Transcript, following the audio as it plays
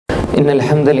إن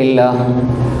الحمد لله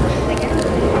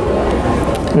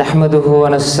نحمده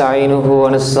ونستعينه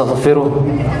ونستغفره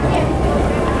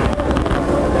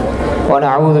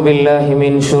ونعوذ بالله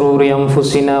من شرور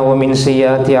أنفسنا ومن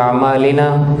سيئات أعمالنا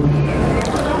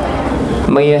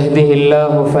من يهده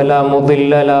الله فلا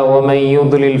مضل له ومن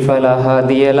يضلل فلا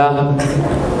هادي له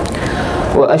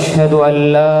وأشهد أن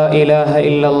لا إله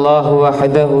إلا الله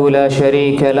وحده لا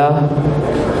شريك له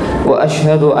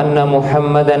وأشهد أن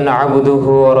محمدا عبده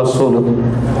ورسوله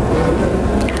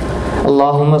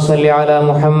اللهم صل على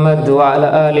محمد وعلى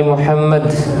آل محمد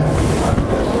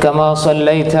كما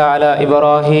صليت على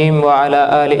إبراهيم وعلى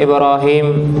آل إبراهيم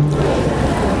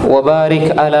وبارك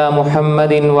على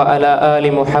محمد وعلى آل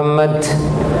محمد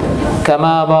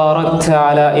كما باركت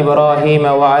على إبراهيم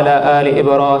وعلى آل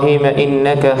إبراهيم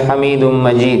إنك حميد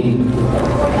مجيد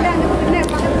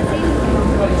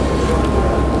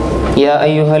يا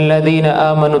أيها الذين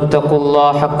آمنوا اتقوا الله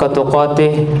حق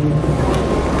تقاته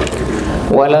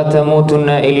ولا تموتن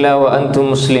إلا وأنتم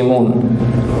مسلمون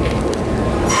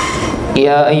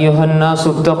يا أيها الناس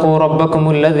اتقوا ربكم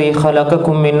الذي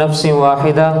خلقكم من نفس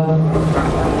واحدة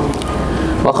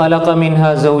وخلق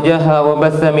منها زوجها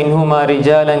وبث منهما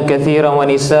رجالا كثيرا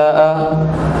ونساء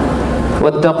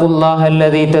واتقوا الله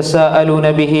الذي تساءلون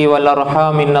به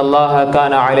والأرحام إن الله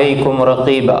كان عليكم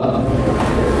رقيبا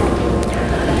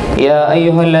يا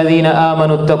أيها الذين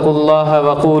آمنوا اتقوا الله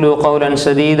وقولوا قولا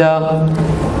سديدا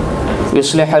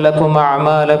يصلح لكم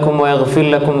أعمالكم ويغفر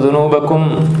لكم ذنوبكم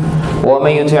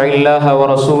ومن يطع الله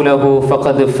ورسوله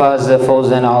فقد فاز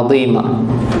فوزا عظيما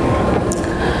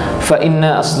فإن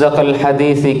أصدق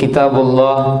الحديث كتاب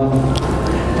الله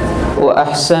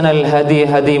وأحسن الهدي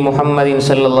هدي محمد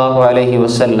صلى الله عليه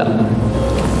وسلم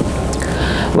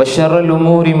وشر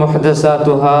الأمور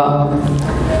محدثاتها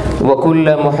وكل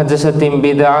محدثة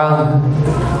بدعة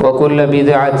وكل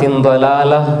بدعة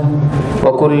ضلالة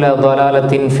وكل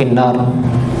ضلالة في النار.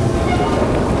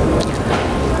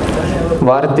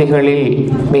 வார்த்தைகளில்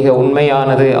மிக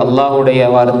உண்மையானது அல்லாஹ்வுடைய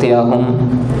வார்த்தையாகும்.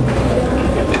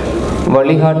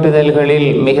 வழிகாட்டுதல்களில்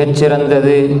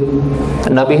மிகச்சிறந்தது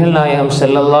நபிகள் நாயகம்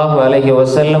ஸல்லல்லாஹு அலைஹி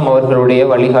வஸல்லம் அவர்களுடைய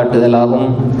வழிகாட்டுதலாகும்.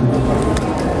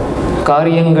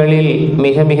 காரியங்களில்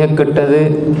மிக மிக கெட்டது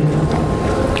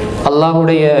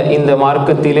அல்லாஹ்வுடைய இந்த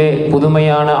மார்க்கத்திலே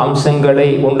புதுமையான அம்சங்களை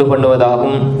உண்டு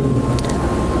பண்ணுவதாகும்.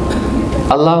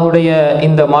 அல்லாஹ்வுடைய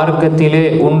இந்த மார்க்கத்திலே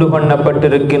உண்டு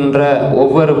பண்ணப்பட்டிருக்கின்ற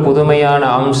ஒவ்வொரு புதுமையான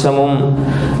அம்சமும்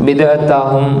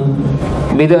பிதஅத்தாகும்.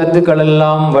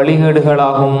 பிதஅத்துகளெல்லாம்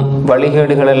வழிகேடுகளாகும்.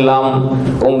 வழிகேடுகளெல்லாம்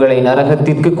உங்களை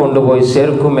நரகத்திற்கு கொண்டு போய்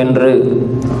சேர்க்கும் என்று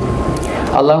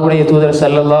அல்லாஹ்வுடைய தூதர்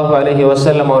ஸல்லல்லாஹு அலைஹி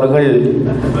வஸல்லம் அவர்கள்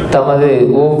தமது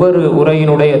ஒவ்வொரு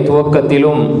உரையினுடைய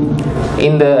துவக்கத்திலும்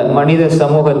இந்த மனித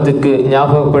சமூகத்துக்கு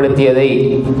ஞாபகப்படுத்தியதை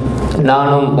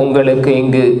நானும் உங்களுக்கு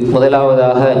இங்கு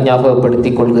முதலாவதாக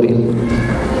ஞாபகப்படுத்திக் கொள்கிறேன்.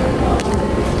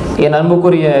 என்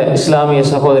அன்புக்குரிய இஸ்லாமிய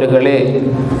சகோதரர்களே,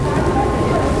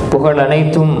 புகழ்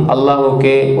அனைத்தும்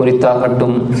அல்லாஹ்வுக்கே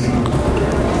உரித்தாகட்டும்.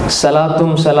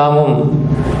 சலாத்தும் சலாமும்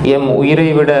எம் உயிரை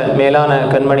விட மேலான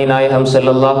கண்மணி நாயகம்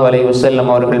ஸல்லல்லாஹு அலைஹி வஸல்லம்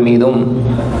அவர்கள் மீதும்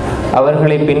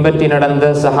அவர்களை பின்பற்றி நடந்த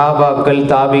சஹாபாக்கள்,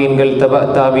 தாபீன்கள்,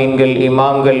 தாபீன்கள்,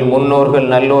 இமாம்கள், முன்னோர்கள்,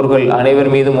 நல்லோர்கள் அனைவர்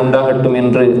மீதும் உண்டாகட்டும்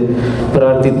என்று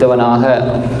பிரார்த்தித்தவனாக,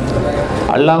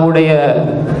 அல்லாஹ்வுடைய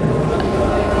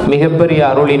மிகப்பெரிய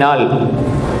அருளினால்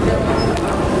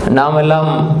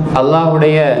நாமெல்லாம்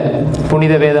அல்லாஹ்வுடைய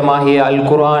புனித வேதமாகிய அல்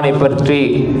குர்ஆனை பற்றி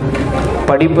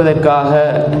படிப்பதற்காக,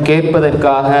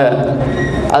 கேட்பதற்காக,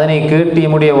 அதனை கேட்டு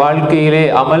நம்முடைய வாழ்க்கையிலே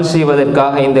அமல்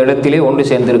செய்வதற்காக இந்த இடத்திலே ஒன்று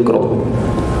சேர்ந்திருக்கிறோம்.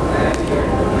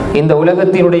 இந்த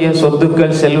உலகத்தினுடைய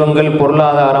சொத்துக்கள், செல்வங்கள்,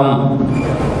 பொருளாதாரம்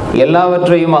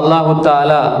எல்லாவற்றையும் அல்லாஹு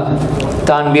தஆலா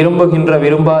தான் விரும்புகின்ற,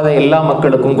 விரும்பாத எல்லா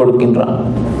மக்களுக்கும் கொடுக்கின்றான்.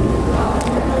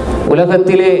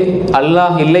 உலகத்திலே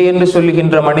அல்லாஹ் இல்லை என்று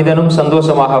சொல்லுகின்ற மனிதனும்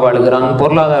சந்தோஷமாக வாழுகிறான்,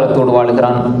 பொருளாதாரத்தோடு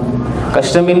வாழுகிறான்,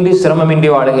 கஷ்டமின்றி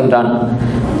சிரமமின்றி வாழுகின்றான்.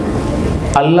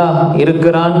 அல்லாஹ்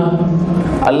இருக்கிறான்,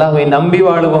 அல்லாஹ்வை நம்பி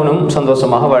வாழுபவனும்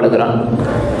சந்தோஷமாக வாழுகிறான்.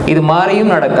 இது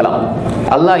மாறியும் நடக்கலாம்.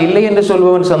 அல்லாஹ் இல்லை என்று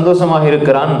சொல்பவன் சந்தோஷமாக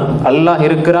இருக்கிறான், அல்லாஹ்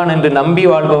இருக்கிறான் என்று நம்பி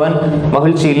வாழ்பவன்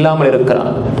மகிழ்ச்சி இல்லாமல் இருக்கிறான்.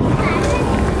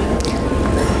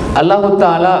 அல்லாஹு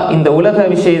தஆலா இந்த உலக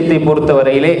விஷயத்தை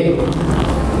பொறுத்தவரையிலே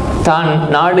தான்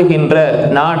நாடுகின்ற,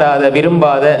 நாடாத,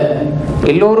 விரும்பாத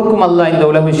எல்லோருக்கும் அல்லாஹ் இந்த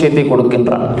உலக விஷயத்தை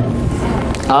கொடுக்கின்றான்.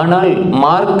 ஆனால்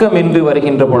மார்க்கம் என்று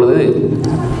வருகின்ற பொழுது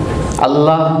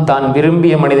அல்லாஹ் தான்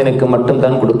விரும்பிய மனிதனுக்கு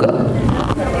மட்டும்தான் கொடுக்கிறார்.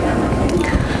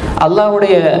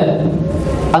 அல்லாஹ்வுடைய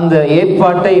அந்த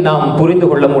ஏற்பாட்டை நாம் புரிந்து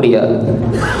கொள்ள முடியாது.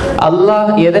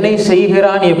 அல்லாஹ் எதனை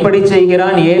செய்கிறான், எப்படி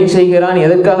செய்கிறான், ஏன் செய்கிறான்,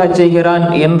 எதற்காக செய்கிறான்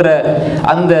என்ற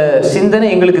அந்த சிந்தனை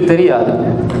எங்களுக்கு தெரியாது.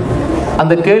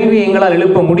 அந்த கேள்வி எங்களால்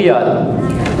எழுப்ப முடியாது.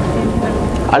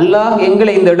 அல்லாஹ்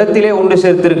எங்களை இந்த இடத்திலே ஒன்று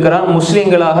சேர்த்திருக்கிறான்.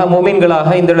 முஸ்லிம்களாக மோமின்களாக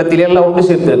இந்த இடத்திலே எல்லாம் ஒன்று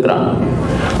சேர்த்திருக்கிறான்.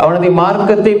 அவனது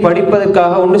மார்க்கத்தை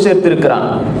படிப்பதற்காக ஒன்று சேர்த்திருக்கிறான்.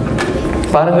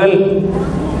 பாருங்கள்,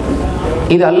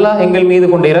 இது அல்லாஹ் எங்கள் மீது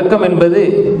கொண்ட இரக்கம் என்பது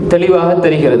தெளிவாக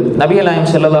தெரிகிறது. நபிகள் நாயகம்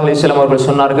ஸல்லல்லாஹு அலைஹி வஸல்லம் அவர்கள்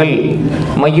சொன்னார்கள்,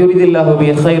 மய்யுரிதில்லாஹு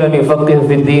பிஹி கைரன் யுஃபக்கிஹு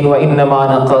ஃபித்தீன் வ இன்னமா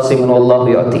அன காஸிமுன் வல்லாஹு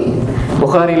யஅதி.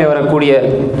 புகாரிலே வரக்கூடிய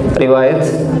ரிவாயத்,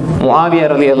 முஆவியா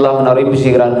ரலியல்லாஹு அன்ஹு அறிவிப்பு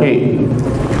செய்கிறார்கள்,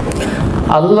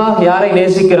 அல்லாஹ் யாரை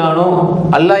நேசிக்கிறானோ,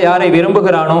 அல்லாஹ் யாரை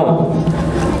விரும்புகிறானோ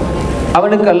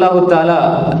அவனுக்கு அல்லாஹு தஆலா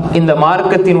இந்த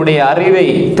மார்க்கத்தினுடைய அறிவை,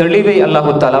 தெளிவை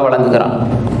அல்லாஹு தஆலா வழங்குகிறான்.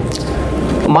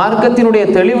 மார்க்கத்தினுடைய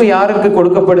தெளிவு யாருக்கு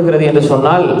கொடுக்கப்படுகிறது என்று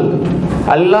சொன்னால்,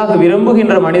 அல்லாஹ்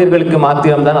விரும்புகின்ற மனிதர்களுக்கு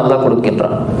மாத்திரம்தான் அல்லாஹ்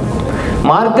கொடுக்கின்றான்.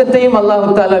 மார்க்கத்தையும் அல்லாஹு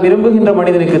தஆலா விரும்புகின்ற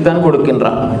மனிதனுக்கு தான்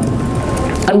கொடுக்கின்றான்.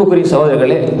 அன்புக்குரிய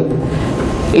சகோதரர்களே,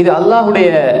 இது அல்லாஹுடைய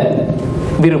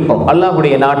விருப்பம்,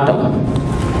 அல்லாஹுடைய நாட்டம்.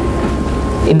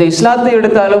 இந்த இஸ்லாத்தை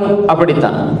எடுத்தாலும்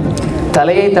அப்படித்தான்.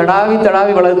 தலையை தடாவி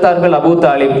தடாவி வளர்த்தார்கள் அபூ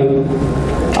தாலிப்,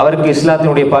 அவருக்கு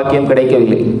இஸ்லாத்தினுடைய பாக்கியம்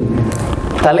கிடைக்கவில்லை.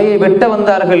 தலையை வெட்ட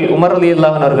வந்தார்கள் உமர்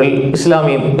ரலியல்லாஹு அன்ஹு அவர்கள்,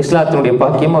 இஸ்லாத்தினுடைய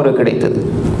பாக்கியம் அவருக்கு கிடைத்தது.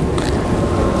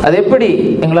 அது எப்படி?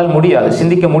 எங்களால் முடியாது,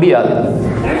 சிந்திக்க முடியாது.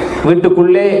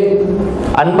 வீட்டுக்குள்ளே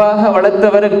அன்பாக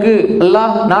வளர்த்தவருக்கு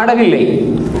அல்லாஹ் நாடவில்லை.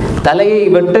 தலையை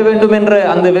வெட்ட வேண்டும் என்ற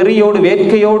அந்த வெறியோடு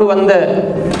வேட்கையோடு வந்த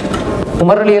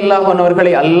உமர் ரலியல்லாஹு அன்ஹு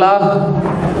அவர்களை அல்லாஹ்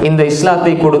இந்த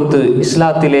இஸ்லாத்தை கொடுத்து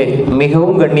இஸ்லாத்திலே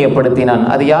மிகவும் கண்ணியப்படுத்தினான்.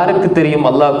 அது யாருக்கு தெரியும்?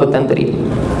 அல்லாஹ்வுக்கு தான் தெரியும்.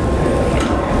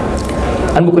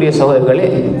 அன்புக்குரிய சகோதரர்களே,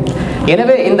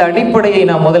 எனவே இந்த அடிப்படையை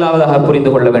நாம் முதலாவதாக புரிந்து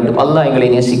கொள்ள வேண்டும். அல்லாஹ் எங்களை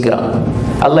நேசிக்கிறான்,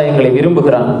 அல்லாஹ் எங்களை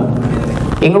விரும்புகிறான்.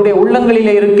 எங்களுடைய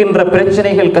உள்ளங்களிலே இருக்கின்ற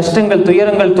பிரச்சனைகள், கஷ்டங்கள்,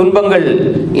 துயரங்கள், துன்பங்கள்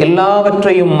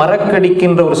எல்லாவற்றையும்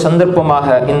மறக்கடிக்கின்ற ஒரு சந்தர்ப்பமாக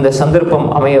இந்த சந்தர்ப்பம்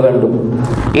அமைய வேண்டும்.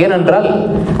 ஏனென்றால்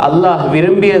அல்லாஹ்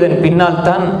விரும்பியதன் பின்னால்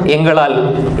தான்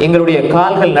எங்களுடைய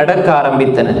கால்கள் நடக்க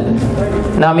ஆரம்பித்தன.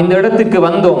 நாம் இந்த இடத்துக்கு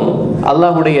வந்தோம்,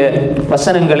 அல்லாஹுடைய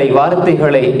வசனங்களை,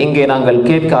 வார்த்தைகளை இங்கே நாங்கள்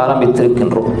கேட்க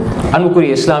ஆரம்பித்திருக்கின்றோம்.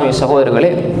 அன்புக்குரிய இஸ்லாமிய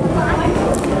சகோதரர்களே,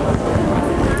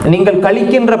 நீங்கள்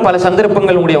கழிக்கின்ற பல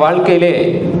சந்தர்ப்பங்கள் உங்களுடைய வாழ்க்கையிலே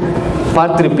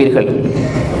பார்த்திருப்பீர்கள்.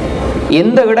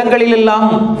 எந்த இடங்களிலெல்லாம்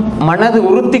மனது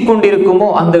உறுத்தி கொண்டிருக்குமோ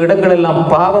அந்த இடங்கள் எல்லாம்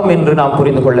பாவம் என்று நாம்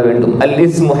புரிந்து கொள்ள வேண்டும். அல்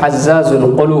இஸ்மு ஹஸ்ஸாஸுல்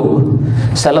குலூப்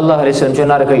ஸல்லல்லாஹு அலைஹி வஸல்லம்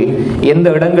சொன்னார்கள், எந்த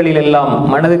இடங்களிலெல்லாம்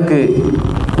மனதுக்கு,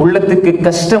 உள்ளத்துக்கு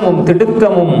கஷ்டமும்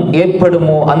திடுக்கமும்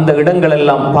ஏற்படுமோ அந்த இடங்கள்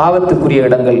எல்லாம் பாவத்துக்குரிய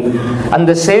இடங்கள்,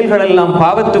 அந்த செயல்கள் எல்லாம்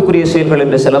பாவத்துக்குரிய செயல்கள்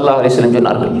என்று ஸல்லல்லாஹு அலைஹி வஸல்லம்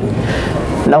சொன்னார்கள்.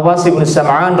 நவாஸ் இப்னு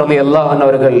சம்ஆன் ரலியல்லாஹு அன்ஹு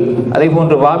அவர்கள், அதே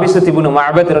போன்று வாபிஸத் இப்னு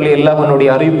மஅபத் ரலியல்லாஹு அன்ஹுடைய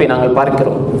அறிவிப்பை நாங்கள்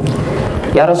பார்க்கிறோம்.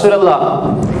 யா ரசூலல்லாஹ்,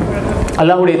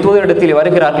 அல்லாஹ்வுடைய தூதரிடத்தில்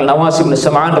வருகிறார்கள் நவாஸ் இப்னு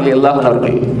சம்ஆன் ரலியல்லாஹு அன்ஹு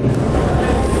அவர்கள்.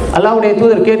 அல்லாஹ்வுடைய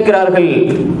தூதர் கேட்கிறார்கள்,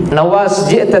 நவாஸ்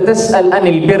ஜிஅத தஸ்அல்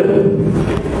அனில் பிர்,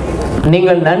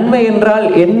 நீங்கள் நன்மை என்றால்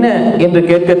என்ன என்று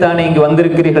கேட்கத்தானே இங்கு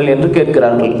வந்திருக்கிறீர்கள் என்று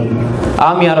கேட்கிறார்கள்.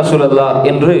 ஆம் யா ரசூலல்லாஹ்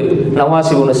என்று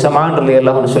நவாஸ் இப்னு சம்ஆன்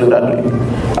ரலியல்லாஹு அன்ஹு சொல்கிறார்கள்.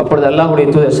 அப்பொழுது அல்லாஹ்வுடைய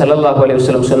தூதர் ஸல்லல்லாஹு அலைஹி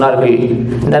வஸல்லம் சொன்னார்கள்,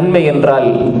 நன்மை என்றால்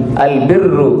அல்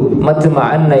பிர்ரு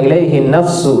மத்மஅன்ன இலைஹி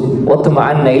நஃப்ஸு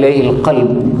வத்மஅன்ன இலைஹில்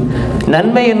கல்ப்.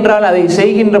 நன்மை என்றால் அதை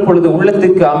செய்கின்ற பொழுது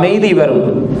உள்ளத்துக்கு அமைதி வரும்,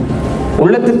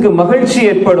 உள்ளத்துக்கு மகிழ்ச்சி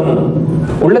ஏற்படும்,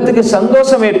 உள்ளத்துக்கு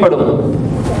சந்தோஷம் ஏற்படும்.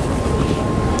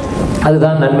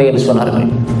 அதுதான் நன்மை என்று சொன்னார்கள்.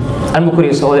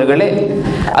 அன்புக்குரிய சகோதரர்களே,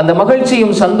 அந்த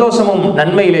மகிழ்ச்சியும் சந்தோஷமும்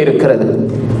நன்மையிலே இருக்கிறது.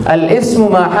 அல் இஸ்மு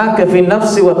மா ஹாக ஃபி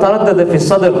நஃப்ஸி வ தரத்தத ஃபி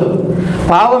ஸத்ர்.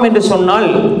 பாவம் என்று சொன்னால்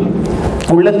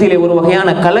உள்ளத்திலே ஒரு வகையான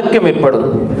கலக்கம் ஏற்படும்,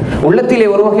 உள்ளத்திலே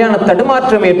ஒரு வகையான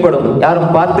தடுமாற்றம் ஏற்படும்.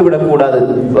 யாரும் பார்த்து விடக்கூடாது.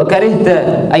 வ கரிஹ்த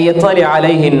அய்யத்லி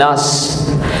அலைஹி நாஸ்,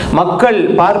 மக்கள்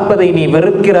பார்ப்பதை நீ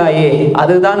வெறுக்கிறாயே,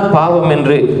 அதுதான் பாவம்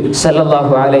என்று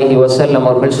ஸல்லல்லாஹு அலைஹி வஸல்லம்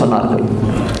அவர்கள் சொன்னார்கள்.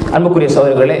 அன்புக்குரிய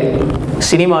சகோதரர்களே,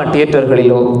 சினிமா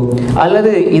தியேட்டர்களிலோ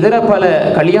அல்லது இதர பல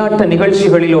களியாட்ட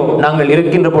நிகழ்ச்சிகளிலோ நாங்கள்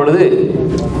இருக்கின்ற பொழுது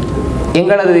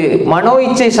எங்களது மனோ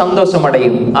இச்சை சந்தோஷம்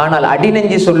அடையும். ஆனால்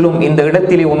அடிநெஞ்சி சொல்லும், இந்த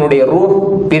இடத்திலே உன்னுடைய ரூஹ்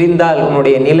பிரிந்தால்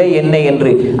உன்னுடைய நிலை என்ன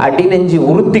என்று அடிநெஞ்சி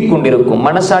உறுத்தி கொண்டிருக்கும்,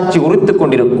 மனசாட்சி உறுத்தி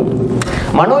கொண்டிருக்கும்.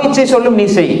 மனோ இச்சை சொல்லும் நீ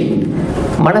செய்,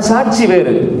 மனசாட்சி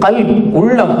வேறு, கல்ப்,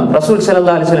 உள்ளம். ரசூல்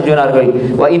ஸல்லல்லாஹு அலைஹி வஸல்லம் சொன்னார்கள்,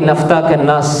 வ இன் அஃப்தாக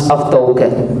அன்னாஸ் அஃப்தௌக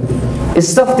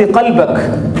இஸ்தஃப்தி கல்பக்.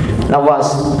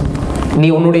 நவாஸ், நீ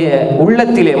உன்னுடைய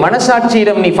உள்ளத்திலே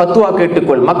மனசாட்சியிடம் நீ ஃபத்வா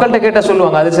கேட்டுக்கொள். மக்கள்கிட்ட கேட்ட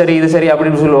சொல்லுவாங்க, அது சரி இது சரி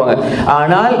அப்படின்னு சொல்லுவாங்க.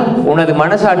 ஆனால் உனது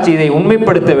மனசாட்சி இதை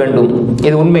உண்மைப்படுத்த வேண்டும்.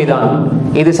 இது உண்மைதான்,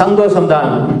 இது சந்தோஷம்தான்,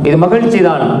 இது மகிழ்ச்சி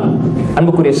தான்.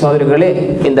 அன்புக்குரிய சகோதரர்களே,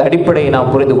 இந்த அடிப்படையை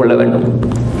நாம் புரிந்து கொள்ள வேண்டும்.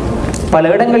 பல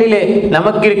இடங்களிலே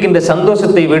நமக்கு இருக்கின்ற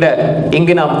சந்தோஷத்தை விட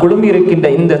இங்கு நாம் குழுமி இருக்கின்ற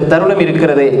இந்த தருணம்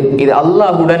இருக்கிறதே, இது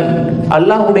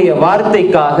அல்லாஹுடைய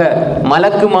வார்த்தைக்காக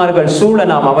மலக்குமார்கள் சூழ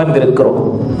நாம் அமர்ந்திருக்கிறோம்.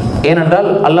 ஏனென்றால்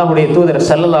அல்லாஹ்வுடைய தூதர்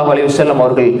ஸல்லல்லாஹு அலைஹி வஸல்லம்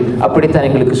அவர்கள் அப்படித்தான்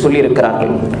எங்களுக்கு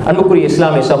சொல்லியிருக்கிறார்கள். அன்புக்குரிய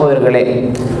இஸ்லாமிய சகோதரர்களே,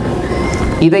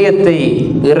 இதயத்தை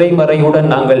இறைமறையுடன்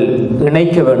நாங்கள்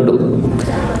இணைக்க வேண்டும்.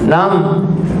 நாம்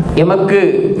எமக்கு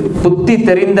புத்தி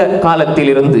தெரிந்த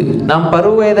காலத்திலிருந்து, நாம்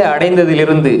பருவவயதை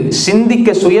அடைந்ததிலிருந்து,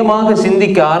 சுயமாக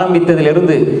சிந்திக்க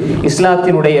ஆரம்பித்ததிலிருந்து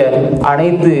இஸ்லாத்தினுடைய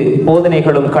அனைத்து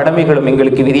போதனைகளும் கடமைகளும்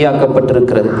எங்களுக்கு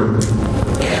விதியாக்கப்பட்டிருக்கிறது.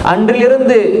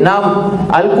 அன்றிலிருந்து நாம்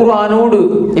அல் குர்ஆனோடு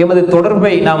எமது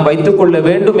தொடர்பை நாம் வைத்துக் கொள்ள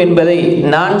வேண்டும் என்பதை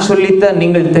நான் சொல்லித்தான்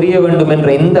நீங்கள் தெரிய வேண்டும் என்ற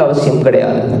எந்த அவசியம்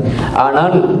கிடையாது.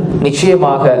 ஆனால்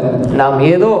நிச்சயமாக நாம்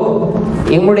ஏதோ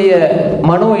எம்முடைய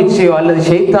மனோ இச்சையோ அல்லது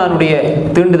ஷைத்தானுடைய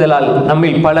தீண்டுதலால்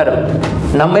நம்மில் பலர்,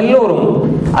 நம்ம எல்லோரும்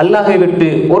அல்லாஹை விட்டு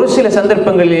ஒரு சில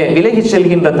சந்தர்ப்பங்களிலே விலகி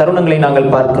செல்கின்ற தருணங்களை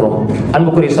நாங்கள் பார்க்கிறோம்.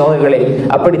 அன்புக்குரிய சகோதரர்களே,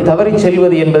 அப்படி தவறி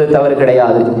செல்வது என்பது தவறு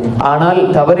கிடையாது. ஆனால்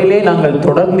தவறிலே நாங்கள்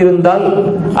தொடர்ந்திருந்தால்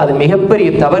அது மிகப்பெரிய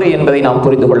தவறு என்பதை நாம்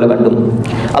புரிந்து கொள்ள வேண்டும்.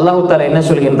 அல்லாஹ் தஆலா என்ன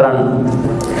சொல்கின்றான்?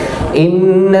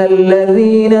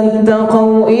 இன்னல்லதீன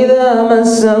தகவ் இதா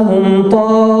மஸ்ஸஹும்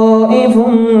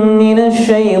தாயிஃபும் மினஷ்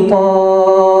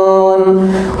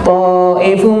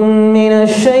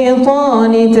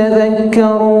ஷைத்தானி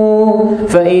ததக்கரு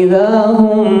ஃபஇதா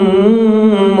ஹும்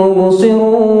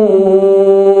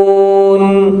முப்ஸிரூன்.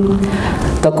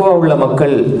 தக்வா உள்ள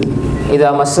மக்கள் இதா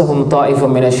மஸ்ஸஹும்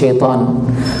தாயிஃபும் மினஷ் ஷைத்தான்,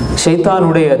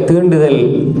 ஷைத்தானுடைய தீண்டுதல்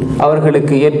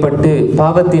அவர்களுக்கு ஏற்பட்டு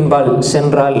பாவத்தின்பால்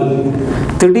சென்றால்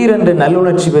திடீரென்று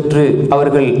நல்லுணர்ச்சி பெற்று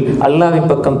அவர்கள் அல்லாஹ்வின்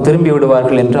பக்கம் திரும்பி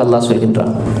விடுவார்கள் என்று அல்லாஹ்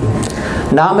சொல்கின்றான்.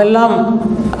 நாமெல்லாம்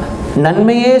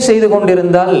நன்மையே செய்து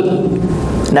கொண்டிருந்தால்,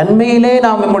 நன்மையிலே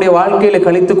நாம் நம்முடைய வாழ்க்கையில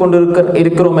கழித்து கொண்டு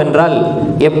இருக்கிறோம் என்றால்,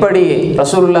 எப்படி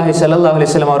ரசூலுல்லாஹி ஸல்லல்லாஹு அலைஹி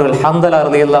வஸல்லம் அவர்கள் ஹம்தலா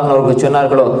ரலியல்லாஹு அன்ஹு அவர்கள்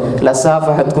சொன்னார்களோ,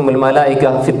 லஸாஃபஹத்குமுல்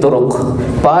மலாயிகா ஃபித் துருக்,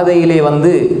 பாதையிலே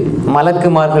வந்து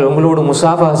மலக்குமார்கள் உங்களோடு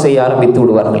முசாஃபஹா செய்ய ஆரம்பித்து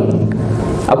விடுவார்கள்.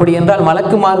 அப்படி என்றால்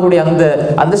மலக்குமார்களுடைய அந்த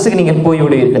அந்தஸ்துக்கு நீங்கள்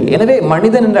போய்விடுவீர்கள். எனவே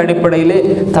மனிதன் என்ற அடிப்படையிலே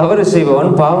தவறு செய்பவன்,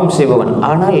 பாவம் செய்பவன்.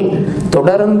 ஆனால்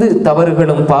தொடர்ந்து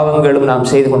தவறுகளும் பாவங்களும் நாம்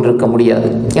செய்து கொண்டிருக்க முடியாது.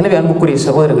 எனவே அன்புக்குரிய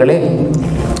சகோதரர்களே,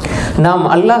 நாம்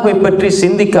அல்லாஹ்வை பற்றி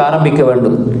சிந்திக்க ஆரம்பிக்க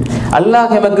வேண்டும்.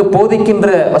 அல்லாஹ் எமக்கு போதிக்கின்ற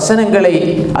வசனங்களை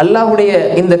அல்லாஹ்வுடைய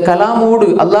இந்த கலாமோடு,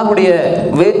 அல்லாஹ்வுடைய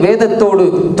வேதத்தோடு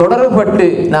தொடர்பட்டு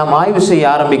நாம் ஆய்வு செய்ய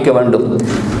ஆரம்பிக்க வேண்டும்.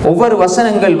 ஒவ்வொரு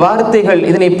வசனங்கள், வார்த்தைகள்,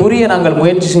 இதனை புரிய நாங்கள்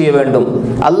முயற்சி செய்ய வேண்டும்.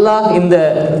 அல்லாஹ் இந்த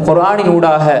குர்ஆனின்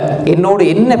ஊடாக என்னோடு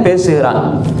என்ன பேசுகிறான்?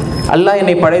 அல்லாஹ்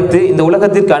என்னை படைத்து இந்த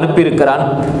உலகத்திற்கு அனுப்பியிருக்கிறான்.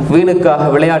 வீணுக்காக,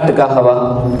 விளையாட்டுக்காகவா?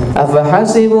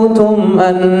 அஃபஹஸிபுதும்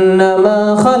அன்னமா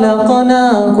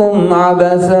ஹலக்னாகும்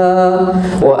அபஸா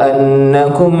வ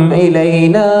அன்னகும்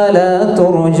இலைனா லா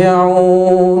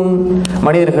துர்ஜஊன்.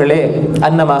 மனிதர்களே,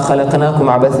 அன்னமா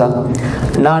ஹலக்னாகும் அபஸா,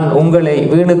 நான் உங்களை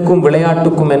வீணுக்கும்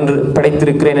விளையாட்டுக்கும் என்று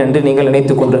படைத்திருக்கிறேன் என்று நீங்கள்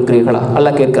நினைத்துக் கொண்டிருக்கிறீர்களா?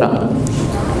 அல்லாஹ் கேட்கிறான்.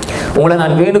 உங்களை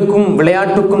நான் வீணுக்கும்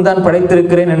விளையாட்டுக்கும் தான்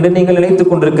படைத்திருக்கிறேன் என்று நீங்கள் நினைத்துக்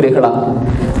கொண்டிருக்கிறீர்களா?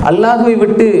 அல்லாஹ்வை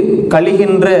விட்டு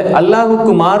கழிகின்ற,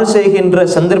 அல்லாஹ்வுக்கு மாறு செய்கின்ற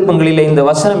சந்தர்ப்பங்களிலே இந்த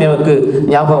வசனம் எனக்கு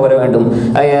ஞாபகம் வர வேண்டும்.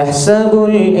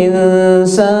 அயஹ்ஸபுல்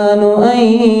இன்சானு அன்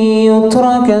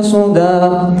யுத்ரக சுதா.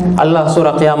 அல்லாஹ்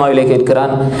சூரா கியாமாவிலே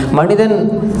கேட்கிறான், மனிதன்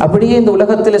அப்படியே இந்த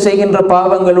உலகத்தில் செய்கின்ற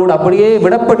பாவங்களோடு அப்படியே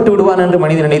விடப்பட்டு விடுவான் என்று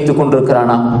மனிதன் நினைத்துக்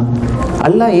கொண்டிருக்கிறானா?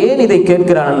 அல்லாஹ் ஏன் இதை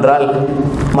கேட்கிறான் என்றால்,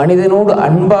 மனிதனோடு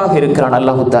அன்பாக இருக்கிறான்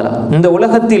அல்லாஹு தஆலா. இந்த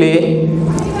உலகத்தில்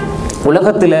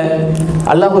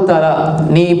அல்லாஹு தஆலா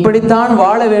நீ இப்படித்தான்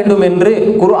வாழ வேண்டும் என்று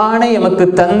குர்ஆனை எமக்கு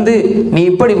தந்து, நீ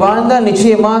இப்படி வாழ்ந்தால்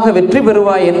நிச்சயமாக வெற்றி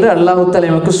பெறுவாய் என்று அல்லாஹு தஆலா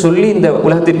எமக்கு சொல்லி இந்த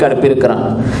உலகத்திற்கு அனுப்பியிருக்கிறான்.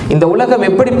 இந்த உலகம்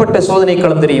எப்படிப்பட்ட சோதனை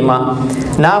களம் தெரியுமா?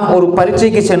 நாம் ஒரு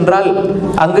பரீட்சைக்கு சென்றால்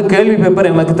அங்கு கேள்வி பேப்பர்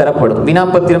எமக்கு தரப்படும்,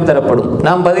 வினாப்பத்திரம் தரப்படும்,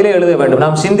 நாம் பதிலே எழுத வேண்டும்,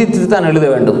 நாம் சிந்தித்து தான் எழுத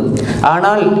வேண்டும்.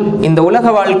 ஆனால் இந்த உலக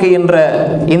வாழ்க்கை என்ற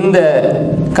இந்த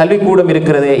கல்விக்கூடம்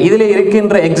இருக்கிறதே, இதிலே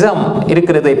இருக்கின்ற எக்ஸாம்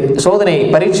இருக்கிறதே, சோதனை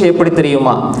பரீட்சை எப்படி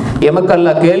தெரியுமா? எமக்கு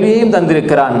அல்லாஹ் கேள்வியையும்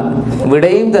தந்திருக்கிறான்,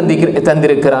 விடையும்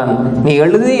தந்திருக்கிறான், நீ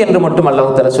எழுது என்று மட்டும் அல்லாஹ்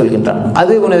தஆலா சொல்கின்றான்.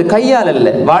 அது உனது கையால் அல்ல,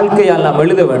 வாழ்க்கையால் நாம்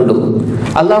எழுத வேண்டும்.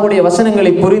 அல்லாஹ்வுடைய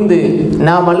வசனங்களை புரிந்து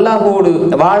நாம் அல்லாஹ்வோடு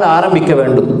வாழ ஆரம்பிக்க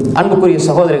வேண்டும். அன்புக்குரிய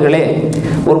சகோதரர்களே,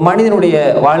 ஒரு மனிதனுடைய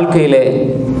வாழ்க்கையிலே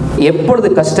எப்பொழுது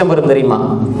கஷ்டம் வரும் தெரியுமா?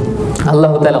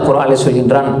 அல்லாஹ் தஆலா குர்ஆனில்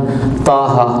சொல்கின்றான்,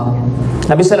 தாஹா.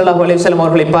 நபி ஸல்லல்லாஹு அலைஹி வஸல்லம்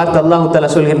அவர்களை பார்த்து அல்லாஹ் தஆலா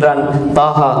சொல்கின்றான்,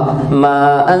 தாஹா மா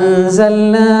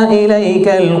அன்ஸல்னா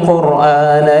இலைக்கல்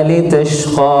குர்ஆன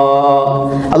லிதஷ்கா.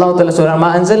 அல்லாஹ் தஆலா சொல்றான், மா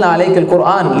அன்ஸல்னா அலைக்கல்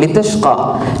குர்ஆன் லிதஷ்கா.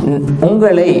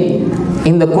 உங்களை,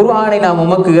 இந்த குர்ஆனை நாம்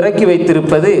உமக்கு இறக்கி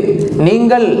வைத்திருப்பது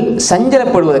நீங்கள்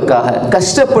சஞ்சலப்படுவதற்காக,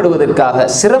 கஷ்டப்படுவதற்காக,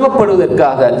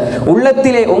 சிரமப்படுவதற்காக,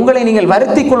 உள்ளத்திலே உங்களை நீங்கள்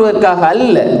வருத்திக் கொள்வதற்காக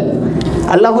அல்ல.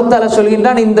 அல்லாஹ் தஆலா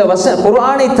சொல்கின்றான், இந்த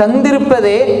குர்ஆனை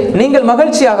தந்திருப்பதே நீங்கள்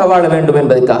மகிழ்ச்சியாக வாழ வேண்டும்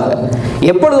என்பதற்காக.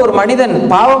 எப்பொழுது ஒரு மனிதன்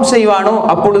பாவம் செய்வானோ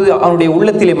அப்பொழுது அவனுடைய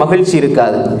உள்ளத்திலே மகிழ்ச்சி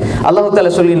இருக்காது. அல்லாஹ்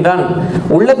தஆலா சொல்கின்றான்,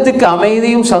 உள்ளத்துக்கு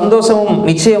அமைதியும் சந்தோஷமும்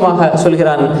நிச்சயமாக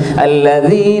சொல்கிறான்,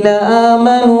 அல்லதீன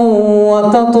ஆமனூ வ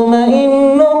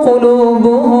தத்மஇன்னு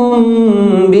குலூபுஹும்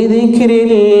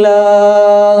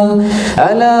பிதிக்ரில்லாஹ்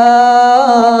அலா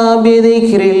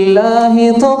பிதிக்ரில்லாஹி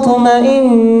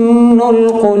தத்மஇன்னுல்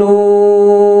குலூப்.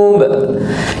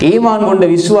 ஈமான் கொண்ட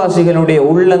விசுவாசிகளுடைய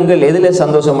உள்ளங்கள் எதில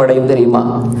சந்தோஷம் அடையும் தெரியுமா?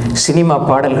 சினிமா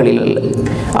பாடல்களில் அல்ல,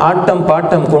 ஆட்டம்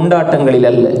பாட்டம் கொண்டாட்டங்களில்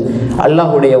அல்ல.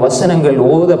 அல்லாஹ்வுடைய வசனங்கள்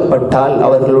ஓதப்பட்டால்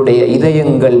அவர்களுடைய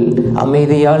இதயங்கள்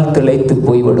அமைதியால் திளைத்து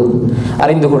போய்விடும்.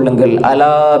 அறிந்து கொள்ளுங்கள்,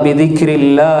 அலா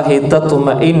பிதிக்ரில்லாஹி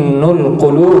தத்மஇன்னுல்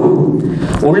குலூப்.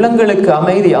 உள்ளங்களுக்கு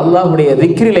அமைதி அல்லாஹ்வுடைய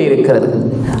திக்ரிலே இருக்கிறது.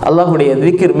 அல்லாஹ்வுடைய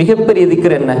திக்ர், மிகப்பெரிய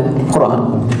திக்ர் என்ன? குர்ஆன்.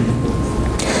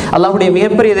 அல்லாஹ்வுடைய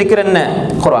மிகப்பெரிய திக்ர் என்ன?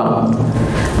 குர்ஆன்.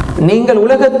 நீங்கள்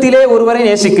உலகத்திலே ஒருவரை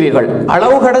நேசிக்கிறீர்கள்,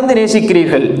 அளவு கடந்து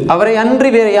நேசிக்கிறீர்கள், அவரை அன்றி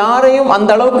வேறு யாரையும் அந்த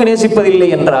அளவுக்கு நேசிப்பதில்லை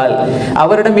என்றால்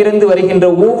அவரிடம் இருந்து வருகின்ற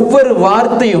ஒவ்வொரு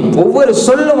வார்த்தையும் ஒவ்வொரு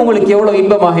சொல்லும் உங்களுக்கு எவ்வளவு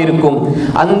இன்பமாக இருக்கும்.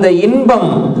 அந்த இன்பம்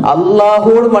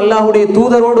அல்லாஹோடும் அல்லாஹுடைய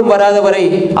தூதரோடும் வராதவரை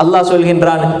அல்லாஹ்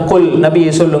சொல்கின்றான், குல்,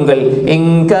 நபியே சொல்லுங்கள்,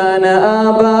 இன்கான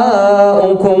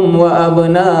ஆபாஉக்கும் வ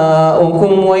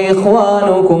அப்னாஉக்கும் வ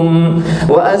இக்வானுக்கும்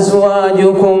வ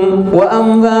அஸ்வாஜுக்கும் வ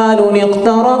அம்வாலுன்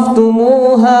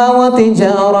இக்தரஃப்துமூஹா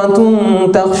وتجارة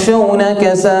تخشون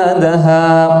كسادها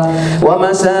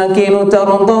ومساكن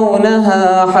ترضونها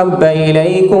حب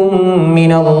إليكم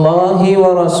من الله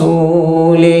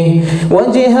ورسوله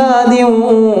وجهاد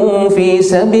في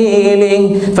سبيله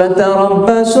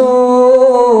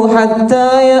فتربصوا حتى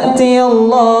يأتي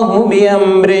الله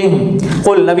بأمره.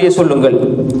 قل, நபியே சொல்லுங்கள்,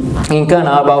 இன்கான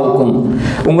ஆபாவுக்கும்,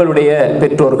 உங்களுடைய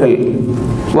பெற்றோர்கள்,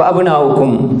 வ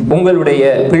அப்னாவுக்கும், உங்களுடைய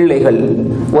பிள்ளைகள்,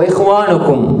 வ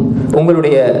இக்வானுக்கும்,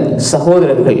 உங்களுடைய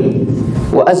சகோதரர்கள்,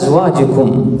 வ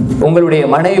அஸ்வாஜுக்கும், உங்களுடைய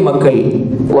மனைவி மக்கள்,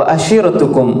 வ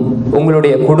அஷீரத்துக்கும்,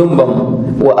 உங்களுடைய குடும்பம்,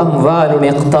 வ அம்வாலுன்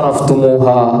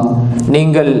இக்தரஃப்துமூஹா,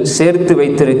 நீங்கள் சேர்த்து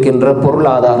வைத்திருக்கின்ற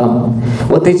பொருளாதாரம்,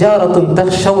 வ திஜாரத்துன்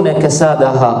தக்ஷௌன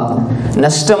கஸாதஹா,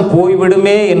 நஷ்டம்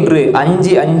போய்விடுமே என்று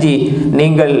அஞ்சி அஞ்சி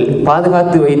நீங்கள்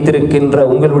பாதுகாத்து வைத்திருக்கின்ற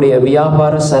உங்களுடைய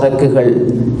வியாபார சரக்குகள்,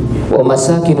 ஓ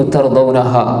மசாகினு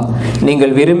தர்தௌனஹா,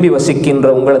 நீங்கள் விரும்பி வசிக்கின்ற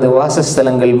உங்களது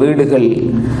வாசஸ்தலங்கள், வீடுகள்,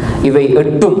 இவை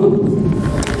 8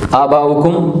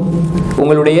 ஆபாவுக்கும்,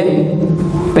 உங்களுடைய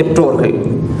பெற்றோர்கள்,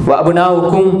 வ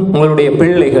அப்னாவுக்கும், உங்களுடைய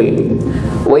பிள்ளைகள்,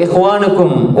 வ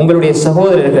இக்வானுக்கும், உங்களுடைய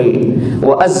சகோதரர்கள்,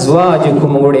 வ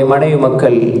அஸ்வாஜுக்கும், உங்களுடைய மனைவி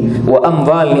மக்கள், வ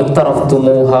அம்வால்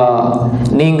இக்தரஃப்துமூஹா,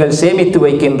 நீங்கள் சேமித்து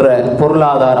வைக்கின்ற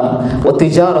பொருளாதாரம், வ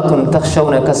திஜாரத்துன்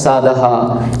தக்ஷௌன கஸாதஹா,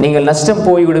 நீங்கள் நஷ்டம்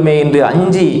போய்விடுமே என்று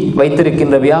அஞ்சி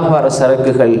வைத்திருக்கின்ற வியாபார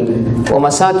சரக்குகள், வ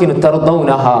மசாகினு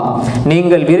தர்தௌனஹா,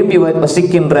 நீங்கள் விரும்பி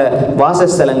வசிக்கின்ற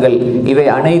வாசஸ்தலங்கள், இவை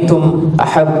அனைத்தும்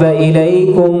அஹப்ப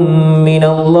இலைக்கும்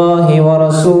மினல்லாஹி வ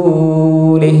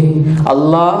ரசூலிஹி,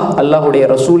 அல்லாஹ் அல்லாஹ்வுடைய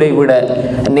ரசூலை விட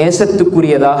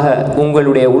நேசத்துக்குரியதாக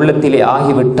உங்களுடைய உள்ளத்திலே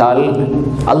ஆகிவிட்டால்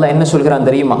அல்லாஹ் என்ன சொல்கிறான்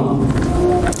தெரியுமா?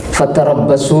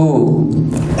 ஃபதரப்பசு,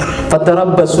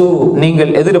 ஃபதரப்பசு,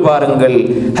 நீங்கள் எதிர்பாருங்கள்,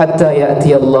 ஹத்தா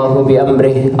யாதி அல்லாஹு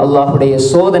பிஅம்ரிஹி, அல்லாஹ்வுடைய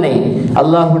சோதனை,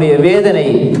 அல்லாஹ்வுடைய வேதனை,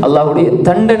 அல்லாஹ்வுடைய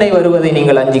தண்டனை வருவதை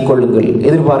நீங்கள் அஞ்சிக் கொள்ளுங்கள்,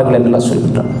 எதிர்பாருங்கள் என்று அல்லாஹ்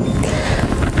சொல்கிறான்.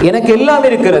 எனக்கு எல்லாம்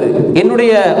இருக்கிறது,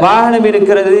 என்னுடைய வாகனம்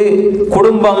இருக்கிறது,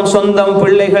 குடும்பம், சொந்தம்,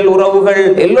 பிள்ளைகள், உறவுகள்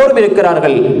எல்லோரும்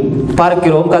இருக்கிறார்கள்,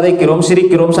 பார்க்கிறோம், கதைக்கிறோம்,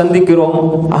 சிரிக்கிறோம், சந்திக்கிறோம்,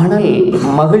 ஆனால்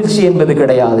மகிழ்ச்சி என்பது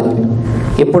கிடையாது.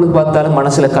 எப்பொழுது பார்த்தாலும்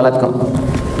மனசுல கலக்கம்.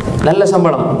 நல்ல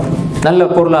சம்பளம், நல்ல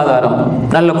பொருளாதாரம்,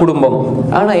 நல்ல குடும்பம்,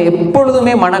 ஆனா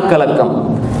எப்பொழுதுமே மனக்கலக்கம்.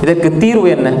 இதற்கு தீர்வு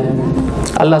என்ன?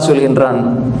 அல்லாஹ் சொல்கின்றான்,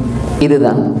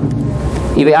 இதுதான்.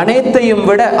 இவை அனைத்தையும்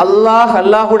விட அல்லாஹ்,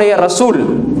 அல்லாஹ்வுடைய ரசூல்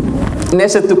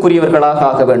நேசத்துக்குரியவர்களாக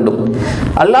ஆக வேண்டும்.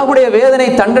 அல்லாஹ்வுடைய வேதனை,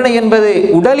 தண்டனை என்பது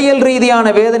உடலியல் ரீதியான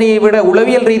வேதனையை விட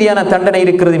உளவியல் ரீதியான தண்டனை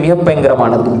இருக்கிறது, மிக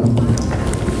பயங்கரமானது.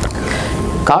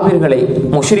 காபிர்களை,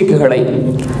 முஷ்ரிக்குகளை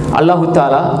அல்லாஹ்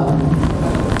தஆலா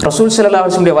ரசூல் ஸல்லல்லாஹு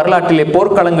அலைஹி வஸல்லம் வரலாற்றிலே,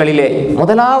 போர்க்களங்களிலே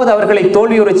முதலாவது அவர்களை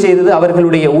தோல்வியுறச் செய்தது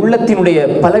அவர்களுடைய உள்ளத்தினுடைய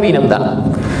பலவீனம் தான்.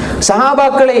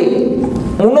 சஹாபாக்களை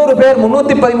 300 பேர்,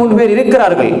 313 பேர்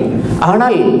இருக்கிறார்கள்,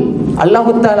 ஆனால் அல்லாஹ்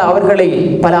தஆலா அவர்களை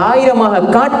பல ஆயிரமாக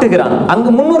காட்டுகிறான். அங்கு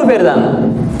 300 பேர் தான்,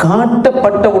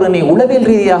 காட்டப்பட்ட உடனே உளவியல்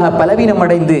ரீதியாக பலவீனம்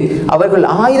அடைந்து அவர்கள்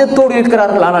ஆயுதத்தோடு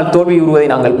இருக்கிறார்கள், ஆனால் தோல்வி உருவதை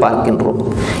நாங்கள் பார்க்கின்றோம்.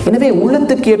 எனவே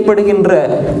உள்ளத்துக்கு ஏற்படுகின்ற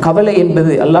கவலை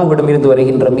என்பது அல்லாஹ்விடம் இருந்து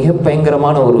வருகின்ற மிக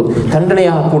பயங்கரமான ஒரு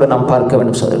தண்டனையாக கூட நாம் பார்க்க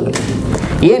வேண்டும் சகோதரர்கள்.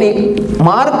 ஏனே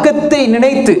மார்க்கத்தை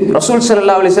நினைத்து ரசூல்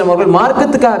ஸல்லல்லாஹு அலைஹி வஸல்லம் அவர்கள்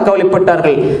மார்க்கத்துக்காக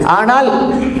கவலைப்பட்டார்கள். ஆனால்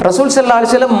ரசூல் ஸல்லல்லாஹு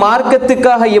அலைஹி வஸல்லம்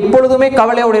மார்க்கத்துக்காக எப்பொழுதுமே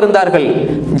கவலையோடு இருந்தார்கள்.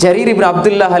 ஜரீர் இப்னு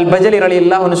அப்துல்லாஹ் அல் பஜலி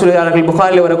ரலியல்லாஹு அன்ஹு சொல்கிறார்கள்,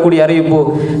 புகாரில் வரக்கூடிய அறிவிப்பு,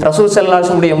 ரசூல் ஸல்லல்லாஹு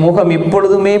அலைஹி வஸல்லம் முகம்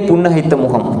எப்பொழுதுமே புன்னகைத்த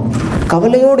முகம்.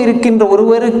 கவலையோடு இருக்கின்ற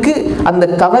ஒருவருக்கு அந்த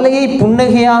கவலையை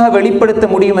புன்னகையாக வெளிப்படுத்த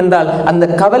முடியும் என்றால் அந்த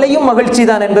கவலையும் மகிழ்ச்சி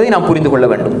தான் என்பதை நாம் புரிந்து கொள்ள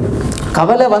வேண்டும்.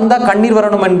 கவலை வந்தா கண்ணீர்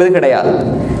வரணும் என்பது கிடையாது.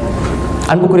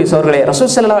 அன்புக்குரிய சகோதரர்களே,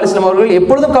 ரசூல் ஸல்லல்லாஹு அலைஹி வஸல்லம் அவர்கள்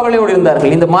எப்பொழுதும் கவலையோடு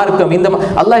இருந்தார்கள். இந்த மார்க்கம், இந்த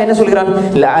அல்லாஹ் என்ன சொல்கிறான்,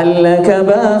 லஅல்லக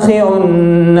பாகிஉன்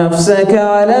நஃப்ஸக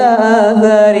அலா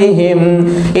ஆதாரிஹிம்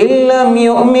இல்லம்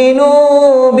யுமினூ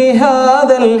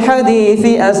பிஹாதல்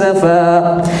ஹதீஸி அஸஃபா.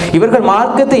 இவர்கள்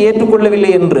மார்க்கத்தை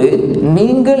ஏற்றுக்கொள்ளவில்லை என்று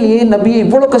நீங்கள் ஏன் நபியை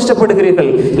இவ்வளவு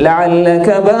கஷ்டப்படுகிறீர்கள்? லஅல்லக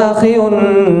பாகிஉன்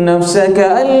நஃப்ஸக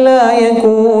அல்லா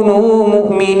யகூனூ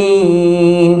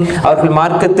முஃமினீன். அவர்கள்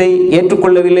மார்க்கத்தை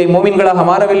ஏற்றுக்கொள்ளவில்லை, முஃமின்களாக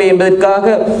மாறவில்லை என்பதற்காக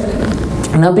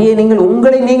நபியை நீங்கள்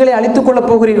உங்களை நீங்களே அழித்துக் கொள்ளப்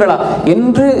போகிறீர்களா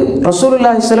என்று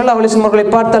ரசூலுல்லாஹி ஸல்லல்லாஹு அலைஹி வஸல்லம் அவர்களை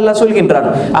பார்த்து அல்லாஹ் சொல்கின்றான்.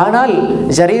 ஆனால்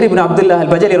ஜரீர் இப்னு அப்துல்லாஹ்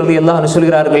அல் பஜலி ரலியல்லாஹு அன்ஹு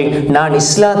சொல்கிறார்கள், நான்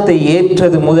இஸ்லாத்தை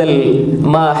ஏற்றது முதல்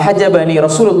மா ஹஜபனி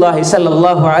ரசூலுல்லாஹி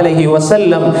ஸல்லல்லாஹு அலைஹி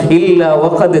வஸல்லம் இல்லா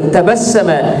வகத் தபஸ்ஸம.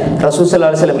 ரசூல்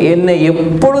ஸல்லல்லாஹு அலைஹி வஸல்லம் என்னை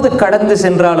எப்பொழுது கடந்து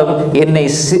சென்றாலும் என்னை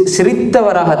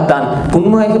சிரித்தவராகத்தான்,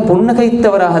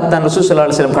 புன்னகைத்தவராகத்தான் ரசூல் ஸல்லல்லாஹு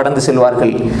அலைஹி வஸல்லம் கடந்து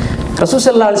செல்வார்கள். ரசூல்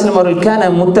ஸல்லல்லாஹு அலைஹி வஸல்லம் அவர்கள் கான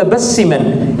முத்தபஸ்ஸிமன்,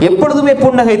 எப்பொழுதுமே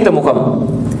புன்னகைத்த முகம்.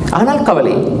 ஆனால்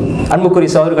கவலை. அன்புக்குரிய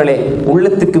சகோதரர்களே,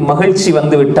 உள்ளத்துக்கு மகிழ்ச்சி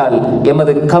வந்துவிட்டால்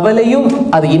எமது கவலையும்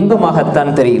அது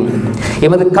இன்பமாகத்தான் தெரியும்,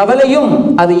 எமது கவலையும்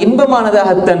அது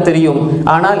இன்பமானதாகத்தான் தெரியும்.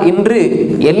 ஆனால் இன்று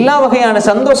எல்லா வகையான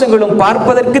சந்தோஷங்களும்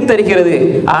பார்ப்பதற்கு தெரிகிறது,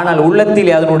 ஆனால்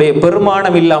உள்ளத்தில் அதனுடைய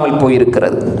பெருமானம் இல்லாமல்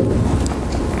போயிருக்கிறது.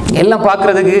 எல்லாம்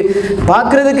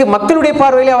பார்க்கறதுக்கு மக்களுடைய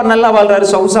பார்வையிலே அவர் நல்லா வாழ்றாரு,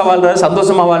 சொகுசா வாழ்றாரு,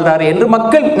 சந்தோஷமா வாழ்றாரு என்று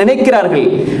மக்கள் நினைக்கிறார்கள்.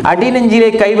 அடிநெஞ்சிலே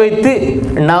கை வைத்து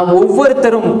நாம்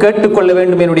ஒவ்வொருத்தரும் கேட்டுக்கொள்ள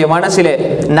வேண்டும், என்னுடைய மனசிலே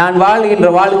நான்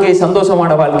வாழ்கின்ற வாழ்க்கை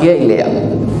சந்தோஷமான வாழ்க்கையா இல்லையா?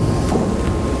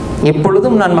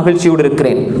 எப்பொழுதும் நான் மகிழ்ச்சியோடு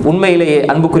இருக்கிறேன். உண்மையிலேயே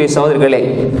அன்புக்குரிய சகோதரர்களே,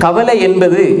 கவலை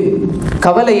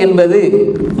என்பது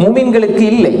முஃமின்களுக்கு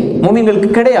இல்லை,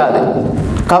 முஃமின்களுக்கு கிடையாது.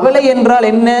 கவலை என்றால்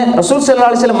என்ன? ரசூல் ஸல்லல்லாஹு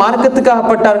அலைஹி வஸல்லம்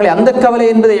மார்க்கத்துக்காகப்பட்டார்களே அந்த கவலை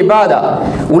என்பது இபாதா.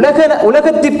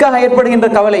 உலகத்திற்காக ஏற்படுகின்ற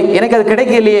கவலை, எனக்கு அது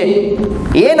கிடைக்கலையே,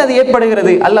 ஏன் அது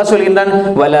ஏற்படுகிறது? அல்லாஹ் சொல்கின்றான்,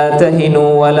 வலா தஹினு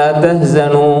வலா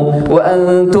தஹ்ஸனு வ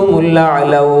அன்துமுல்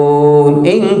அலவுன்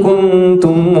இன்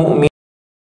குன்தும்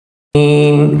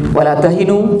முஃமினீன். வலா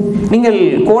தஹினு, நீங்கள்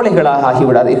கோழைகளாக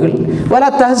ஆகிவிடாதீர்கள். வலா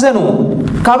தஹ்ஸனு,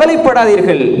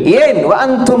 கவலைப்படாதீர்கள். ஏன்? வ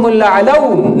அன்துமுல்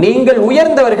அலவுன், நீங்கள்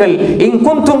உயர்ந்தவர்கள். இன்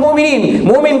குன்தும் முஃமினீன்,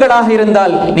 முஃமின்களாக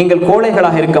இருந்தால் நீங்கள்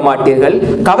கோழைகளாக இருக்க மாட்டீர்கள்,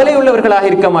 கவலை உள்ளவர்களாக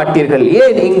இருக்க மாட்டீர்கள்.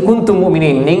 ஏன்? இன் குன்தும்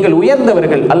முஃமினீன், நீங்கள்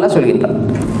உயர்ந்தவர்கள். அல்லாஹ் சொல்கின்றான்.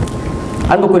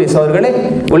 அன்புக்குரிய சகோதரர்களே,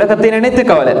 உலகத்தை நினைத்து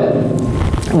கவலை.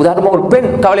 உதாரணமாக ஒரு பெண்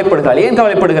கவலைப்படுகிறாள். ஏன்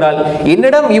கவலைப்படுகிறாள்?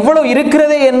 என்னிடம் இவ்வளவு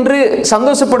இருக்கிறதே என்று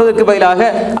சந்தோஷப்படுவதற்கு பதிலாக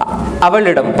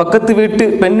அவளிடம், பக்கத்து வீட்டு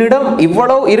பெண்ணிடம்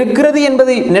இவ்வளவு இருக்கிறது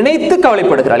என்பதை நினைத்து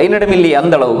கவலைப்படுகிறாள். என்னிடம் இல்லையே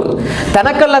அந்த அளவுக்கு.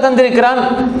 தனக்கல்ல தந்திருக்கிறான்,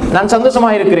 நான்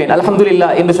சந்தோஷமாக இருக்கிறேன்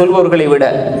அல்ஹம்துலில்லாஹ் என்று சொல்பவர்களை விட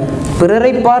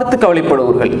பிறரை பார்த்து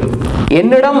கவலைப்படுவர்கள்.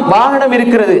 என்னிடம் வாகனம்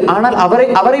இருக்கிறது, ஆனால்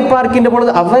அவரை பார்க்கின்ற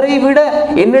பொழுது அவரை விட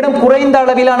என்னிடம் குறைந்த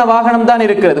அளவிலான வாகனம் தான்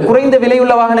இருக்கிறது, குறைந்த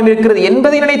விலையுள்ள வாகனம் இருக்கிறது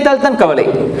என்பதை நினைத்தால் தான் கவலை.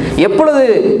 எப்பொழுது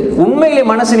உண்மையிலே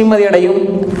மனசு நிம்மதி அடையும்?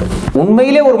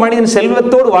 உண்மையிலே ஒரு மனிதன்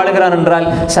செல்வத்தோடு வாழுகிறான் என்றால்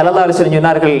ஸல்லல்லாஹு அலைஹி வஸல்லம்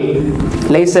சொன்னார்கள்,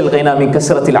 லைஸல் கினா மின்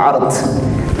கஸ்ரத்தில் ஆரத்.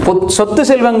 சொத்து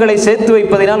செல்வங்களை சேர்த்து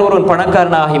வைப்பதனால் ஒருவன்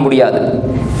பணக்காரனாக ஆக முடியாது.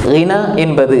 கினா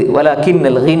என்பது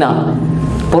வலகின்னல் கினா,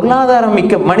 பொருளாதாரம்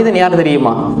மிக்க மனிதன் யார்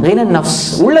தெரியுமா? கினா நஃப்ஸ்,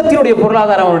 உள்ளத்தினுடைய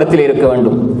பொருளாதாரம் அவரிடத்தில் இருக்க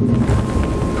வேண்டும்.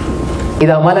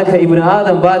 இதா மலக இப்னு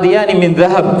ஆதம் பாதியானி மின்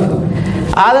தஹப்,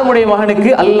 ஆதமுடைய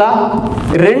மகனுக்கு அல்லாஹ்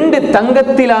 2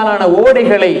 தங்கத்திலான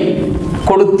ஓடைகளை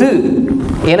கொடுத்து,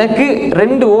 எனக்கு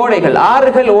 2 ஓடைகள்,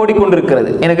 ஆறுகள்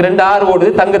ஓடிக்கொண்டிருக்கிறது, எனக்கு 2 ஆறு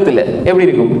ஓடுது தங்கத்தில், எப்படி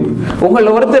இருக்கும்?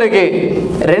 உங்கள் ஒருத்தருக்கு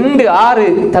 2 ஆறு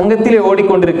தங்கத்திலே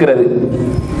ஓடிக்கொண்டிருக்கிறது.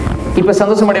 இப்ப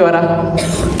சந்தோஷம் அடைவாரா?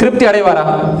 திருப்தி அடைவாரா?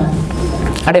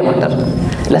 அடைய மாட்டார்.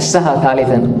 லஸ்ஸஹா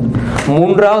தாலிதன்,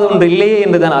 மூன்றாவது ஒன்று இல்லையே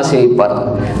என்றுதான் ஆசை வைப்பார்.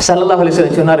 ஸல்லல்லாஹு அலைஹி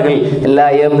வஸல்லம் சொன்னார்கள், லா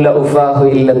யம்லஉ ஃபஹு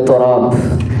இல்ல துராப்,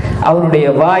 அவனுடைய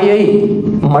வாயை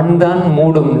மண்தான்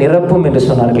மூடும், நிரப்பும் என்று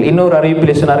சொன்னார்கள். இன்னொரு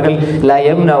அறிவிப்பிலே சொன்னார்கள், லா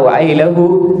யம்னஉ ஐலஹு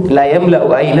லா யம்லஉ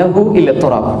ஐனஹு இல்ல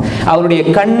துராப், அவனுடைய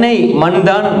கண்ணை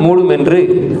மண்தான் மூடும் என்று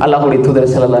அல்லாஹ்வுடைய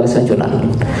தூதர் ஸல்லல்லாஹு அலைஹி வஸல்லம் சொன்னார்கள்.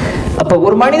 அப்ப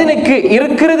ஒரு மனிதனுக்கு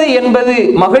இருக்கிறது என்பது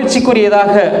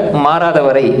மகிழ்ச்சிக்குரியதாக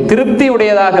மாறாதவரை,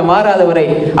 திருப்தியுடையதாக மாறாதவரை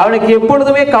அவனுக்கு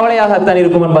எப்பொழுதுமே கவலையாகத்தான்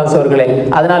இருக்கும் என்பார்களே.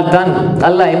 அதனால் தான்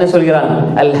அல்லாஹ் என்ன சொல்கிறான்?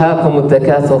 அல்ஹாகுமுத்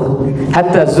தகாசுர்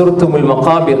ஹத்தா ஸுர்துமுல்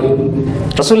மகாபிர்.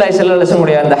 ரசூலுல்லாஹி ஸல்லல்லாஹு அலைஹி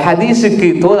வஸல்லம் அந்த ஹதீஸுக்கு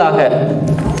தோதாக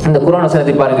இந்த குர்ஆன்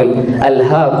வசனத்தை பாருங்கள்.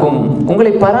 அல்ஹாகும்,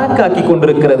 உங்களை பராக்காக்கி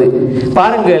கொண்டிருக்கிறது.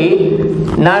 பாருங்கள்,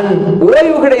 நான்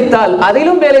ஓய்வு கிடைத்தால்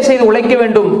அதிலும் வேலை செய்து உழைக்க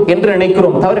வேண்டும் என்று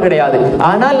நினைக்கிறோம், தவறு கிடையாது.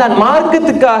 ஆனால் நான்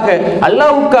மார்க்கத்துக்காக,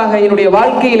 அல்லாஹ்வுக்காக என்னுடைய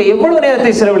வாழ்க்கையில எவ்வளவு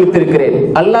நேரத்தை செலவழித்திருக்கிறேன்,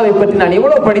 அல்லாஹ்வை பற்றி நான்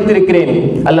எவ்வளவு படித்திருக்கிறேன்.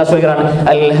 அல்லாஹ் சொல்கிறான்,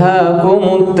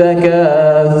 அல்ஹாகுமுத்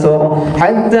தகாசுர்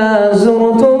ஹத்தா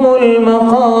ஸுர்துமுல்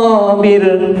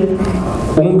மகாபிர்.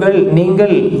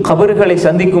 நீங்கள் கபர்களை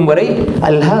சந்திக்கும் வரை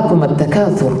அல்ஹாகுமத்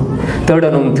தகாசுர்,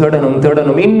 தேடணும் தேடணும்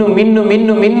தேடணும், இன்னும் இன்னும்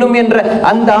இன்னும் இன்னும் என்ற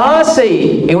அந்த ஆசை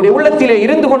என்னுடைய உள்ளத்திலே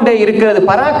இருந்து கொண்டே இருக்கிறது,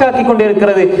 பராக்காக்கி கொண்டே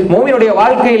இருக்கிறது. மூமினுடைய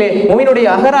வாழ்க்கையிலே, மூமினுடைய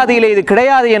அகராதியிலே இது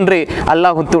கிடையாது என்று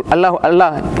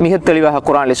அல்லாஹ் மிக தெளிவாக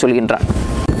குர்ஆனிலே சொல்கின்றான்.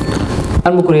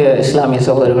 அன்புக்குரிய இஸ்லாமிய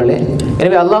சகோதரர்களே,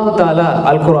 எனவே அல்லாஹு தஆலா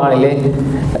அல் குர்ஆனிலே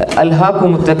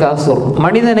அல்ஹாகுமுத் தகாசுர்,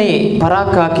 மனிதனை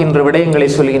பராக்காக்கின்ற விடயங்களை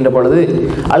சொல்கின்ற பொழுது,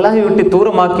 அல்லாஹ்வை விட்டு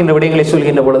தூரமாக்கின்ற விடயங்களை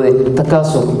சொல்கின்ற பொழுது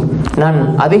தகாசுர், நான்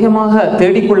அதிகமாக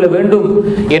தேடிக்கொள்ள வேண்டும்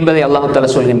என்பதை அல்லாஹு தஆலா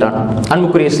சொல்கின்றான்.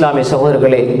 அன்புக்குரிய இஸ்லாமிய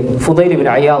சகோதரர்களே, ஃபுதைல்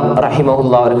இப்னு அய்யாத்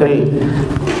ரஹிமஹுல்லாஹ் அவர்கள்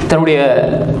தன்னுடைய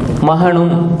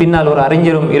மகனும் பின்னால் ஒரு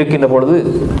அறிஞரும் இருக்கின்ற பொழுது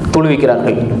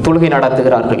தொழுவிக்கிறார்கள், தொழுகை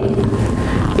நடத்துகிறார்கள்.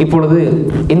 இப்பொழுது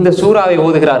இந்த சூராவை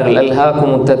ஓதுகிறார்கள்.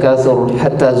 அல்ஹாகுமுத் தகாசுர்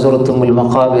ஹத்தா ஸுர்துமுல்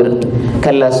மகாபிர்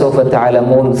கல்லா ஸௌஃப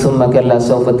தஅலமூன் ஸும்ம கல்லா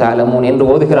ஸௌஃப தஅலமூன் என்று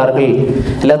ஓதுகிறார்கள்.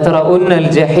 லதரஉன்னல்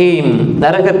ஜஹீம்,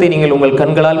 நரகத்தை நீங்கள் உங்கள்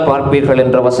கண்களால் பார்ப்பீர்கள்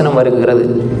என்ற வசனம் வருகிறது.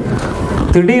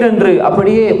 திடீரென்று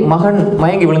அப்படியே மகன்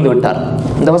மயங்கி விழுந்து விட்டார்.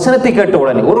 இந்த வசனத்தை கேட்ட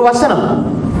உடனே ஒரு வசனம்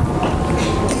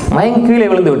மயங்கி கீழே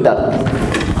விழுந்து விட்டார்.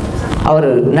 அவர்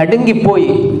நடுங்கி போய்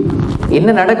என்ன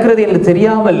நடக்கிறது என்று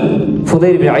தெரியாமல்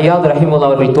ஃபுதைல் இப்னு அய்யாத் ரஹிமஹுல்லாஹ்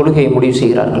அவர்கள் தொழுகையை முடிவு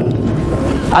செய்கிறார்கள்.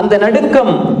 அந்த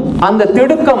நடுக்கம், அந்த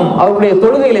திடுக்கம் அவருடைய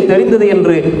தொழுகையிலே தெரிந்தது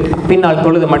என்று பின்னால்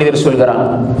தொழுத மனிதர் சொல்கிறார்.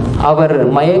 அவர்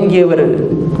மயங்கியவர்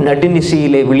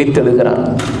நடுநிசையிலே விழித்தெழுகிறார்.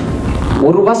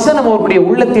 ஒரு வசனம் அவருடைய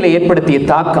உள்ளத்திலே ஏற்படுத்திய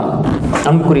தாக்கம்.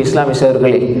 அன்புக்குரிய இஸ்லாமிய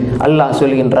சகோதரர்களே, அல்லாஹ்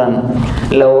சொல்கின்றான்,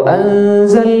 லவ்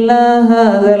அன்ஸல்னா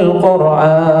ஹாதல்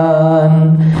குர்ஆன்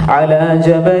அலா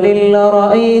ஜபலில்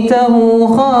லரஐதஹு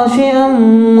காஷிஅன்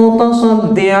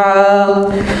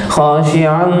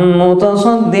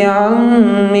முத்தஸத்திஅன்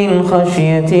மின்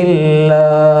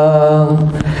கஷ்யத்தில்லாஹ்.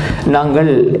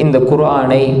 நாங்கள் இந்த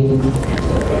குர்ஆனை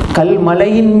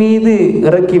கல்மலையின் மீது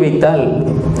இறக்கி வைத்தால்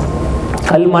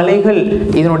கல்மலைகள்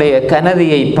இதனுடைய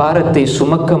கனதியை, பாரத்தை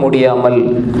சுமக்க முடியாமல்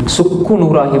சுக்கு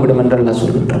நூறாகிவிடும் என்று அல்லாஹ்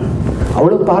சொல்கின்றான்.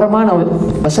 அவ்வளவு பாரமான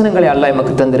வசனங்களை அல்லாஹ்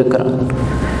எமக்கு தந்திருக்கிறான்.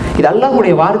 இது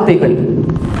அல்லாஹ்வுடைய வார்த்தைகள்.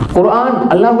 குர்ஆன்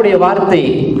அல்லாஹ்வுடைய வார்த்தை.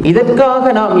 இதற்காக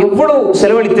நாம் எவ்வளவு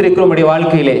செலவழித்திருக்கிறோம்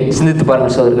வாழ்க்கையிலே சிந்தித்து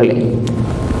பாருங்கள் சகோதரர்களே.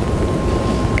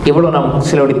 எவ்வளவு நாம்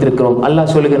செலவழித்திருக்கிறோம்.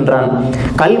 அல்லாஹ் சொல்லுகின்றான்,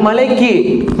 கல்மலைக்கு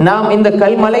நாம் இந்த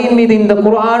கல்மலையின் மீது இந்த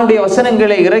குர்ஆனுடைய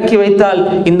வசனங்களை இறக்கி வைத்தால்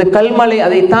இந்த கல்மலை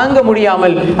அதை தாங்க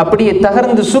முடியாமல் அப்படியே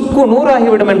தகர்ந்து சுக்கு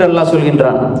நூறாகிவிடும் என்று அல்லாஹ்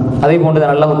சொல்கின்றான். அதே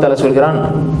போன்றுதான் அல்லாஹ் தஆலா சொல்கிறான்,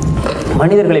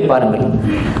 மனிதர்களை பாருங்கள்,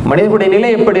 மனிதர்களுடைய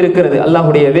நிலை எப்படி இருக்கிறது.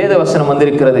 அல்லாஹ்வுடைய வேத வசனம்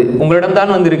வந்திருக்கிறது,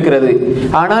 உங்களிடம்தான் வந்திருக்கிறது.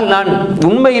 ஆனால் நான்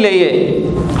உண்மையிலேயே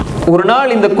ஒரு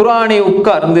நாள் இந்த குர்ஆனை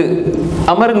உட்கார்ந்து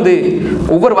அமர்ந்து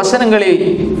ஒவ்வொரு வசனங்களை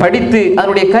படித்து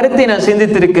அதனுடைய கருத்தை நான்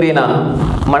சிந்தித்திருக்கிறேனா?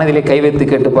 மனதிலே கை வைத்து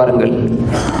கேட்டு பாருங்கள்.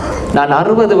 நான்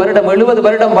 60 வருடம் 70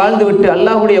 வருடம் வாழ்ந்துவிட்டு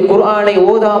அல்லாஹ்வுடைய குர்ஆனை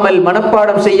ஓதாமல்,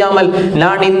 மனப்பாடம் செய்யாமல்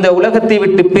நான் இந்த உலகத்தை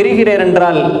விட்டு பிரிகிறேன்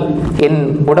என்றால் என்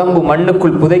உடம்பு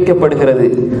மண்ணுக்குள் புதைக்கப்படுகிறது.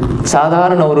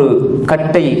 சாதாரண ஒரு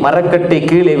கட்டை, மரக்கட்டை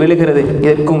கீழே விழுகிறது.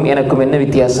 இதற்கும் எனக்கும் என்ன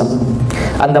வித்தியாசம்?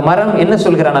 அந்த மரம் என்ன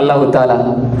சொல்கிறான் அல்லாஹ் தஆலா?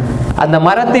 அந்த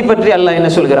மரத்தை பற்றி அல்லாஹ்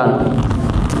என்ன சொல்கிறான்?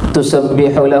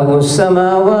 تسبح له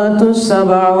السماوات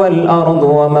السبع والأرض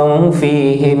ومن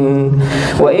فيهن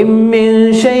وإن من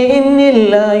شيء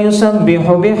إلا يسبح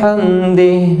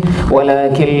بحمده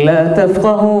ولكن لا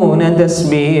تفقهون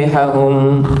تسبيحهم.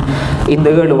 இந்த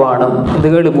ஏழு வானம், இந்த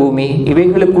ஏழு பூமி,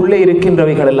 இவைகளுக்குள்ளே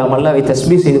இருக்கின்றவைகள் எல்லாம் அல்லாஹ்வை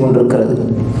தஸ்பீஹ் செய்து கொண்டிருக்கிறது.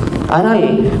 ஆனால்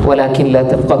வலாக்கின் லா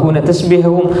தஃபகூன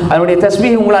தஸ்பீஹஹும், அவருடைய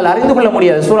தஸ்பீஹ் உங்களால் அறிந்து கொள்ள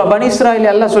முடியாது. சூரா பனி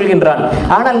இஸ்ராயில் அல்லாஹ் சொல்கின்றான்.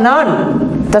 ஆனால் நான்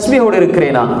தஸ்பீஹோடு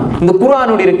இருக்கிறேனா, இந்த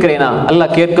குர்ஆனோடு இருக்கிறேனா?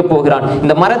 அல்லாஹ் கேட்க போகிறான்.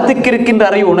 இந்த மரத்துக்கு இருக்கின்ற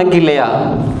அறிவு உனக்கு இல்லையா?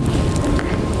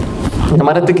 இந்த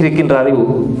மரத்துக்கு இருக்கின்ற அறிவு.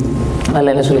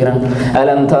 அல்லாஹ் என்ன சொல்கிறான்?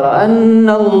 அலம் தர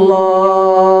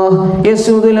அன்னல்லாஹ்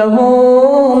யஸ்ஜுது லஹு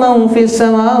மன் ஃபிஸ்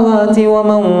ஸமாவாதி வ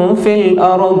மன் ஃபில்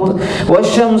அர்த்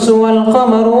வஷ்-ஷம்ஸு வல்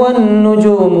கமரு வன்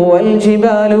நுஜூமு வல்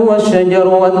ஜிபாலு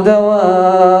வஷ்-ஷஜரு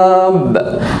வத்-தவாப்.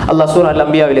 அல்லாஹ் சூரா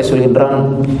அல்-அன்பியாவிலே சொல்கின்றான்,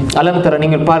 அலம் தர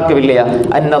நீங்கள் பார்க்கவில்லையா,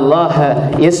 அன்னல்லாஹ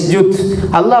யஸ்ஜுத்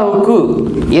அல்லாஹ்வுக்கு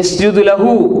யஸ்ஜுது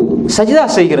லஹு சஜ்தா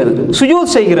செய்கிறது,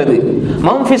 சுஜூத் செய்கிறது,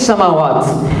 மன் ஃபிஸ் ஸமாவாத்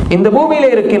இந்த பூமியிலே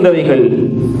இருக்கின்றவைகள்,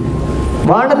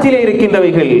 வானத்திலே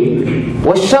இருக்கின்றவைகள்,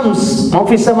 வஷம்ஸ்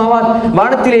மஃபிஸ் ஸமாவாத்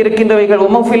வானத்திலே இருக்கின்றவைகள்,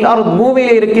 வமஃபில் அர்த்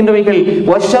பூமியிலே இருக்கின்றவைகள்,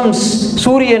 வஷம்ஸ்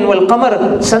சூரியன், வல் கமர்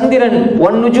சந்திரன்,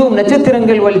 வன் நுஜூம்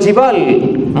நட்சத்திரங்கள், வல் ஜிபால்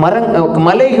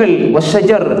மலைகள்,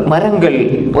 வஷஜர் மரங்கள்,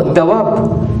 வத்தவாப்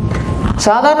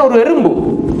சாதாரண ஒரு எறும்பு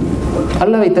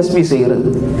அல்லாஹ்வை தஸ்பீஹ் செய்கிறது,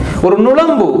 ஒரு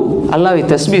நுளம்பு அல்லாஹ்வை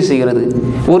தஸ்பீஹ் செய்கிறது,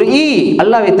 ஒரு ஈ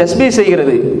அல்லாஹ்வை தஸ்பீஹ்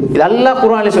செய்கிறது. இது அல்லாஹ்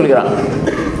குர்ஆனில் சொல்கிறான்.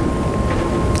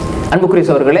 அன்புக்குரிய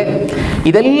சகோதரர்களே,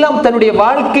 இதெல்லாம் தன்னுடைய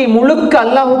வாழ்க்கை முழுக்க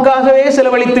அல்லாஹ்வுக்காகவே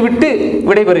செலவழித்து விட்டு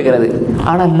விடைபெறுகிறது.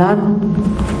 ஆனால் நான்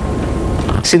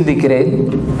சிந்திக்கிறேன்,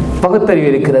 பகுத்தறிவு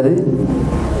இருக்கிறது,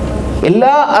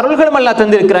 எல்லா அருள்களும் அல்லாஹ்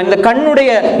தந்திருக்கிறான். இந்த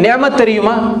கண்ணுடைய நியமத்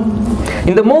தெரியுமா?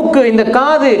 இந்த மூக்கு, இந்த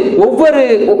காது,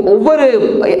 ஒவ்வொரு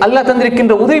அல்லாஹ்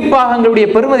தந்திருக்கின்ற உதிரிப்பாகங்களுடைய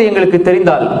பெருமதி எங்களுக்கு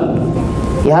தெரிந்தால்,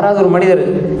 யாராவது ஒரு மனிதர்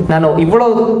நான்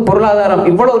இவ்வளவு பொருளாதாரம்,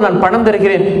 இவ்வளவு நான் பணம்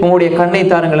தருகிறேன், உங்களுடைய கண்ணை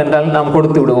தாருங்கள் என்றால் நாம்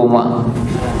கொடுத்து விடுவோமா?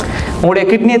 உங்களுடைய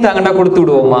கிட்னியை தாங்கன்னா கொடுத்து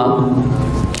விடுவோமா?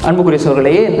 அன்புக்குரிய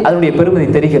சகோதரர்களே, அதனுடைய பெருமதி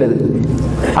தெரிகிறது.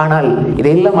 ஆனால்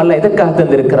இதையெல்லாம் அல்லாஹ் எதற்காக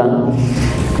தந்திருக்கிறான்?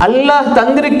 அல்லாஹ்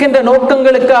தந்திருக்கின்ற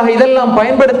நோக்கங்களுக்காக இதெல்லாம்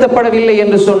பயன்படுத்தப்படவில்லை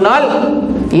என்று சொன்னால்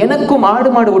எனக்கும் ஆடு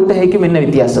மாடு ஒட்டகைக்கும் என்ன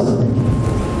வித்தியாசம்?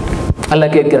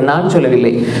 அல்லாஹ் கேட்கிறான், நான்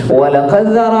சொல்லவில்லை.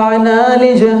 வலகத் ஸரஅனா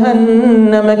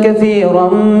லிஜஹன்னம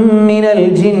கஸீரன் மினல்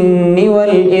ஜின்னி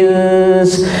வல்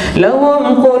இன்ஸ் லஹும்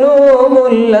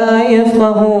குலூபுன் லா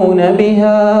யஃகஹூன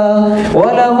பிஹா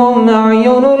வலஹும்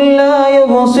அ'யுனுன் லா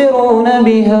யுப்ஸிரூன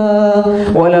பிஹா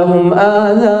வலஹும்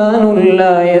ஆதானுன்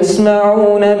லா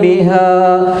யஸ்மஊன பிஹா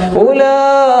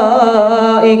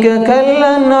உலாயிக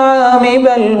கல்அன்ஆமி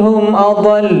பல் ஹும்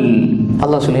அதல்.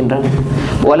 அல்லாஹ் சொல்கின்றான்,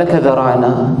 வலகத்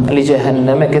ஸரஅனா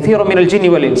லிஜஹன்னம கஸீரன் மினல் ஜின்னி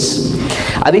வல் இன்ஸ்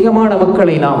அதிகமான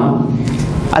மக்களை நாம்,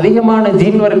 அதிகமான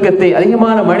ஜின் வர்க்கத்தை,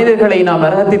 அதிகமான மனிதர்களை நாம்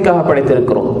நரகத்திற்காக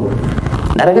படைத்திருக்கிறோம்.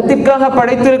 நரகத்திற்காக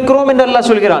படைத்திருக்கிறோம் என்று அல்லாஹ்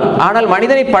சொல்கிறான். ஆனால்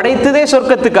மனிதனை படைத்ததே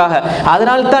சொர்க்கத்துக்காக.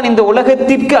 அதனால் தான் இந்த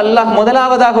உலகத்திற்கு அல்லாஹ்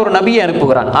முதலாவதாக ஒரு நபியை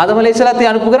அனுப்புகிறான். ஆதம் அலைஹிஸ்ஸலாத்தை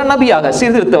அனுப்புகிறான் நபியாக,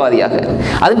 சீர்திருத்தவாதியாக.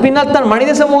 அதன் பின்னால் தான்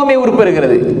மனித சமூகமே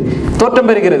உருப்பெறுகிறது, தோற்றம்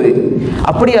பெறுகிறது.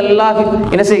 அப்படி அல்லாஹ்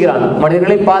என்ன செய்கிறான்?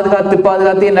 மனிதர்களை பாதுகாத்து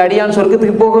பாதுகாத்து என் அடியான்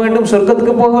சொர்க்கத்துக்கு போக வேண்டும்,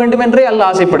 சொர்க்கத்துக்கு போக வேண்டும் என்றே அல்லாஹ்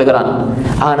ஆசைப்படுகிறான்.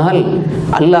 ஆனால்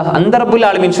அல்லாஹ் அந்த ரப்புல்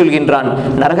ஆலமீன் சொல்கின்றான்,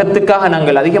 நரகத்துக்காக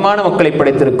நாங்கள் அதிகமான மக்களை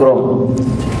படைத்திருக்கிறோம்.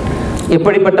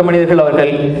 எப்படிப்பட்ட மனிதர்கள்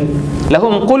அவர்கள்?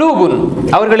 லஹும் குலூபுன்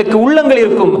அவர்களுக்கு உள்ளங்கள்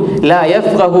இருக்கும், லா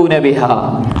யஃகஹூன பிஹா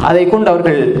அதை கொண்டு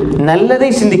அவர்கள் நல்லதை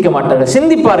சிந்திக்க மாட்டார்கள்.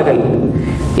 சிந்திப்பார்கள்,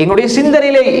 எங்களுடைய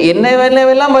சிந்தனையிலே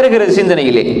என்னவெல்லாம் வருகிறது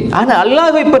சிந்தனையிலே. ஆனால்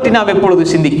அல்லாஹ்வை பற்றி நாம் எப்பொழுது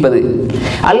சிந்திப்பது?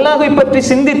 அல்லாஹ்வை பற்றி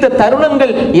சிந்தித்த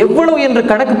தருணங்கள் எவ்வளவு என்று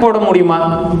கணக்கு போட முடியுமா?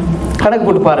 கணக்கு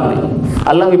போட்டு பாருங்கள்.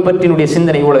 அல்லாஹ்வை பற்றினுடைய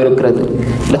சிந்தனை இவ்வளவு இருக்கிறது.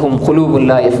 லஹும் குலூபுன்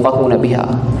லா யஃகஹூன பிஹா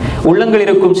உள்ளங்கள்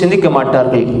இருக்கும், சிந்திக்க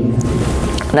மாட்டார்கள்,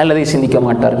 நல்லதை சிந்திக்க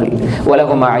மாட்டார்கள்.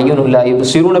 வலஹும் அய்யுனுன் லா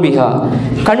யுப்ஸிரூன பிஹா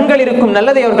கண்கள் இருக்கும்,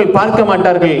 நல்லதை அவர்கள் பார்க்க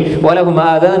மாட்டார்கள். வலஹும்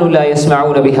ஆதானுன் லா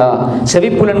யஸ்மஊன பிஹா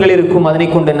செவிப்புலன்கள் இருக்கும், அதனை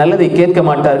கொண்டு நல்லதை கேட்க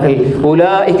மாட்டார்கள்.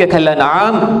 உலாயிக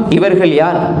கல்அன்ஆம் இவர்கள்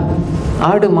யார்?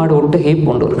 ஆடு மாடு ஒட்டகை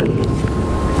போன்றவர்கள்.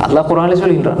 அல்லாஹ் குர்ஆனில்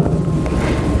சொல்கின்றான்.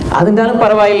 அதனாலும்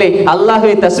பரவாயில்லை,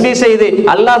 அல்லாஹ்வை தஸ்பீஹ் செய்து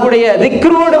அல்லாஹ்வுடைய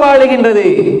திக்ரோடு வாழுகின்றது.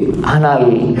 ஆனால்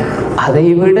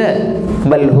அதைவிட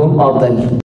பல்ஹும் அதல்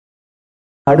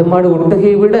ஆடு மாடு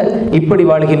ஒட்டகையை விட இப்படி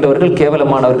வாழ்கின்றவர்கள்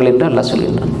கேவலமானவர்கள் என்று அல்லாஹ்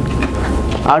சொல்கின்றான்.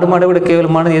 ஆடு மாடை விட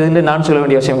கேவலமானது எது என்று நான் சொல்ல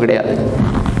வேண்டிய அவசியம் கிடையாது,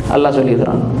 அல்லாஹ்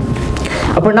சொல்கிறான்.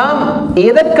 அப்ப நாம்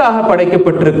எதற்காக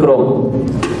படைக்கப்பட்டிருக்கிறோம்?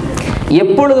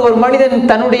 எப்பொழுது ஒரு மனிதன்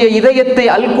தன்னுடைய இதயத்தை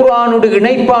அல் குர்ஆனோடு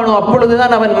இணைப்பானோ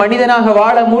அப்பொழுதுதான் அவன் மனிதனாக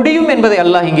வாழ முடியும் என்பதை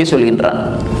அல்லாஹ் இங்கே சொல்கின்றான்.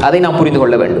 அதை நாம் புரிந்து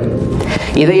கொள்ள வேண்டும்.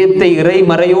 இதயத்தை இறை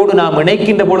மறையோடு நாம்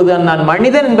இணைக்கின்ற பொழுதுதான் நான்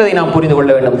மனிதன் என்பதை நாம் புரிந்து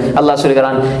கொள்ள வேண்டும். அல்லாஹ்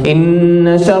சொல்கிறான், இன்ன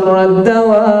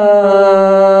ஷர்ரத்தவாபி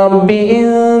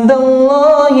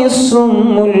இன்தல்லாஹி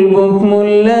ஸும்முல்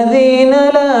புக்முல் லதீன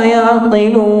லா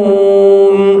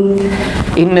யஅகிலூன்.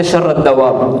 இன்ன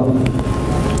ஷர்ரத்தவாப்,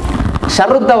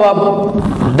 ஷர்ரத்தவாப்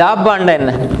தாப்பாண்ட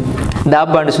என்ன?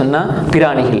 தாப்பான்னு சொன்னா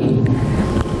பிராணிகள்,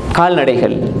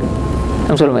 கால்நடைகள்,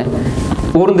 நம்ம சொல்லுவேன்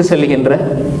ஊர்ந்து செல்கின்ற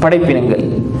படைப்பினங்கள்.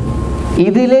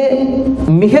 இதிலே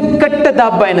மிக கட்ட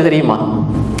தாப்பா என்ன தெரியுமா?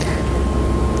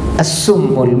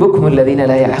 அஸ்ஸும்முல் புக்முல் லதீன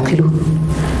லா யஅகிலூன்.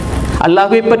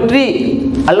 அல்லாஹ்வை பற்றி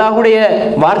அல்லாஹ்வுடைய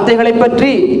வார்த்தைகளை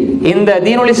பற்றி, இந்த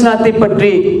தீனுல் இஸ்லாத்தை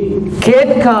பற்றி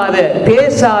கேட்காத,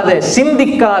 பேசாத,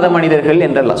 சிந்திக்காத மனிதர்கள்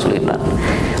என்று அல்லாஹ் சொல்கிறான்.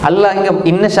 அல்லாஹ் இங்க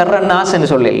இன்ன ஷர்ரன் நாஸ் என்று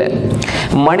சொல்லல,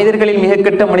 மனிதர்களில் மிக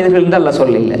கெட்ட மனிதர்கள் என்று அல்லாஹ்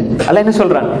சொல்லல. அல்லாஹ் என்ன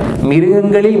சொல்றான்?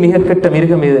 மிருகங்களில் மிக கெட்ட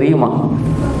மிருகம் எது தெரியுமா?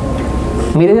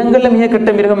 மிருகங்கள்ல மிக கெட்ட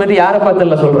மிருகம் என்று யாரை பார்த்து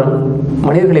அல்லாஹ் சொல்றான்?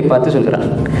 மனிதர்களை பார்த்து சொல்கிறான்.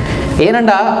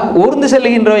 ஏனண்டா ஊர்ந்து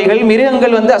செல்லுகின்றவைகள்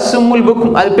மிருகங்கள் அசும்முல்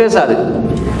புக்கும், அது பேசாது,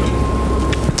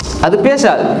 அது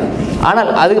பேசாது. ஆனால்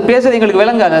அது பேசுறது எங்களுக்கு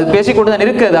விளங்காது, அது பேசிக்கொண்டுதான்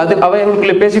இருக்கிறது, அது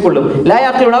அவைகளுக்குள்ளே பேசிக்கொள்ளும்.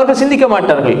 லாயாக்கள் அவர்கள் சிந்திக்க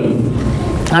மாட்டார்கள்.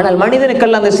 ஆனால்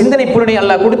மனிதனுக்கெல்லாம் அந்த சிந்தனை புலனை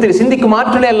அல்லாஹ் கொடுத்து, சிந்திக்கும்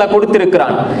ஆற்றலை அல்லாஹ்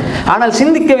கொடுத்திருக்கிறான். ஆனால்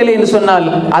சிந்திக்கவில்லை என்று சொன்னால்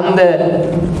அந்த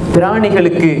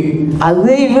பிராணிகளுக்கு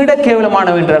அதை விட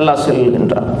கேவலமானவன் என்று அல்லாஹ்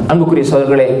சொல்கின்றான். அன்புக்குரிய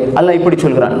சோதர்களே, அல்லாஹ் இப்படி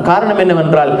சொல்கிறான். காரணம்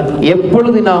என்னவென்றால்,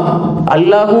 எப்பொழுது நாம்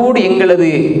அல்லாஹோடு எங்களது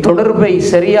தொடர்பை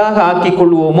சரியாக ஆக்கிக்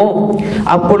கொள்வோமோ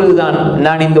அப்பொழுதுதான்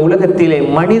நான் இந்த உலகத்திலே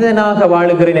மனிதனாக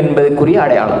வாழுகிறேன் என்பதற்குரிய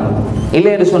அடையாளம்.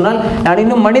 இல்லை என்று சொன்னால் நான்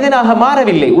இன்னும் மனிதனாக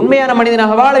மாறவில்லை, உண்மையான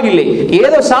மனிதனாக வாழவில்லை.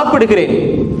 ஏதோ சாப்பிடுகிறேன்,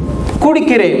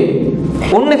 குடிக்கிறேன்,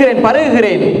 உண்ணுகிறேன்,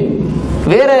 பருகுகிறேன்,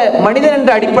 வேற மனிதன் என்ற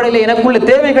அடிப்படையில் எனக்குள்ள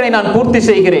தேவைகளை நான் பூர்த்தி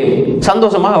செய்கிறேன்,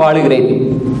 சந்தோஷமாக வாழுகிறேன்.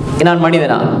 நான்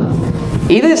மனிதனா?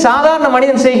 இது சாதாரண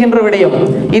மனிதன் செய்கின்ற விடயம்,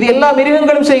 இது எல்லா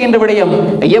மிருகங்களும் செய்கின்ற விடயம்.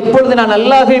 எப்பொழுது நான்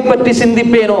அல்லாஹ்வை பற்றி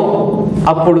சிந்திப்பேனோ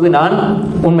அப்பொழுது நான்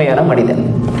உண்மையான மனிதன்.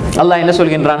 அல்லாஹ் என்ன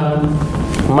சொல்கின்றான்?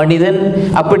 மனிதன்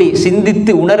அப்படி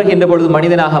சிந்தித்து உணர்கின்ற பொழுது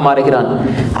மனிதனாக மாறுகிறான்.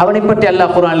 அவனை பற்றி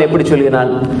அல்லாஹ் குர்ஆனில் எப்படி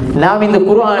சொல்கிறான்? நாம் இந்த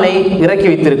குர்ஆனை இறக்கி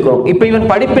வைத்திருக்கிறோம், இப்ப இவன்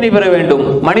படிப்பினை பெற வேண்டும்,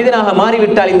 மனிதனாக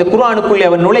மாறிவிட்டால் இந்த குர்ஆனுக்குள்ளே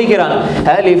அவன் நுழைகிறான்.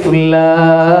 அலிஃப் லாம்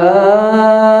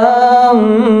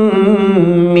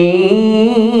மீம்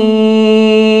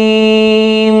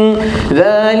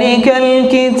ذلكல்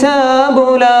கிதாபு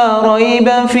லா ரைப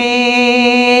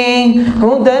ஃபீஹி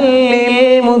ஹுதல் லில்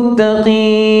முத்தகீன்.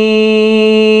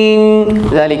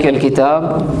 ذلكல் கிதாப்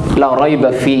லா ரைப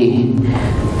ஃபீஹி,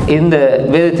 இந்த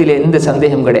வேதத்திலே எந்த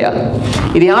சந்தேகம் கிடையாது.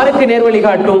 இது யாருக்கு நேர்வழி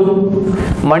காட்டும்?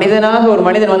 மனிதனாக ஒரு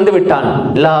மனிதன் வந்து விட்டான்,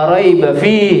 லா ரைப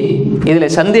ஃபீஹி, இதுல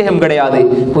சந்தேகம் கிடையாது.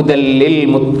 ஹுதல் லில்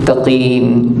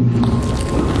முத்தகீன்.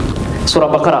 சூரா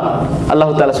பக்ரா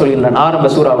அல்லாஹ் தஆலா சொல்கிறான் ஆரம்ப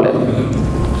சூராவில்.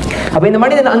 அப்ப இந்த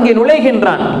மனிதன் அங்கே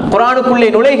நுழைகின்றான், குர்ஆனுக்குள்ளே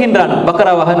நுழைகின்றான்,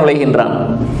 பக்ராவாக நுழைகின்றான்,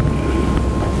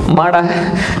 மாடாக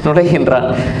நுழைகின்றான்.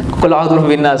 குல் அஊது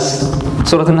பின்னாஸ்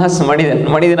சூரத்துன் நாஸ்,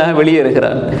 மனிதனாக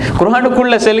வெளியேறுகிறார்.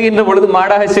 குர்ஆனுக்குள்ள செல்கின்ற பொழுது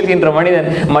மாடாக செல்கின்ற மனிதன்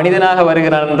மனிதனாக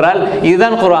வருகிறான் என்றால்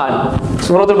இதுதான் குர்ஆன்.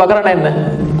 சூரத்துல் பக்ரா என்ன?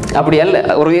 அப்படி அல்ல,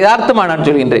 ஒரு யதார்த்தமா நான்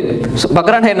சொல்கின்றேன்.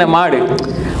 பக்ரா என்ன? மாடு.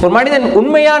 ஒரு மனிதன்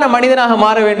உண்மையான மனிதனாக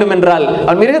மாற வேண்டும் என்றால்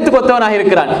அவன் மிருகத்துக்கு ஒத்தவனாக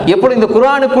இருக்கிறான். எப்பொழுது இந்த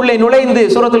குர்ஆனுக்குள்ளே நுழைந்து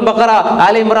சூரத்துல் பக்ரா,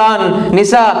 ஆல் இம்ரான்,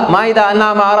 நிசா, மாயிதா,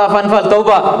 அன்ஆம், ஆராஃப், அன்ஃபால்,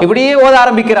 தௌபா இப்படியே ஓத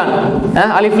ஆரம்பிக்கிறான்.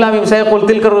 அலிஃப் லாம் மீம் சயகுல்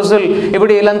தில்க ருசுல்,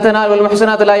 இப்படி லன் தனால் வல்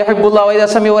முஹ்ஸனாத் லா யுஹிப்புல்லாஹு வ இதா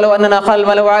சமி வலவ் அன்னனா கல்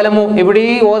மலவ அலமு, இப்படி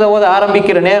ஓத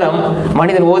ஆரம்பிக்கிற நேரம்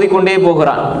மனிதன் ஓதிக்கொண்டே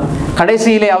போகிறான்.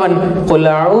 கடைசியிலே அவன் குல்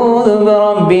அஊது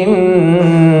பிரப்பின்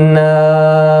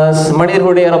நாஸ்,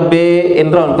 மனிதர்களுடைய ரப்பே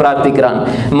என்று அவன் பிரார்த்திக்கிறான்.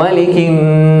 மலிகின்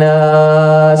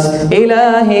நாஸ்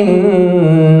இலாஹின்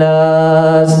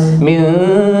நாஸ் மின்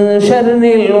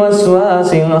ஷர்ரில்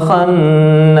வஸ்வாஸில்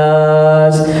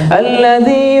கன்னாஸ்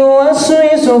அல்லதி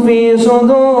யுவஸ்விசு ஃபீ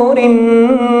சுதூரின்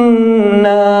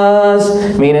நாஸ்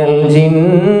மினல்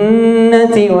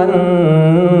ஜின்னதி வன்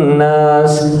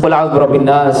நாஸ். குல் அஊது பிரப்பின்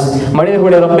நாஸ்,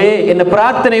 மனிதர்களுடைய ரப்பே என்ற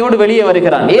பிரார்த்தனையோடு வெளியே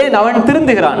வருகிறான். ஏன்? அவன்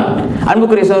திருந்துகிறான்.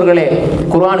 அன்புக்குரிய சகோதரர்களே,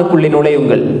 குர்ஆனுக்குள்ளே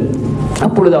நுழையுங்கள்,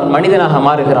 அப்பொழுது அவன் மனிதனாக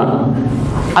மாறுகிறான்.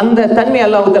 அந்த தன்மை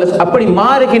அல்லாஹ் தஆலா அப்படி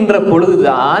மாறுகின்ற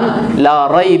பொழுதுதான் லா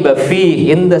ரைப ஃபீஹி,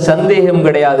 எந்த சந்தேகம்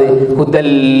கிடையாது,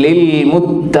 ஹுதல் லில்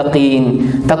முத்தகீன்,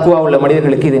 தக்வா உள்ள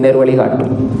மனிதர்களுக்கு இது நேர்வழி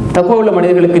காட்டும். தக்வா உள்ள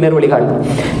மனிதர்களுக்கு நேர்வழி காட்டும்.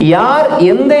 யார்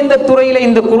எந்த துறையில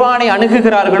இந்த குர்ஆனை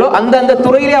அணுகுகிறார்களோ அந்த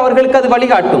துறையிலே அவர்களுக்கு அது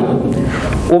வழிகாட்டும்.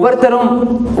 ஒவ்வொருத்தரும்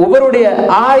ஒவ்வொருடைய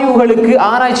ஆய்வுகளுக்கு,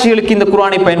 ஆராய்ச்சிகளுக்கு இந்த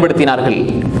குர்ஆனை பயன்படுத்தினார்கள்.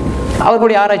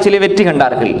 அவர்களுடைய ஆராய்ச்சியிலே வெற்றி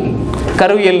கண்டார்கள்.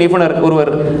 கருவியல் நிபுணர் ஒருவர்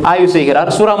ஆய்வு செய்கிறார்.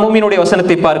 சூரா மூமினுடைய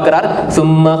வசனத்தை பார்க்கிறார்.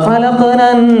 ثم خلقنا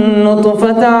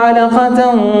النطفة علقة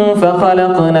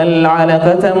فخلقنا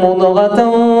العلقة مضغة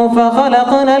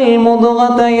فخلقنا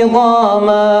المضغة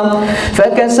عظاما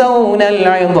فكسونا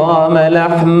العظام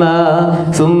لحما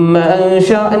ثم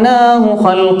أنشأناه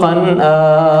خلقا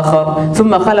آخر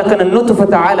ثم خلقنا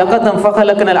النطفة علقة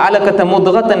فخلقنا العلقة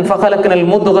مضغة فخلقنا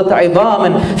المضغة عظاما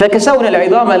فكسونا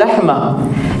العظام لحما.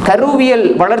 கருவியல்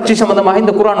வளர்ச்சி சம்பந்தமாக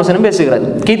இந்த குர்ஆன் வசனம் பேசுகிறது.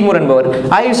 கீத்மூர் என்பவர்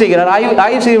ஆய்வு செய்கிறார்.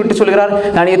 ஆய்வு செய்துவிட்டு சொல்கிறார்,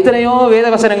 நான் எத்தனையோ வேத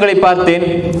வசனங்களை பார்த்தேன்,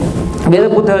 வேத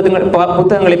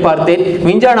புத்தகங்களை பார்த்தேன்,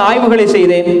 விஞ்ஞான ஆய்வுகளை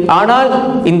செய்தேன். ஆனால்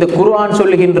இந்த குர்ஆன்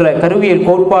சொல்லுகின்ற கருவியல்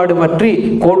கோட்பாடு பற்றி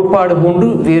கோட்பாடு போன்று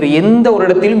வேறு எந்த ஒரு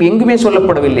இடத்திலும் எங்குமே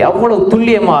சொல்லப்படவில்லை. அவ்வளவு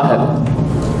துல்லியமாக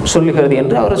சொல்லுகிறது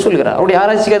என்று அவர் சொல்கிறார். அவருடைய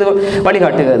ஆராய்ச்சிக்கு அது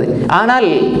வழிகாட்டுகிறது. ஆனால்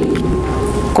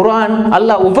குர்ஆன்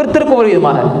அல்லாஹ் ஒவ்வொருத்தருக்கும் ஒரு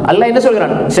விதமாக அல்லாஹ் என்ன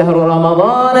சொல்கிறான்? ஷஹ்ரு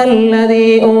ரமதான் அல்லதி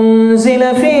உன்ஸில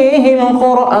ஃபீஹில்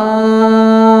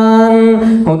குர்ஆன்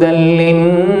ஹுதல்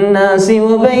லின்னாஸி வ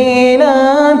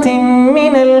பைனாத்தின்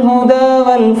மினல் ஹுதா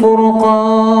வல்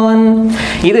ஃபுர்கான்.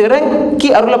 இது இறக்கி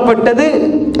அருளப்பட்டது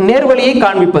நேர்வழியை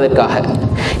காண்பிப்பதற்காக.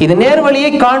 இது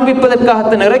நேர்வழியை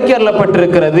காண்பிப்பதற்காகத்தான் இறக்கி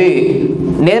அருளப்பட்டிருக்கிறது.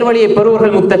 நேர்வழியை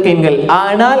பெறுவர்கள் முத்தகீன்கள்.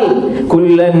 ஆனால்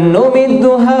குல்லன்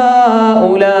நுமிது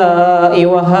ஹாஉலாஇ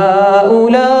வ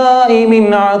ஹாஉலாஇ மின்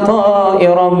அதாஇ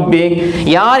ரப்பிக்,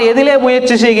 யார் எதிலே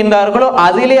முயற்சி செய்கின்றார்களோ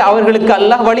அதிலே அவர்களுக்கு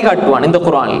அல்லாஹ் வழிகாட்டுவான். இந்த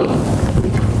குர்ஆனில்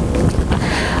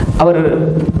அவர்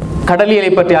கடலியலை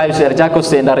பற்றி ஆய்வு செய்தார்.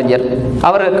 ஜாக்கோஸ் என்ற அறிஞர்.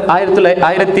 அவர்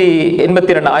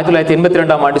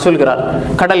 1982 ஆண்டு சொல்கிறார்,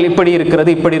 கடல் இப்படி இருக்கிறது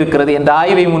இப்படி இருக்கிறது என்ற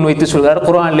ஆய்வை முன்வைத்து சொல்கிறார்.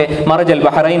 குர்ஆனிலே மரஜல்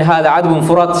பஹரைன் ஹாதா ஆதுபும்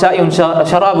ஃபுராத் ஷாயுன்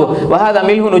ஷராபு வ ஹாதா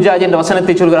மில்ஹுன் உஜாஜ் என்ற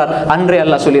வசனத்தை சொல்கிறார். அன்றே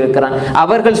அல்லாஹ் சொல்லியிருக்கிறான்.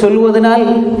 அவர்கள் சொல்வதனால்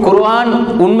குர்ஆன்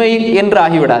உண்மை என்று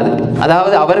ஆகிவிடாது.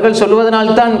 அதாவது அவர்கள்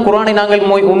சொல்வதனால் தான் குர்ஆனை நாங்கள்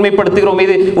உண்மைப்படுத்துகிறோம்,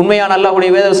 இது உண்மையான அல்லாஹ்வுடைய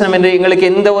வேதவசனம் என்று எங்களுக்கு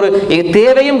எந்த ஒரு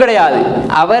தேவையும் கிடையாது.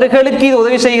 அவர்களுக்கு இது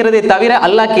உதவி செய்கிறதே தவிர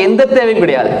அல்லாஹ்க்கு எந்த தேவையும்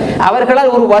கிடையாது.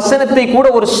 அவர்களால் ஒரு வசனத்தை கூட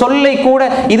ஒரு சொல்லை கூட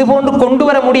இது போன்று கொண்டு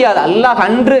வர முடியாது. அல்லாஹ்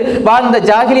அன்று வாழ்ந்த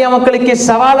ஜாகிலியா மக்களுக்கு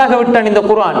சவாலாக விட்டான் இந்த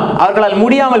குர்ஆன். அவர்களால்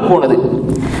முடியாமல் போனது.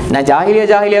 நான் ஜாகிலியா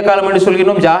காலம் என்று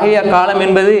சொல்கிறோம். ஜாகிலியா காலம்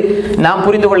என்பது நாம்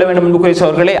புரிந்து கொள்ள வேண்டும் என்பது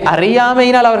அவர்களே,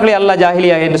 அறியாமையினால் அவர்களை அல்லாஹ்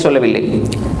ஜாகிலியா என்று சொல்லவில்லை.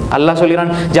 அல்லாஹ்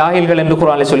சொல்கிறான் ஜாஹில்கள் என்று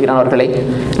குர்ஆனில் சொல்கிறான் அவர்களை.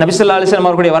 நபி ஸல்லல்லாஹு அலைஹி வஸல்லம்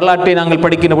அவர்களுடைய வரலாற்றை நாங்கள்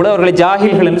படிக்கின்ற பொழுது அவர்களை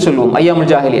ஜாஹில்கள் என்று சொல்லுவோம். ஐயாமுல்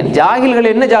ஜாஹிலியன். ஜாஹில்கள்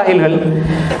என்ன ஜாஹில்கள்?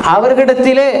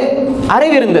 அவர்களிடத்திலே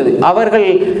அறிவு இருந்தது. அவர்கள்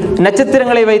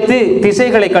நட்சத்திரங்களை வைத்து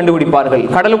திசைகளை கண்டுபிடிப்பார்கள்.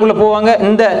 கடலுக்குள்ள போவாங்க,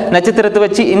 இந்த நட்சத்திரத்தை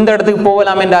வச்சு இந்த இடத்துக்கு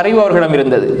போகலாம் என்ற அறிவு அவர்களிடம்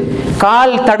இருந்தது.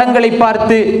 கால் தடங்களை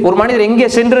பார்த்து ஒரு மனிதர் எங்கே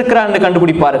சென்றிருக்கிறார் என்று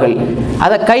கண்டுபிடிப்பார்கள்.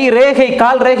 அதை கை ரேகை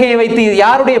கால் ரேகையை வைத்து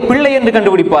யாருடைய பிள்ளை என்று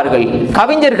கண்டுபிடிப்பார்கள்.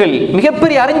 கவிஞர்கள்,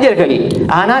 மிகப்பெரிய அறிஞர்கள்.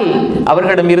 ஆனால்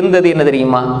அவர்களிடம் இருந்தது என்ன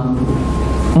தெரியுமா?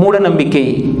 மூட நம்பிக்கை,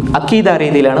 அக்கீதா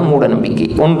ரீதியிலான மூட நம்பிக்கை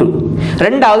ஒன்று.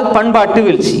 இரண்டாவது பண்பாட்டு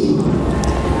வீழ்ச்சி.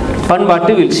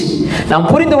 பண்பாட்டு வீழ்ச்சி நாம்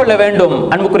புரிந்து கொள்ள வேண்டும்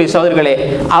அன்புக்குரிய சகோதரர்களே.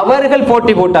 அவர்கள்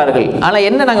போட்டி போட்டார்கள். ஆனால்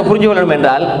என்ன நாங்கள் புரிஞ்சு கொள்ளணும்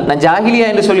என்றால், நான் ஜாகிலியா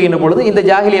என்று சொல்கின்ற பொழுது இந்த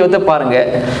ஜாகிலியாவை பாருங்க.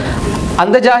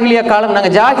 அந்த ஜாகிலியா காலம்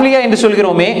நாங்கள் ஜாகிலியா என்று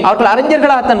சொல்கிறோமே, அவர்கள்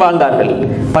அறிஞர்களாகத்தான் வாழ்ந்தார்கள்.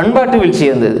 பண்பாட்டு வீழ்ச்சி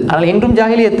இருந்தது. ஆனால் இன்றும்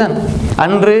ஜாகிலியத்தான்.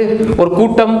 அன்று ஒரு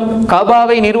கூட்டம்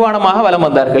கபாவை நிர்வாணமாக வலம்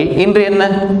வந்தார்கள். இன்று என்ன?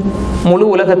 முழு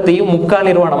உலகத்தையும் முக்கால்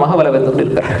நிர்வாணமாக வலம் வந்து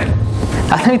கொண்டிருக்கிறார்கள்.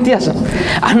 அதான் வித்தியாசம்.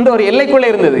 அன்று ஒரு எல்லைக்குள்ளே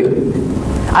இருந்தது,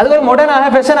 அது ஒரு மாடர்னாக,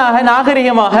 ஃபேஷனாக,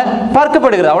 நாகரிகமாக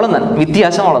பார்க்கப்படுகிறது. அவ்வளவுதான்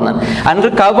வித்தியாசம், அவ்வளவுதான். அன்று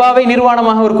கபாவை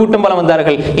நிர்வாணமாக ஒரு கூட்டம் வலம்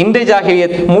வந்தார்கள். இன்றைய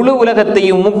ஜாகிலியத் முழு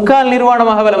உலகத்தையும் முக்கால்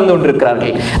நிர்வாணமாக வலம் வந்து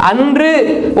கொண்டிருக்கிறார்கள். அன்று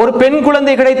ஒரு பெண்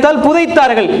குழந்தை கிடைத்தால்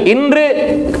புதைத்தார்கள். இன்று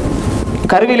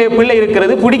கருவிலே பிள்ளை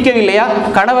இருக்கிறது, பிடிக்கவில்லையா,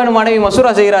 கணவன் மனைவி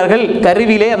மசூரா செய்கிறார்கள்,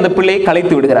 கருவிலே அந்த பிள்ளையை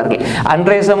கலைத்து விடுகிறார்கள்.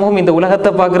 அன்றைய சமூகம் இந்த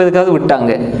உலகத்தை பார்க்கறதுக்காக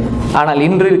விட்டாங்க. ஆனால்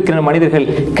இன்று இருக்கிற மனிதர்கள்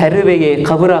கருவையே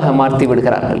கபராக மாற்றி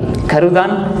விடுகிறார்கள்.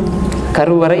 கருதான்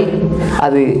கருவறை,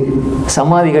 அது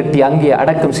சமாதி கட்டி அங்கே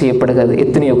அடக்கம் செய்யப்படுகிறது.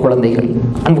 எத்தனையோ குழந்தைகள்.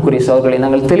 அன்புக்குரிய சகோதரர்களை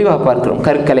நாங்கள் தெளிவாக பார்க்கிறோம்,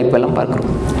 கருக்கலைப்பெல்லாம் பார்க்கிறோம்.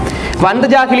 அந்த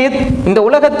ஜாகிலியத் இந்த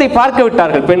உலகத்தை பார்க்க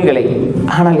விட்டார்கள் பெண்களை.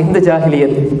 ஆனால் இந்த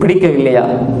ஜாகிலியத் பிடிக்கவில்லையா,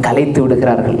 கலைத்து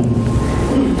விடுகிறார்கள்.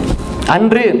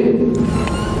 அன்று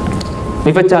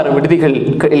விபச்சார விடுதிகள்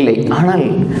இல்லை, ஆனால்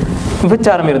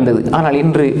விபச்சாரம் இருந்தது. ஆனால்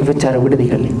இன்று விபச்சார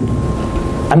விடுதிகள்.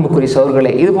 அன்புக்குரிய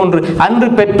சகோதரர்களே, இது போன்று அன்று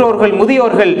பெற்றோர்கள்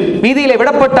முதியோர்கள் வீதியிலே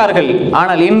விடப்பட்டார்கள்.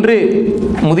 ஆனால் இன்று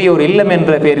முதியோர் இல்லம்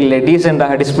என்ற பெயரில்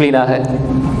டீசென்டாக டிசிப்ளினாக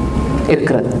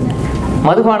இருக்கிறது.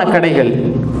 மதுபான கடைகள்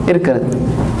இருக்கிறது.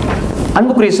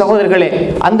 அன்புக்குரிய சகோதரர்களே,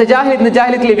 அந்த இந்த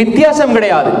ஜாகிலியத்திலே வித்தியாசம்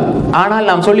கிடையாது. ஆனால்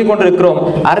நாம் சொல்லிக் கொண்டிருக்கிறோம்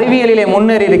அறிவியலிலே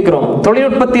முன்னேறி இருக்கிறோம்,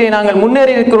 தொழில்நுட்பத்திலே நாங்கள்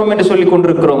முன்னேறி இருக்கிறோம் என்று சொல்லிக்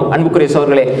கொண்டிருக்கிறோம். அன்புக்குரிய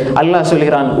சகோதரர்களே, அல்லாஹ்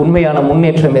சொல்கிறான் உண்மையான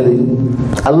முன்னேற்றம் எது?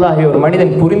 அல்லாஹ்வை ஒரு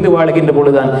மனிதன் புரிந்து வாழுகின்ற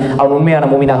பொழுதுதான் அவன் உண்மையான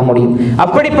மூமினாக முடியும்.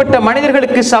 அப்படிப்பட்ட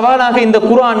மனிதர்களுக்கு சவாலாக இந்த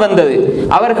குர்ஆன் வந்தது.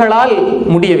 அவர்களால்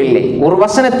முடியவில்லை, ஒரு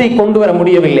வசனத்தை கொண்டு வர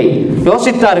முடியவில்லை.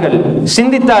 யோசித்தார்கள்,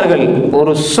 சிந்தித்தார்கள்,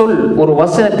 ஒரு சொல் ஒரு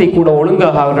வசனத்தை கூட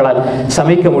ஒழுங்காக அவர்களால்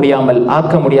சமைக்க முடியாமல்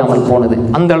ஆக்க முடியாமல் போனது.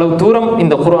 அந்த அளவு தூரம்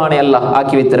இந்த குர்ஆனை அல்லாஹ்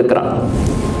ஆக்கி வைத்திருக்கிறான்.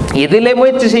 எதிலே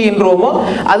முயற்சி செய்கின்றோமோ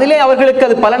அதிலே அவர்களுக்கு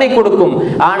அது பலனை கொடுக்கும்.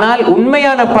 ஆனால்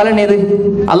உண்மையான பலன் எது?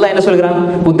 அல்லாஹ் என்ன சொல்கிறான்?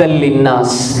 ஹுதல்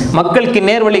லின்னாஸ், மக்களுக்கு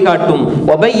நேர்வழி காட்டும்.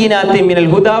 வபையினாத்தி மினல்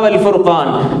ஹுதா வல்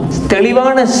ஃபுர்கான்,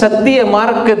 தெளிவான சத்திய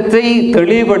மார்க்கத்தை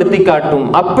தெளிவுபடுத்தி காட்டும்.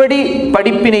 அப்படி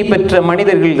படிப்பினை பெற்ற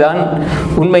மனிதர்கள் தான்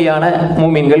உண்மையான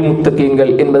மூமின்கள்,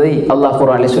 முத்தகீன்கள் என்பதை அல்லாஹ்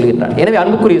குர்ஆனிலே சொல்கின்றான். எனவே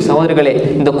அன்புக்குரிய சகோதரர்களே,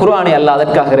 இந்த குர்ஆனை அல்லாஹ்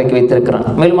அதற்காக இறக்கி வைத்திருக்கிறான்.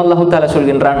 மேலும் அல்லாஹ் தஆலா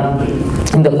சொல்கின்றான்,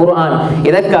 இந்த குர்ஆன்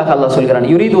எதற்காக அல்லாஹ் சொல்கிறான்?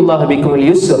 யுரீதுல்லாஹு பிக்குமுல்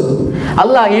யுஸ்ர்,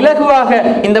 அல்லாஹ் இலகுவாக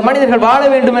இந்த மனிதர்கள் வாழ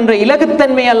வேண்டும் என்ற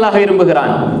இலகுத்தன்மை அல்லாஹ்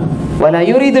விரும்புகிறான்.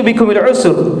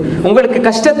 உங்களுக்கு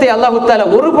கஷ்டத்தை அல்லாஹ் தஆலா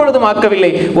ஒருபொழுதும் ஆக்கவில்லை.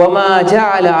 வமா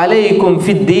ஜஅல அலைக்கும்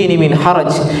ஃபித்தீனி மின்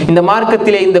ஹரஜ். இந்த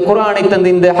மார்க்கத்திலே இந்த குர்ஆனை தந்து,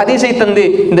 இந்த ஹதீஸை தந்து,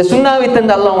 இந்த சுன்னாவை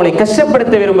தந்து அல்லாஹ் உங்களை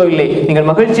கஷ்டப்படுத்த விரும்பவில்லை. நீங்கள்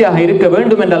மகிழ்ச்சியாக இருக்க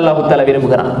வேண்டும் என்று அல்லாஹ் தஆலா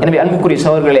விரும்புகிறான். எனவே அன்புக்குரிய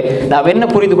சகோதரர்களே, நாம் என்ன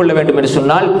புரிந்து கொள்ள வேண்டும் என்று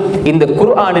சொன்னால், இந்த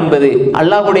குர்ஆன் என்பது,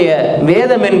 அல்லாஹ்வுடைய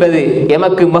வேதம் என்பது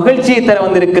எமக்கு மகிழ்ச்சியை தர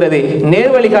வந்திருக்கிறது,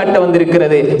 நேர்வழி காட்ட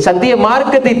வந்திருக்கிறது, சத்திய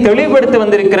மார்க்கத்தை தெளிவுபடுத்த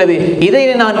வந்திருக்கிறது. இதை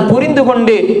நான் புரிந்து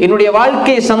கொண்டு என்னுடைய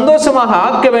வாழ்க்கையை சந்தோஷமாக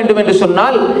ஆக்க வேண்டும் என்று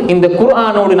சொன்னால் இந்த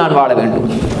குர்ஆனோடு நான் வாழ வேண்டும்.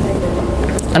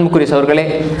 அன்புக்குரிய சகோதரர்களே,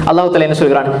 அல்லாஹ் தஆலா என்ன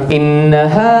சொல்கிறான்? இன்ன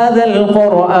ஹாதல்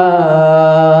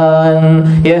குர்ஆன்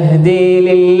யஹ்தி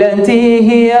லில்லதி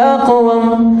ஹிய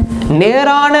அக்வம்.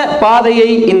 நேரான பாதையை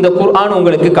இந்த குர்ஆன்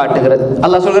உங்களுக்கு காட்டுகிறது.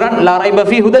 அல்லாஹ் சொல்கிறான், லா ரைப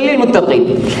ஃபீ ஹுதல் லில் முத்தகீன்.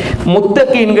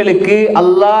 முத்தகீன்களுக்கு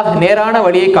அல்லாஹ் நேரான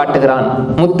வழியை காட்டுகிறான்.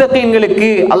 முத்தகீன்களுக்கு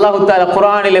அல்லாஹ் தஆலா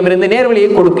குர்ஆனிலிருந்து நேர்வழியை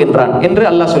கொடுக்கின்றான் என்று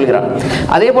அல்லாஹ் சொல்கிறான்.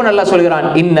 அதேபோல் அல்லாஹ் சொல்கிறான்,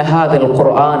 இன்ன ஹாதல்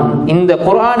குர்ஆன், இந்த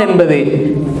குர்ஆன் என்பது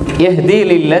யஹ்தி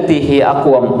லில்லதி ஹிய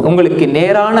அக்வம், உங்களுக்கு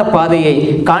நேரான பாதையை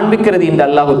காண்பிக்கிறது என்று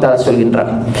அல்லாஹ் தஆலா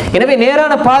சொல்கின்றான். எனவே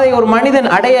நேரான பாதையை ஒரு மனிதன்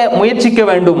அடைய முயற்சிக்க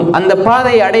வேண்டும். அந்த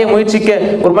பாதையை அடைய முயற்சிக்க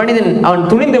ஒரு மனிதன் அவன்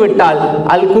துணிந்து விட்டால்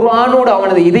அல் குர்ஆனோடு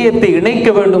அவனது இதயத்தை இணைக்க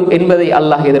வேண்டும் என்பதை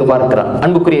அல்லாஹ் எதிர்பார்க்கிறான்.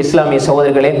 அன்புக்குரிய இஸ்லாமிய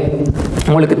சகோதரர்களே,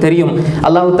 உங்களுக்கு தெரியும்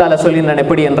அல்லாஹ் தஆலா சொல்கின்றான்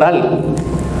எப்படி என்றால்,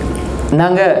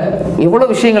 நாங்க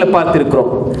எவ்வளவு விஷயங்களை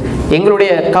பார்த்திருக்கிறோம்.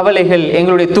 எங்களுடைய கவலைகள்,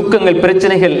 எங்களுடைய துக்கங்கள்,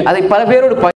 பிரச்சனைகள், அதை பல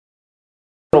பேரோடு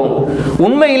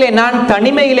உண்மையிலே நான்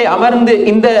தனிமையிலே அமர்ந்து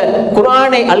இந்த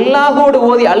குர்ஆனை அல்லாஹ்வோடு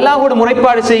ஓதி அல்லாஹ்வோடு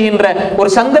முறைப்பாடு செய்கின்ற ஒரு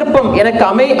சந்தர்ப்பம் எனக்கு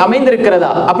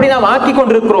அமைந்திருக்கிறதா? அப்படி நாம் ஆக்கி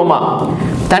கொண்டிருக்கிறோமா?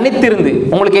 தனித்திருந்து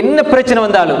உங்களுக்கு என்ன பிரச்சனை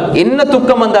வந்தாலும், என்ன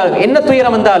துக்கம் வந்தாலும், என்ன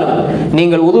துயரம் வந்தாலும்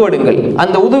நீங்கள் உதுவடுங்கள்.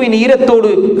 அந்த உதுவின் ஈரத்தோடு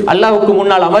அல்லாஹ்வுக்கு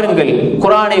முன்னால் அமருங்கள்,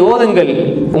 குர்ஆனை ஓதுங்கள்.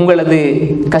 உங்களது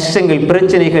கஷ்டங்கள்,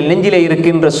 பிரச்சனைகள், நெஞ்சிலே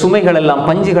இருக்கின்ற சுமைகள் எல்லாம்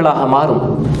பஞ்சுகளாக மாறும்.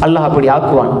 அல்லாஹ் அப்படி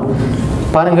ஆக்குவான்.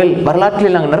 பாருங்கள்,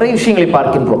 வரலாற்றில் நாங்கள் நிறைய விஷயங்களை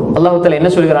பார்க்கின்றோம். அல்லாஹ் தஆலா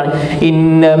என்ன சொல்கிறான்?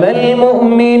 இன்னமல்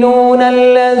முஃமினூன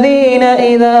அல்லதீன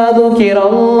இதா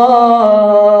துகிரல்லாஹ்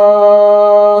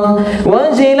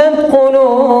வஜிலத்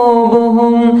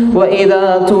குலூபுஹும் வ இதா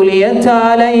துலியத்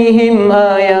அலைஹிம்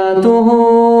ஆயாத்துஹு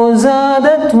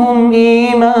ஜாதத்ஹும்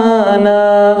ஈமானா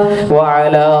வ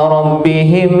அலா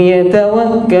ரப்பிஹிம்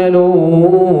யதவக்கலூன்.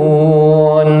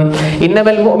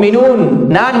 இன்னமல் முஃமினூன்,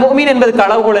 நான் முஃமின் என்பதற்கு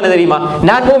அளவுகோல் என்ன தெரியுமா?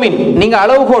 நான் முஃமின், நீங்க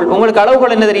அளவுகோல், உங்களுக்கு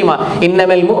அளவுகோல் என்ன தெரியுமா?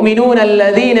 இன்னமல் முஃமினூன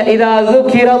அல்லதீன இதா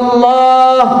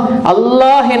ذுகிரல்லாஹ்,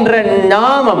 அல்லாஹ் என்ற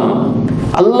நாமம்,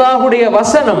 அல்லாஹ்வுடைய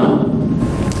வசனம்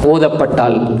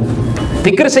ஓதப்பட்டால்,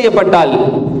 திக்ர் செய்யப்பட்டால்,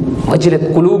 வஜிலத்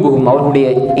குலூபுஹும், அவர்களுடைய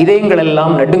இதயங்கள்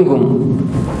எல்லாம் நடுங்கும்,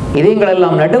 இதயங்கள்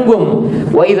எல்லாம் நடுங்கும்.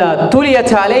 வைதா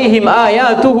துலியத் அலைஹிம்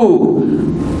ஆயாத்துஹு,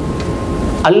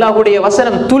 அல்லாஹ்வுடைய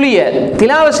வசனம் துலிய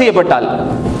திலாவத் செய்யப்பட்டால்,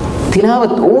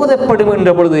 திலாவத் ஓதப்படும் என்ற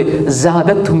பொழுது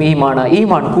ஜாதத்தும் ஈமானா,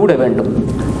 ஈமான் கூட வேண்டும்.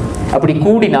 அப்படி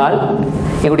கூடினால்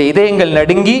எங்களுடைய இதயங்கள்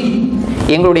நடுங்கி,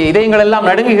 எங்களுடைய இதயங்கள் எல்லாம்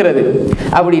நடுங்குகிறது.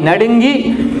 அப்படி நடுங்கி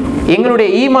எங்களுடைய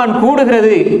ஈமான்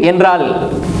கூடுகிறது என்றால்,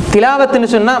 திலாவத்துன்னு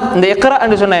சொன்னா, இந்த இக்ரா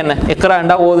என்று சொன்னா என்ன? இக்ரா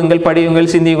என்றா ஓதுங்கள்,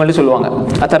 படியுங்கள், சிந்தியுங்கள் சொல்லுவாங்க.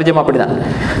 தர்ஜமா அப்படிதான்.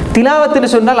 திலாவத்துன்னு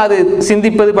சொன்னால் அது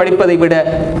சிந்திப்பது, படிப்பதை விட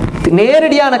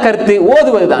நேரடியான கருத்து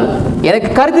ஓதுவதுதான். எனக்கு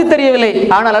கருத்து தெரியவில்லை,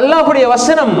 ஆனால் அல்லாஹ்வுடைய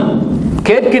வசனம்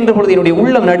கேட்கின்ற பொழுது என்னுடைய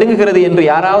உள்ளம் நடுங்குகிறது என்று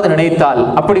யாராவது நினைத்தால்,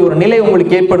 அப்படி ஒரு நிலை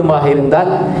உங்களுக்கு ஏற்படுமாக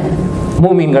இருந்தால்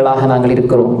மூமின்களாக நாங்கள்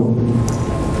இருக்கிறோம்.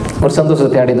 ஒரு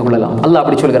சந்தோஷத்தை அடைந்து கொள்ளலாம். அல்லாஹ்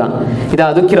அப்படி சொல்கிறான், இதா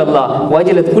துக்கிரல்லாஹ்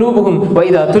வஜிலத் குலூபுஹும் வ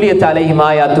இதா துலியத் அலைஹிம்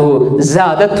ஆயாத்துஹு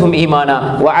ஜாதத்ஹும் ஈமானா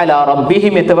வ அலா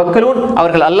ரப்பிஹிம் யதவக்கலூன்.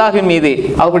 அவர்கள் அல்லாஹ்வின் மீது,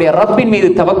 அவருடைய ரப்பின் மீது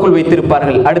தவக்குல்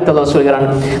வைத்திருப்பார்கள். அடுத்து அல்லாஹ் சொல்கிறான்,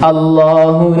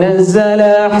 அல்லாஹு நஸ்ஸல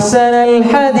அஹ்ஸனல்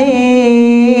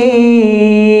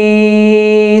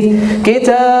ஹதீஸ்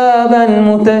கிதாபன்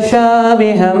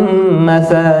முத்தஷாபிஹம்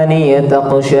மஸானிய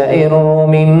தக்ஷஇரு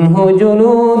மின்ஹு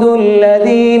ஜுலூதுல்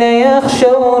லதீன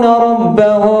யக்ஷௌன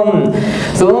ரப்பஹும்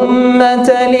ثم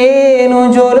تلين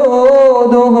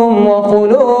جلودهم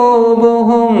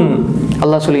وقلوبهم.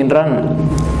 அல்லாஹ் சொல்கின்றான்,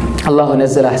 அல்லாஹு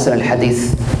நஸ்ஸல அஹ்ஸனல் ஹதீஸ்,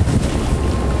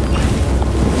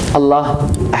 அல்லாஹ்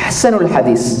அஹ்ஸனுல்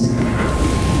ஹதீஸ்,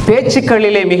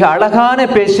 பேச்சுக்களிலே மிக அழகான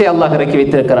பேச்சை அல்லாஹ் இறக்கி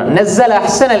வைத்திருக்கிறான். நஸ்ஸல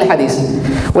அஹ்ஸனல் ஹதீஸ்,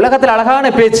 உலகத்தில் அழகான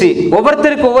பேச்சு,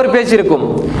 ஒவ்வொருத்தருக்கு ஒவ்வொரு பேச்சு இருக்கும்.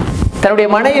 தன்னுடைய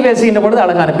மனைவி பேசுகின்ற பொழுது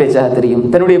அழகான பேச்சாக தெரியும்.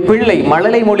 தன்னுடைய பிள்ளை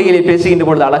மழலை மொழியிலே பேசுகின்ற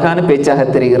பொழுது அழகான பேச்சாக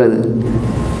தெரிகிறது.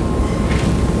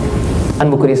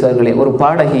 அன்புக்குரிய சகோதரர்களே, ஒரு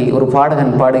பாடகி, ஒரு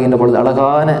பாடகன் பாடுகின்ற பொழுது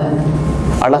அழகான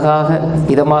அழகாக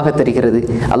இதமாக தெரிகிறது.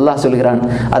 அல்லாஹ் சொல்கிறான்,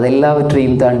 அது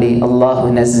எல்லாவற்றையும் தாண்டி அல்லாஹ்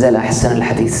நஸ்ஸல் அஹ்ஸனுல்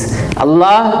ஹதீஸ்,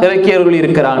 அல்லாஹ் இறக்கியவர்கள்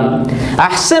இருக்கிறான்.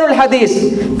 அஹ்ஸனுல் ஹதீஸ்,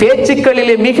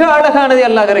 பேச்சுக்களிலே மிக அழகானதை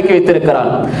அல்லாஹ் இறக்கி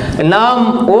வைத்திருக்கிறான். நாம்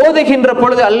ஓதுகின்ற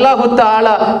பொழுது அல்லாஹு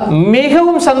தஆலா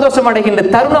மிகவும் சந்தோஷம் அடைகின்ற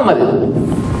தருணம் அது.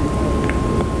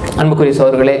 அன்புக்குரிய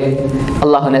சகோதரர்களே,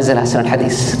 அல்லாஹ் நஸ்ஸல் அஹ்ஸனுல்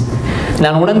ஹதீஸ்,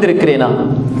 நான் உணர்ந்திருக்கிறேனா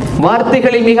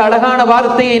வார்த்தைகளில் மிக அழகான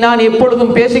வார்த்தையை நான்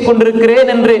எப்பொழுதும் பேசிக் கொண்டிருக்கிறேன்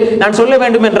என்று நான் சொல்ல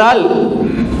வேண்டும் என்றால்,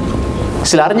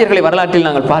 சில அறிஞர்களை வரலாற்றில்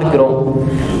நாங்கள் பார்க்கிறோம்,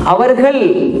 அவர்கள்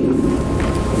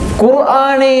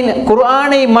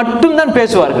குர்ஆனை மட்டும்தான்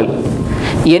பேசுவார்கள்.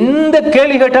 எந்த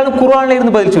கேள்வி கேட்டாலும் குர்ஆனில்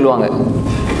இருந்து பதில் சொல்லுவாங்க.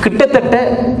 கிட்டத்தட்ட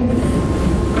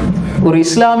ஒரு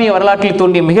இஸ்லாமிய வரலாற்றில்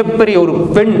தோன்றிய மிகப்பெரிய ஒரு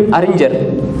பெண் அறிஞர்,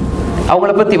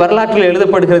 அவங்களை பற்றி வரலாற்றில்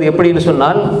எழுதப்படுகிறது எப்படின்னு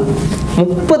சொன்னால்,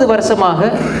 30 வருஷமாக,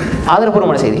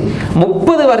 ஆதரப்பூர்வமான செய்தி,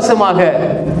 30 வருஷமாக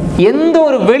எந்த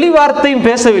ஒரு வெளி வார்த்தையும்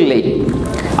பேசவில்லை.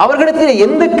 அவர்களிடத்தில்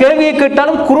எந்த கேள்வியை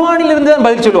கேட்டாலும் குர்ஆனில் இருந்து தான்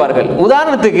பதில் சொல்வார்கள்.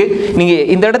 உதாரணத்துக்கு, நீங்க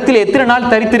இந்த இடத்தில் எத்தனை நாள்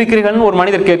தரித்திருக்கிறீர்கள் ஒரு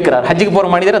மனிதர் கேட்கிறார், ஹஜ்ஜுக்கு போற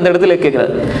மனிதர் அந்த இடத்துல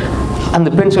கேட்கிறார். அந்த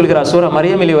பெண் சொல்கிறார், சூரா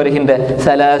மரியமிலே வருகின்ற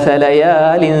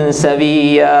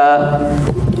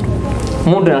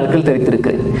 3 நாட்கள்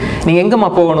தரித்திருக்கு. நீங்க எங்கம்மா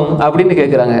போகணும் அப்படின்னு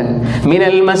கேட்கிறாங்க.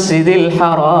 மினல் மஸ்ஜிதில்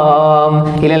ஹராம்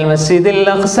இலல் மஸ்ஜிதில்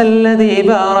அக்ஸல் லதி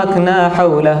பாரக்னா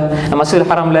ஹவுல. மஸ்ஜிதுல்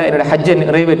ஹராம்ல என்னோட ஹஜ்ஜை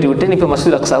நிறைவேற்றி விட்டு இப்போ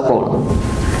மஸ்ஜிதுல் அக்ஸா போகணும்.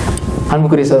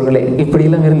 அன்புக்குரிய சகோதரர்களே, இப்படி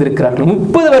எல்லாம் இருந்திருக்கிறார்கள்.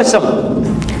 30 வருஷம்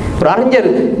ஒரு அறிஞர்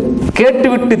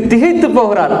கேட்டுவிட்டு திகைத்து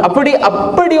போகிறார்.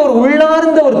 அப்படி ஒரு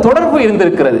உள்ளார்ந்த ஒரு தொடர்பு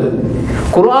இருந்திருக்கிறது.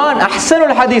 குர்ஆன்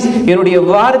அஹ்ஸனுல் ஹதீஸ், என்னுடைய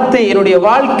வார்த்தை, என்னுடைய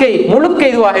வாழ்க்கை முழுக்க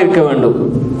இதுவாக இருக்க வேண்டும்.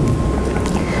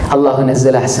 அல்லாஹ்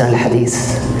நஸ்ஸல அஹ்ஸனுல் ஹதீஸ்.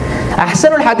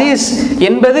 அஹ்ஸனுல் ஹதீஸ்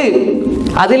என்பது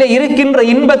அதிலே இருக்கின்ற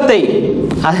இன்பத்தை,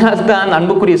 அதனால்தான்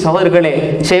அன்புக்குரிய சகோதரர்களே,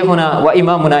 ஷேகுனா வ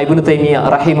இமாமுனா இப்னு தைமியா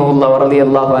ரஹிமஹுல்லாஹ்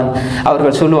ரலியல்லாஹு அன்ஹு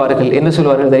அவர்கள் சொல்லுவார்கள், என்ன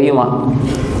சொல்வார்கள் தெரியுமா?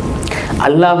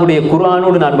 அல்லாஹ்வுடைய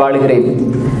குர்ஆனோடு நான் வாழுகிறேன்,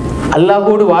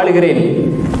 அல்லாஹ்வோடு வாழுகிறேன்.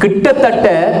 கிட்டத்தட்ட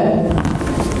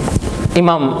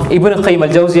இமாம் இப்னு கைம்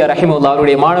அல் ஜௌசியா ரஹிமஹுல்லாஹ்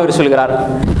அவருடைய மாணவர் சொல்கிறார்,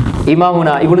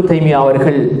 இமாமுனா இப்னு தைமியா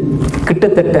அவர்கள்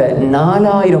கிட்டத்தட்ட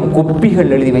 4000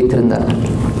 கொப்பிகள் எழுதி வைத்திருந்தார்கள்.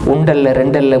 1 அல்ல,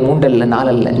 2 அல்ல, 3 அல்ல, 4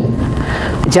 அல்ல.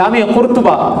 ஜாமியா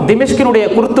குர்துபா, திமிஷ்கினுடைய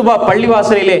குர்துபா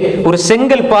பள்ளிவாசலிலே ஒரு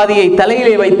செங்கல் பாதியை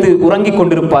தலையிலே வைத்து உறங்கிக்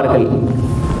கொண்டிருப்பார்கள்.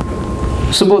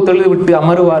 சுபு தொழுது விட்டு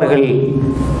அமருவார்கள்.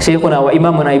 ஷேகுனா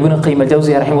இமாமுனா இப்னு கைம் அல்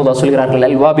ஜௌசியா ரஹிமஹுல்லாஹ் சொல்கிறார்கள்,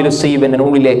 அல் வாபிலுஸ் ஸய்யிப் என்ற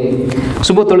நூலிலே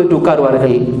சுபு தொழுது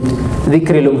உட்காருவார்கள்.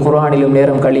 திக்ரிலும் குர்ஆனிலும்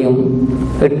நேரம் கழியும்.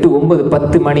 8, 9,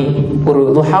 10 மணி ஒரு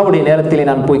துஹாவுடைய நேரத்திலே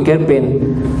நான் போய் கேட்பேன்,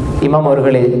 இமாம்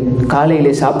அவர்களே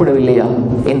காலையிலே சாப்பிடவில்லையா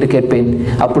என்று கேட்பேன்.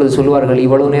 அப்பொழுது சொல்வார்கள்,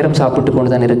 இவ்வளவு நேரம் சாப்பிட்டு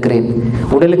கொண்டுதான் இருக்கிறேன்.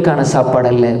 உடலுக்கான சாப்பாடு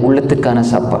அல்ல, உள்ளத்துக்கான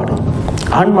சாப்பாடு,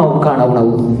 ஆன்மாவுக்கான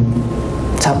உணவு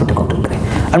சாப்பிட்டு கொண்டிருக்கிறேன்.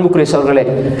 அன்புக்குரிய சகோதரர்களே,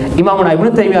 இமாமுனா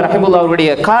இப்னு தைமியா ரஹிமஹுல்லாஹ்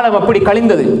அவருடைய காலம் அப்படி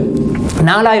கழிந்தது.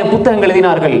 4000 புத்தகங்கள்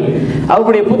எழுதினார்கள்.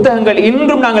 அவருடைய புத்தகங்கள்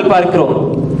இன்றும் நாங்கள் பார்க்கிறோம்.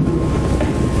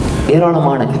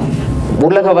 ஏராளமான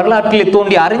உலக வரலாற்றில்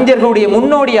தோன்றிய அறிஞர்களுடைய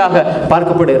முன்னோடியாக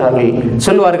பார்க்கப்படுகிறார்கள்.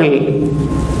 சொல்வார்கள்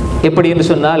எப்படி என்று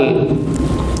சொன்னால்,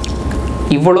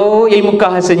 இவ்வளோ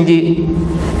இல்முக்காக செஞ்சு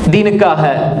தீனுக்காக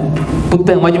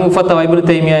புத்தகம் மஜ்மு ஃபத்தவா இப்னு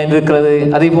தைமியா இருக்கிறது.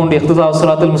 அதே போன்று இக்திதாஉ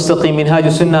ஸிராத்துல் முஸ்தகீம்,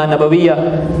 மின்ஹாஜுஸ் சுன்னா நபவிய்யா,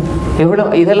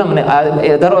 இதெல்லாம்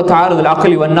தாரதுல்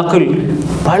அக்லி வன் நக்ல்,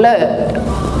 பல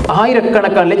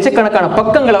ஆயிரக்கணக்கான லட்சக்கணக்கான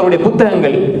பக்கங்கள் அவருடைய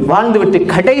புத்தகங்கள். வாழ்ந்துவிட்டு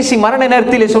கடைசி மரண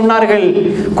நேரத்திலே சொன்னார்கள்,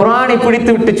 குர்ஆனை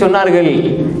பிடித்து விட்டு சொன்னார்கள்,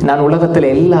 நான் உலகத்தில்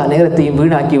எல்லா நேரத்தையும்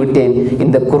வீணாக்கி விட்டேன்,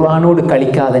 இந்த குர்ஆனோடு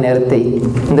கழிக்காத நேரத்தை,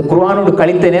 இந்த குர்ஆனோடு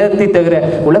கழித்த நேரத்தை தவிர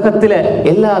உலகத்தில்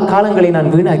எல்லா காலங்களையும்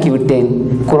நான் வீணாக்கி விட்டேன்.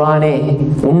 குர்ஆனே,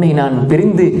 உன்னை நான்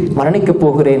பிரிந்து மரணிக்கப்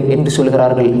போகிறேன் என்று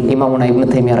சொல்கிறார்கள் இமாமுனா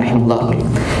இப்னு தைமியா ரஹிமஹுல்லாஹ் அவர்கள்.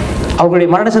 அவர்களுடைய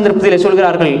மரண சந்தர்ப்பத்திலே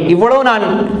சொல்கிறார்கள்,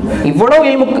 இவ்வளவு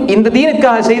இந்த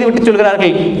தீனுக்காக செய்துவிட்டு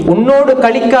சொல்கிறார்கள், உன்னோடு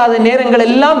கழிக்காத நேரங்கள்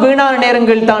எல்லாம் வீணான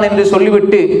நேரங்கள் தான் என்று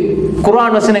சொல்லிவிட்டு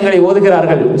குர்ஆன் வசனங்களை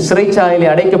ஓதுகிறார்கள்.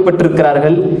 சிறைச்சாலையிலே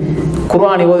அடைக்கப்பட்டிருக்கிறார்கள்,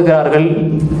 குர்ஆனை ஓதுகிறார்கள்.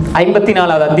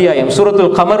 54வது அத்தியாயம்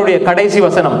சூரத்துல் கமருடைய கடைசி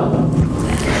வசனம்,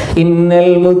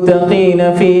 இன்னல் முத்தகீன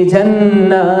ஃபீ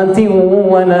ஜன்னாத்தின்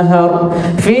வ நஹர்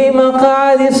ஃபீ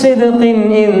மக்அதி ஸித்கின்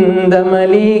இன்த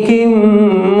மலீகின்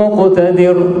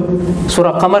முக்ததிர்.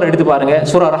 சூரா கமர் எடுத்து பாருங்க,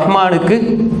 சூரா ரஹ்மானுக்கு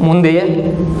முந்தைய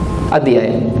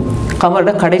அத்தியாயம்,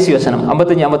 கமரோட கடைசி வசனம்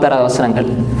 55, 56 வசனங்கள்.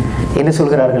 என்ன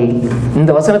சொல்கிறார்கள்?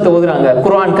 இந்த வசனத்தை ஓதுறாங்க.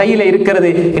 குர்ஆன் கையில இருக்கிறது.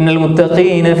 இன்னல்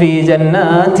முத்தகீன ஃபீ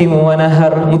ஜன்னாத்தின் வ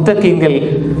நஹர், முத்தகீன்கள்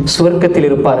சுவர்க்கத்தில்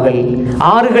இருப்பார்கள்,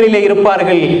 ஆறுகளிலே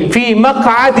இருப்பார்கள். ஃபீ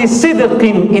மக்அதி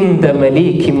ஸித்கின் இன்த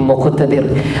மலீகின் முக்ததிர்,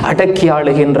 அடக்கி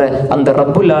ஆளுகின்ற அந்த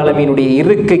ரப்புல் ஆலமீனுடைய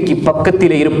இருக்கைக்கு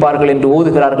பக்கத்திலே இருப்பார்கள் என்று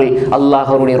ஓதுகிறார்கள்.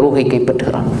 அல்லாஹ் அவருடைய ரூஹை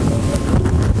கைப்பற்றுகிறான்.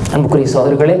 அன்புக்குரிய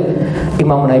சகோதரர்களே,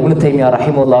 இமாம் இப்னு தைமியா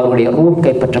ரஹிமஹுல்லாஹ் அவருடைய ரூஹ்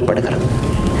கைப்பற்றப்படுகிறது.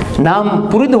 நாம்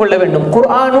புரிந்து கொள்ள வேண்டும்,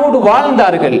 குர்ஆனோடு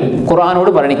வாழ்ந்தார்கள்,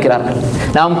 குர்ஆனோடு மரணிக்கிறார்கள்.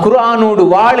 நாம் குர்ஆனோடு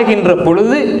வாழுகின்ற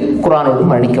பொழுது குர்ஆனோடு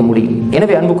மரணிக்க முடியும்.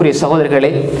 எனவே அன்புக்குரிய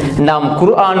சகோதரர்களே, நாம்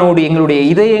குர்ஆனோடு எங்களுடைய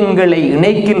இதயங்களை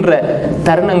இணைக்கின்ற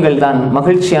தருணங்கள் தான்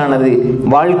மகிழ்ச்சியானது,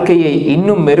 வாழ்க்கையை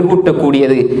இன்னும்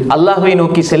மெருகூட்டக்கூடியது. அல்லாஹ்வை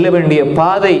நோக்கி செல்ல வேண்டிய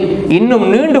பாதை இன்னும்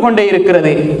நீண்டு கொண்டே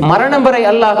இருக்கிறது. மரணம் வரை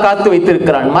அல்லாஹ் காத்து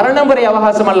வைத்திருக்கிறான், மரணம் வரை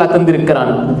அவகாசம் அல்லாஹ்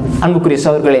தந்திருக்கிறான். அன்புக்குரிய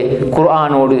சகோதரர்களே,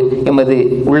 குர்ஆனோடு எமது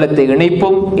உள்ளத்தை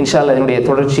இணைப்போம். இன்ஷா அல்லாஹ் என்னுடைய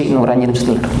தொடர்ச்சி இன்னும் ஒரு 5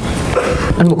 நிமிஷத்தில்.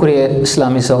 அன்புக்குரிய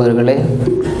இஸ்லாமிய சகோதரர்களே,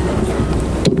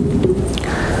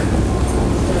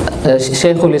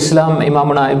 ஷேகுல் இஸ்லாம்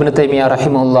இமாமுனா இப்னு தைமியா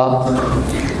ரஹிமஹுல்லாஹ்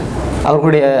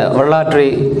அவர்களுடைய வரலாற்றை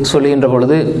சொல்லுகின்ற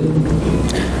பொழுது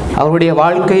அவருடைய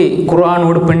வாழ்க்கை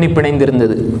குர்ஆனோடு பின்னி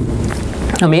பிணைந்திருந்தது.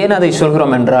 நாம் ஏன் அதை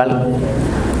சொல்கிறோம் என்றால்,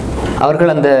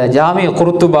 அவர்கள் அந்த ஜாமிய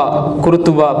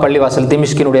குருத்துபா பள்ளிவாசல்,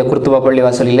 திமிஷ்கினுடைய குருத்துபா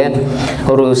பள்ளிவாசலில்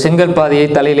ஒரு செங்கல் பாதையை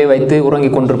தலையிலே வைத்து உறங்கி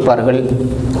கொண்டிருப்பார்கள்.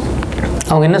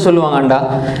 அவங்க என்ன சொல்லுவாங்கண்டா,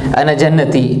 அன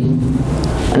ஜன்னதி,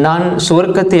 நான்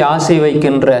சுவர்க்கத்தை ஆசை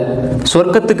வைக்கின்ற,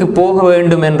 சொர்க்கத்துக்கு போக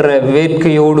வேண்டும் என்ற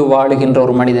வேட்கையோடு வாழுகின்ற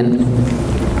ஒரு மனிதன்.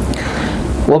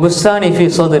 ஒபுஸ்தானி ஃபி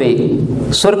சதுரி,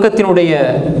 சொர்க்கத்தினுடைய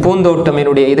பூந்தோட்டம்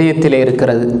என்னுடைய இதயத்திலே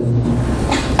இருக்கிறது.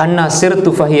 அண்ணா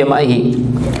சிறுத்து ஃபஹியமாகி,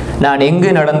 நான் எங்கு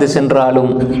நடந்து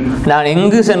சென்றாலும், நான்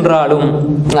எங்கு சென்றாலும்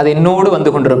அது என்னோடு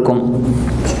வந்து கொண்டிருக்கும்.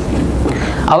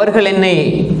 அவர்கள் என்னை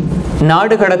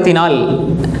நாடு கடத்தினால்,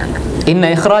 இன்ன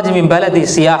இஹ்ராஜ் மின் பலதி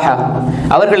சியாஹா,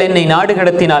 அவர்கள் என்னை நாடு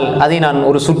கடத்தினால் அதை நான்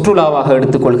ஒரு சுற்றுலாவாக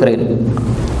எடுத்துக்கொள்கிறேன்.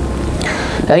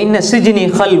 இன்ன சிஜ்னி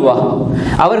ஹல்வா,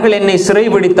 அவர்கள் என்னை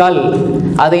சிறைபிடித்தால்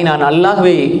அதை நான்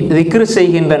அல்லாஹ்வை திக்ர்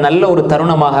செய்கின்ற நல்ல ஒரு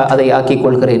தருணமாக அதை ஆக்கிக்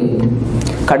கொள்கிறேன்.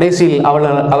 கடைசியில்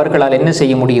அவர்களால் என்ன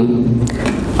செய்ய முடியும்?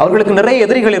 அவர்களுக்கு நிறைய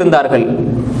எதிரிகள் இருந்தார்கள்.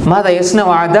 மாதா யஸ்ன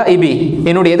வாதா இபி,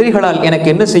 என்னுடைய எதிரிகளால் எனக்கு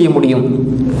என்ன செய்ய முடியும்?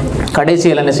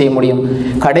 கடைசியில் என்ன செய்ய முடியும்?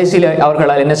 கடைசியில்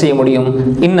அவர்களால் என்ன செய்ய முடியும்?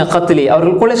 இன்ன கத்லி,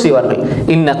 அவர்கள் கொலை செய்வார்கள்.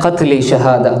 இன்ன கத்லி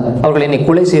ஷஹாதா, அவர்கள் என்னை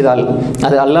கொலை செய்தால்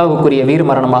அது அல்லாஹ்வுக்குரிய வீர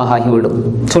மரணமாக ஆகிவிடும்.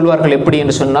 சொல்வார்கள் எப்படி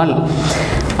என்று சொன்னால்,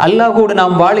 அல்லாஹ்வோடு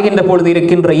நாம் வாழுகின்ற பொழுது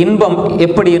இருக்கின்ற இன்பம்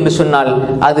எப்படி என்று சொன்னால்,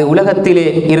 அது உலகத்திலே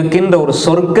இருக்கின்ற ஒரு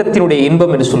சொர்க்கத்தினுடைய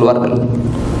இன்பம் என்று சொல்வார்கள்.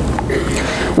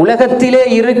 உலகத்திலே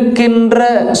இருக்கின்ற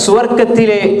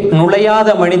சுவர்க்கத்திலே நுழையாத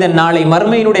மனிதன் நாளை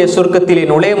மர்மையினுடைய சொர்க்கத்திலே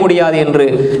நுழைய முடியாது என்று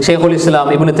ஷேகுல்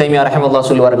இஸ்லாம் இப்னு தைமியா ரஹிமஹுல்லாஹ்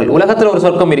சொல்வார்கள். உலகத்தில் ஒரு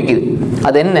சொர்க்கம் இருக்குது.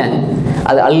 அது என்ன?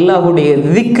 அது அல்லாஹ்வுடைய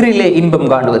திக்ரிலே இன்பம்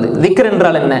காணுவது. திக்ர்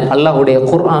என்றால் என்ன? அல்லாஹ்வுடைய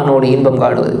குர்ஆனோடு இன்பம்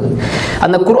காணுவது.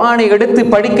 அந்த குர்ஆனை எடுத்து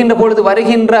படிக்கின்ற பொழுது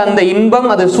வருகின்ற அந்த இன்பம்,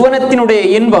 அது சுவனத்தினுடைய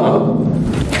இன்பம்.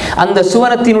 அந்த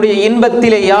சுவனத்தினுடைய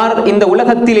இன்பத்திலே யார் இந்த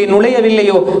உலகத்திலே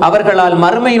நுழையவில்லையோ அவர்களால்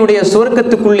மர்மையினுடைய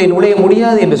சுவர்க்கத்துக்குள்ளே நுழைய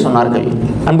முடியாது என்று சொன்னார்கள்.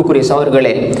 அன்புக்குரிய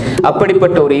சகோதரர்களே,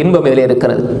 அப்படிப்பட்ட ஒரு இன்பம் இதில்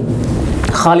இருக்கிறது.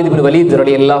 ஹாலித் இப்னு வலீத்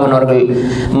ரலியல்லாஹு அன்ஹு அவர்கள்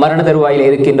மரண தருவாயிலே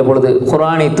இருக்கின்ற பொழுது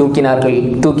குர்ஆனை தூக்கினார்கள்.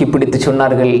 தூக்கி பிடித்து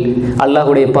சொன்னார்கள்,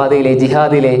 அல்லாஹ்வுடைய பாதையிலே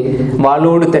ஜிஹாதிலே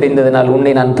வாளோடு தெரிந்ததனால்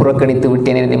உன்னை நான் புறக்கணித்து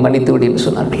விட்டேன், என்னை மன்னித்து விடு என்று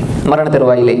சொன்னார்கள். மரண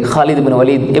தருவாயிலே ஹாலித் இப்னு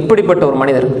வலீத் எப்படிப்பட்ட ஒரு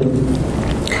மனிதர்!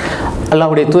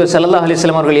 அல்லாஹ்வுடைய தூதர் ஸல்லல்லாஹு அலைஹி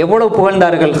வஸல்லம் அவர்கள் எவ்வளவு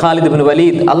புகழ்ந்தார்கள் ஹாலித் இப்னு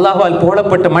வலீத், அல்லாஹ்வால்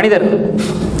புகழப்பட்ட மனிதர்,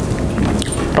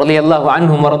 ரலியல்லாஹு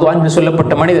அன்ஹு வரது அன்ஹு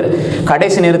சொல்லப்பட்ட மனிதர்.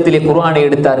 கடைசி நேரத்திலே குர்ஆனை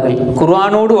எடுத்தார்கள்.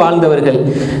 குர்ஆனோடு வாழ்ந்தவர்கள்.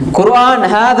 குர்ஆன்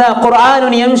ஹாதா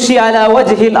குர்ஆனுன் யம்ஷி அலா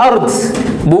வஜ்ஹில் அர்த்,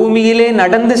 பூமியிலே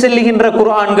நடந்து செல்லுகின்ற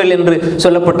குர்ஆன்கள் என்று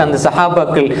சொல்லப்பட்ட அந்த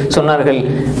சஹாபாக்கள் சொன்னார்கள்,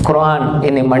 குர்ஆன்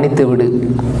என்னை மன்னித்து விடு.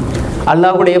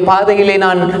 அல்லாஹ்வுடைய பாதையிலே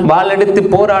நான் வாளெடுத்து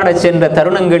போராட சென்ற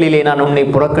தருணங்களிலே நான் உன்னை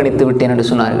புறக்கணித்து விட்டேன் என்று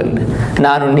சொன்னார்கள்.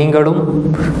 நானும் நீங்களும்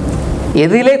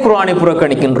எதிலே குர்ஆனை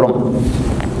புறக்கணிக்கின்றோம்?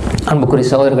 அன்புக்குரிய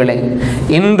சகோதரர்களே,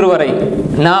 இன்று வரை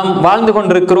நாம் வாழ்ந்து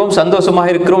கொண்டிருக்கிறோம், சந்தோஷமாக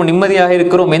இருக்கிறோம், நிம்மதியாக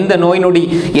இருக்கிறோம், எந்த நோய் நொடி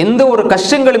எந்த ஒரு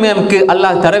கஷ்டங்களுமே நமக்கு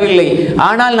அல்லாஹ் தரவில்லை.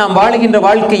 ஆனால் நாம் வாழுகின்ற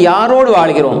வாழ்க்கை யாரோடு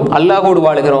வாழ்கிறோம்? அல்லாஹ்வோடு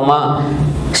வாழுகிறோமா?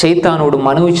 ஷைத்தானோடும்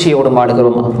மனோயிச்சையோடும்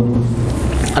வாழுகிறோமா?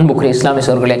 அன்புக்குரிய இஸ்லாமிய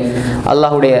சகோதரர்களே,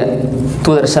 அல்லாஹ்வுடைய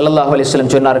தூதர் ஸல்லல்லாஹு அலைஹி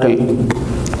வஸல்லம் சொன்னார்கள்,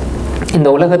 இந்த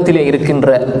உலகத்திலே இருக்கின்ற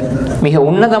மிக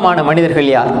உன்னதமான மனிதர்கள்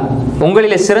யார்?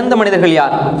 உங்களிலே சிறந்த மனிதர்கள்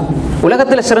யார்?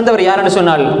 உலகத்தில் சிறந்தவர் யார் என்று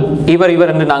சொன்னால் இவர்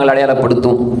இவர் என்று நாங்கள்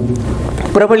அடையாளப்படுத்துவோம்.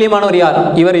 பிரபல்யமானவர் யார்?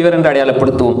 இவர் இவர் என்று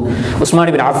அடையாளப்படுத்துவோம்.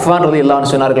 உஸ்மான் இப்னு அஃபான் ரலியல்லாஹு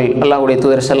அன்ஹு சொன்னார்கள், அல்லாஹ்வுடைய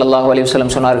தூதர் ஸல்லல்லாஹு அலைஹி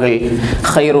வஸல்லம் சொன்னார்கள்,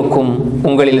 ഖൈറുக்கும்,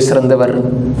 உங்களில் சிறந்தவர்,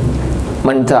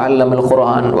 மன் தஅல்லமல்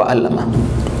குர்ஆன் வ அல்லம,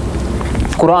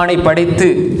 குர்ஆனை படித்து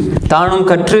தானும்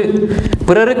கற்று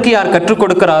பிறருக்கு யார் கற்றுக்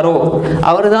கொடுக்கிறாரோ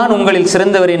அவர்தான் உங்களில்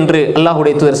சிறந்தவர் என்று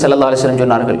அல்லாஹ்வுடைய தூதர் ஸல்லல்லாஹு அலைஹி வஸல்லம்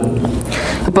சொன்னார்கள்.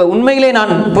 இப்ப உண்மையிலே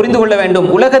நான் புரிந்து கொள்ள வேண்டும்,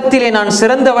 உலகத்திலே நான்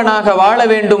சிறந்தவனாக வாழ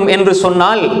வேண்டும் என்று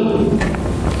சொன்னால்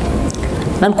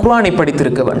நான் குர்ஆனை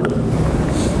படித்திருக்க வேண்டும்.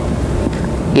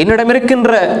 என்னிடம்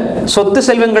இருக்கின்ற சொத்து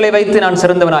செல்வங்களை வைத்து நான்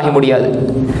சிறந்தவனாக முடியாது.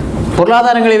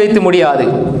 பொருளாதாரங்களை வைத்து முடியாது,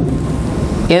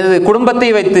 எனது குடும்பத்தை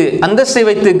வைத்து, அந்தஸ்தை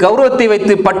வைத்து, கௌரவத்தை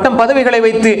வைத்து, பட்டம் பதவிகளை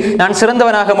வைத்து நான்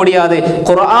சிறந்தவனாக முடியாது.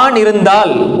 குர்ஆன்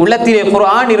இருந்தால், உள்ளத்திலே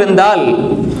குர்ஆன் இருந்தால்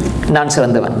நான்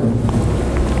சிறந்தவன்.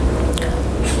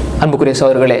 அன்புக்குரிய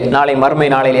சகோதரர்களே, நாளை மறுமை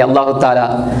நாளையிலே அல்லாஹு தஆலா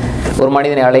ஒரு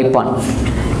மனிதனை அழைப்பான்.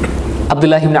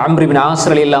 அப்துல்லாஹ் இப்னு அம்ர் இப்னு ஆஸ்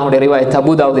ரலியல்லாஹு அன்ஹு ரிவாயத்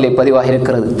அபூ தாவூதிலே பதிவாக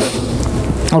இருக்கிறது.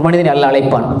 ஒரு மனிதனை அல்லாஹ்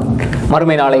அழைப்பான்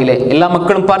மறுமை நாளையிலே. எல்லா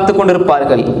மக்களும் பார்த்து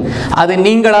கொண்டிருப்பார்கள். அது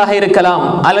நீங்களாக இருக்கலாம்,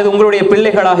 அல்லது உங்களுடைய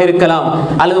பிள்ளைகளாக இருக்கலாம்,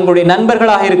 அல்லது உங்களுடைய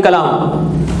நண்பர்களாக இருக்கலாம்.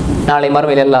 நாளை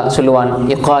மறுமையில் அல்லாஹ் சொல்லுவான்,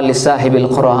 இக்கால் லிசாஹிபில்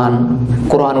குர்ஆன்,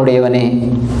 குர்ஆனுடையவனே,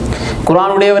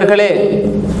 குர்ஆனுடையவர்களே,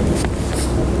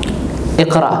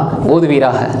 இக்ரா,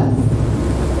 ஓதுவீராக.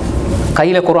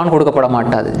 கையில குர்ஆன் கொடுக்கப்பட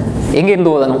மாட்டாது.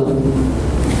 எங்கிருந்து ஓதணும்?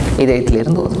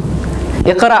 இதயத்திலிருந்து ஓதணும்.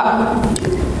 இக்ரா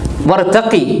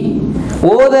வர்தகி,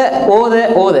 ஓத ஓத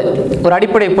ஓத. ஒரு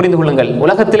அடிப்படை புரிந்து கொள்ளுங்கள்.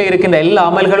 உலகத்திலே இருக்கின்ற எல்லா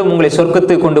அமல்களும் உங்களை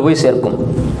சொர்க்கத்துக்கு கொண்டு போய் சேர்க்கும்,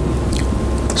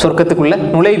 சொர்க்கத்துக்குள்ள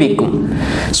நுழைவிக்கும்.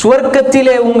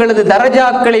 சுவர்க்கத்திலே உங்களது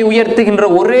தரஜாக்களை உயர்த்துகின்ற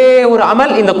ஒரே ஒரு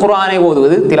அமல் இந்த குர்ஆனை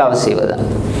ஓதுவது, திலாவத் செய்வதுதான்.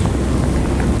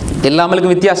 எல்லா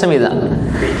அமலுக்கும் வித்தியாசம் இதுதான்.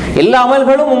 எல்லா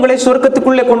அமல்களும் உங்களை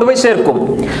சுவர்க்கத்துக்குள்ளே கொண்டு போய் சேர்க்கும்.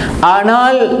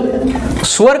 ஆனால்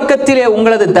சுவர்க்கத்திலே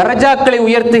உங்களது தரஜாக்களை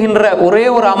உயர்த்துகின்ற ஒரே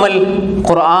ஒரு அமல்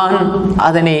குர்ஆன்.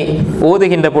 அதனை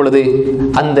ஓதுகின்ற பொழுது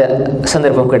அந்த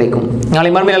சந்தர்ப்பம் கிடைக்கும்.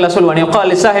 நாளை மறுமையில் அல்லாஹ் சொல்வான்,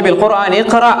 யகால் லிசாஹிபில் குர்ஆன்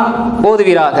இக்ரா,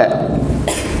 ஓதுவீராக.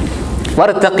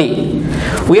 வர்தகி,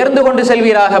 உயர்ந்து கொண்டு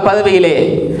செல்வீராக பதவியிலே.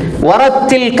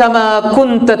 வரத்தில் கமா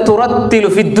குந்த துரத்திலு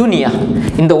ஃபித் துன்யா,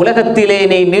 இந்த உலகத்திலே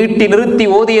நீ நீட்டி நிறுத்தி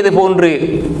ஓதியது போன்று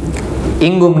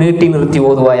இங்கும் நீட்டி நிறுத்தி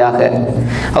ஓதுவாயாக.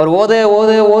 அவர் ஓத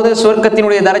ஓத ஓத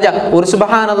சுவர்க்கத்தினுடைய தரஜா. ஒரு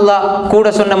சுபஹான் அல்லாஹ் கூட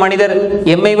சொன்ன மனிதர்,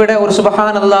 எம்மை விட ஒரு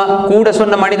சுபஹான் அல்லாஹ் கூட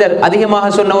சொன்ன மனிதர், அதிகமாக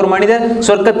சொன்ன ஒரு மனிதர்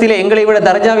சொர்க்கத்திலே எங்களை விட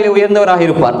தரஜாவிலே உயர்ந்தவராக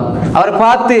இருப்பார். அவரை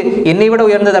பார்த்து என்னை விட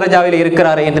உயர்ந்த தரஜாவிலே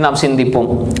இருக்கிறாரே என்று நாம் சிந்திப்போம்.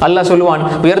 அல்லாஹ் சொல்லுவான்,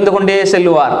 உயர்ந்து கொண்டே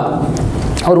செல்லுவார்.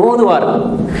 அவர் ஓதுவார்.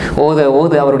 ஓத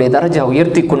ஓத அவருடைய தரஜா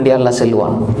உயர்த்தி கொண்டே அல்லாஹ்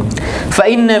செல்வான்.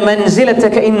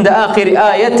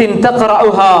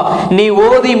 நீ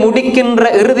ஓதி முடிக்கின்ற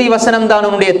இறுதி வசனம் தான்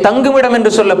உன்னுடைய தங்குமிடம்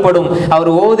என்று சொல்லப்படும். அவர்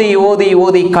ஓதி ஓதி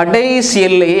ஓதி கடைசி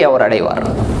எல்லையை அவர் அடைவார்.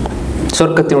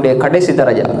 சொர்க்கத்தினுடைய கடைசி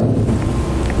தரஜா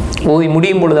ஓதி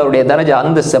முடியும் பொழுது அவருடைய தரஜா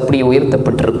அந்தஸ்து அப்படியே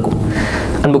உயர்த்தப்பட்டிருக்கும்.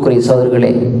 அன்புக்குரிய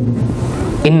சகோதரர்களே,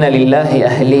 இன்ன லில்லாஹி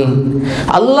அஹ்லீன்,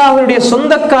 அல்லாஹ்வுடைய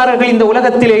சொந்தக்காரர்கள் இந்த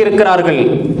உலகத்திலே இருக்கிறார்கள்.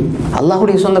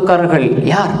 அல்லாஹ்வுடைய சொந்தக்காரர்கள்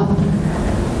யார்?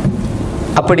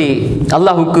 அப்படி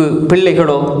அல்லாஹுக்கு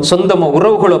பிள்ளைகளோ சொந்தமோ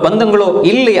உறவுகளோ பந்தங்களோ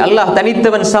இல்லை. அல்லாஹ்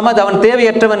தனித்தவன், சமத், அவன்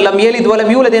தேவையற்றவன். லம் யலித்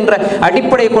வலம் யூலத் என்ற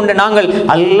அடிப்படை கொண்டு நாங்கள்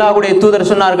அல்லாஹ்வுடைய தூதர்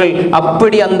சொன்னார்கள்.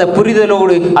 அப்படி அந்த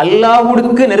புரிதலோடு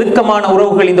அல்லாஹ்வுக்கு நெருக்கமான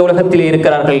உறவுகள் இந்த உலகத்திலே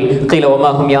இருக்கிறார்கள். கீல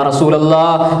வமா ஹும் யா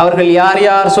ரசூலல்லாஹ், அவர்கள் யார்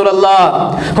யா ரசூலல்லாஹ்?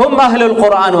 ஹும் அஹ்லுல்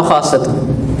குர்ஆன் வ காஸத்துஹு,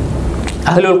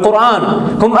 அஹ்லுல் குர்ஆன்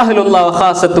ஹும் அஹ்லுல்லாஹ் வ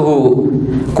காஸத்துஹு,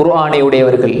 குர்ஆனை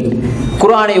உடையவர்கள்,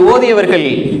 குர்ஆனை ஓதியவர்கள்,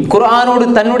 குர்ஆனோடு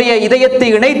தன்னுடைய இதயத்தை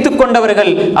இணைத்துக்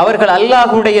கொண்டவர்கள், அவர்கள்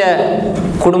அல்லாஹ்வுடைய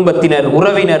குடும்பத்தினர்,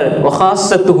 உறவினர்,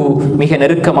 வஹாஸத்துஹு, மிக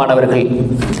நெருக்கமானவர்கள்.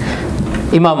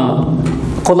 இமாம்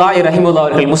குலாய் ரஹிமுல்லா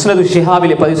அவர்கள் முஸ்னது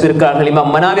ஷிஹாபிலே பதிவு செய்திருக்கிறார்கள்.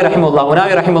 இமாம் மனாவி ரஹிமுல்லா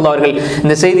அவர்கள்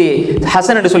இந்த செய்தியை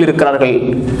ஹசன் என்று சொல்லியிருக்கிறார்கள்.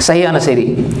 சரியான செய்தி.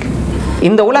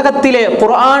 இந்த உலகத்திலே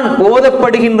குர்ஆன்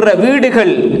ஓதப்படுகின்ற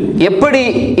வீடுகள் எப்படி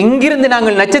இங்கிருந்து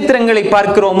நாங்கள் நட்சத்திரங்களை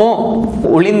பார்க்கிறோமோ,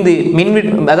 ஒளிந்து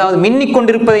அதாவது மின்னிக்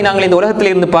கொண்டிருப்பதை நாங்கள் இந்த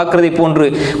உலகத்தில் இருந்து பார்க்கிறதை போன்று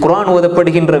குர்ஆன்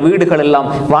ஓதப்படுகின்ற வீடுகள் எல்லாம்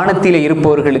வானத்திலே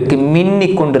இருப்பவர்களுக்கு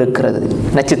மின்னிக் கொண்டிருக்கிறது,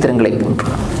 நட்சத்திரங்களை போன்று.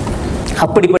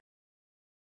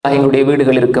 அப்படிப்பட்ட எங்களுடைய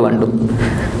வீடுகள் இருக்க வேண்டும்.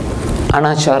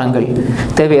 அனாச்சாரங்கள்,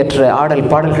 தேவையற்ற ஆடல்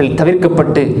பாடல்கள்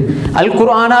தவிர்க்கப்பட்டு அல்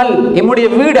குர்ஆனால் எம்முடைய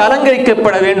வீடு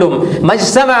அலங்கரிக்கப்பட வேண்டும்.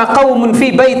 மஜ்ஸமா கௌமுன் ஃபீ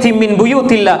பைத்தின் மின்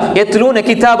புயூத்தில்லாஹ் யத்லூன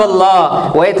கிதாபல்லாஹ்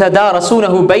வ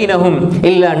யததாரஸூனஹு பைனஹும்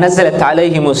இல்லா நஸலத்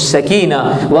அலைஹிமுஸ் ஸகீனா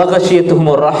வ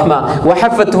கஷியத்துஹுமுர் ரஹ்மா வ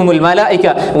ஹஃபத்துஹுமுல்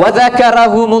மலாயிகா வ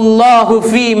ذكرஹுமுல்லாஹு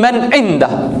ஃபீ மன்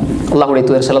இன்தஹ். அல்லாஹ்வுடைய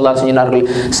தூதர் ஸல்லல்லாஹு அலைஹி வஸல்லம் சொன்னார்கள்,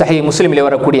 சஹீஹ் முஸ்லிமிலே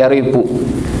வரக்கூடிய அறிவிப்பு.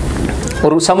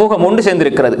 ஒரு சமூகம் ஒன்று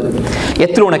சேர்ந்திருக்கிறது.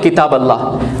 யத்லூன கிதாபல்லாஹ்,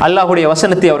 அல்லாஹ்வுடைய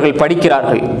வசனத்தை அவர்கள்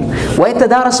படிக்கிறார்கள். வ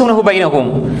யததாரஸூனஹு பைனஹும்,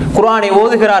 குர்ஆனை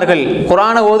ஓதுகிறார்கள்.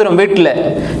 குர்ஆனை ஓதுறோம் வீட்டில்,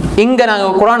 இங்க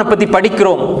நாங்கள் குர்ஆனை பற்றி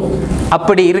படிக்கிறோம்.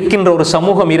 அப்படி இருக்கின்ற ஒரு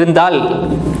சமூகம் இருந்தால்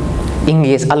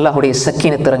இங்கே அல்லாஹ்வுடைய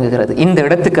சக்கீனத் இறங்குகிறது, இந்த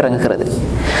இடத்துக்கு இறங்குகிறது.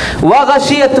 வ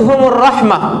கஷியத்துஹுமுர்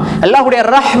ரஹ்மா, அல்லாஹ்வுடைய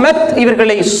ரஹ்மத்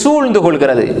இவர்களை சூழ்ந்து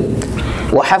கொள்கிறது.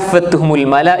 வஹஃபத்துஹுமுல்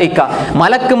மலாயிகா,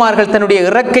 மலக்குமார்கள் தன்னுடைய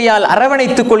இறக்கையால்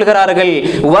அரவணைத்துக் கொள்கிறார்கள்.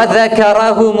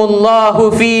 வதகரஹுமுல்லாஹு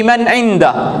ஃபீ மன்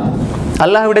இன்தஹ்,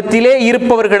 அல்லாஹ்விடத்திலே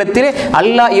இருப்பவர்களிடத்திலே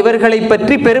அல்லாஹ் இவர்களை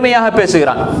பற்றி பெருமையாக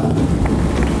பேசுகிறான்.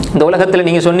 இந்த உலகத்தில்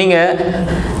நீங்க சொன்னீங்க,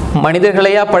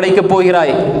 மனிதர்களையா படைக்க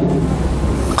போகிறாய்,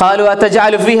 قالوا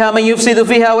أتجعل فيها من يفسد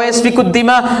فيها ويسفك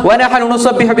الدماء ونحن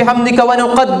نسبح بحمدك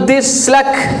ونقدس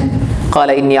لك قال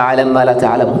إني أعلم ما لا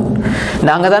تعلمون.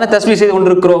 நாங்கள் தானே தஸ்பீஹ் செய்து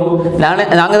கொண்டிருக்கிறோம்,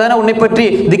 நாங்கள் தானே உன்னை பற்றி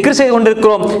திக்ர் செய்து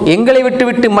கொண்டிருக்கிறோம். எங்களை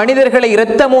விட்டு மனிதர்களை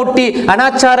இரத்தமூட்டி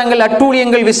அனாச்சாரங்கள்,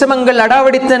 அட்டூழியங்கள், விஷமங்கள்,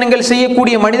 அடாவடித்தனங்கள்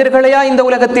செய்யக்கூடிய மனிதர்களையா இந்த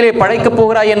உலகத்திலே படைக்கப்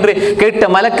போகிறாய் என்று கேட்ட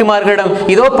மலக்குமார்களிடம்,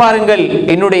 இதோ பாருங்கள்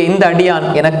என்னுடைய இந்த அடியான்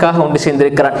எனக்காக ஒன்று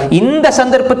சேர்ந்திருக்கிறான். இந்த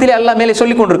சந்தர்ப்பத்திலே அல்லாஹ் மேலே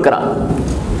சொல்லிக் கொண்டிருக்கிறான்.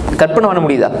 கற்பனை பண்ண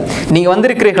முடியுதா? நீங்க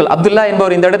வந்திருக்கிறீர்கள், அப்துல்லா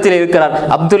என்பவர் இந்த இடத்தில் இருக்கிறார்.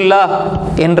 அப்துல்லா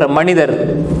என்ற மனிதர்,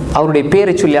 அவருடைய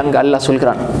பெயரை சொல்லி அங்கு அல்லாஹ்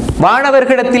சொல்கிறான்.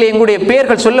 வானவர்களிடத்தில் எங்களுடைய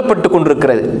பெயர்கள் சொல்லப்பட்டு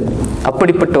கொண்டிருக்கிறது.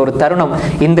 அப்படிப்பட்ட ஒரு தருணம்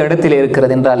இந்த இடத்தில்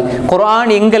இருக்கிறது என்றால்,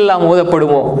 குர்ஆன் எங்கெல்லாம்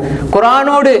ஓதப்படுமோ,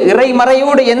 குர்ஆனோடு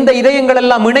இறைமறையோடு எந்த இதயங்கள்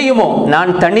எல்லாம் இணையுமோ,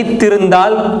 நான்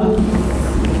தனித்திருந்தால்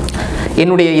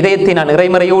என்னுடைய இதயத்தை நான்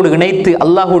இறைமறையோடு இணைத்து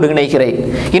அல்லாஹோடு இணைகிறேன்.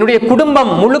 என்னுடைய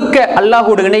குடும்பம் முழுக்க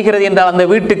அல்லாஹோடு இணைகிறது என்றால் அந்த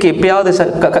வீட்டுக்கு எப்பயாவது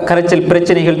கரைச்சல்,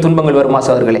 பிரச்சனைகள், துன்பங்கள் வருமா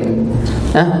சகோதரர்களே?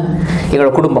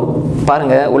 எங்களோட குடும்பம்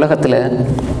பாருங்க, உலகத்துல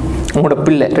உங்களோட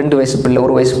பிள்ளை 2 வயசு பிள்ளை,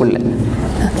 1 வயசு பிள்ளை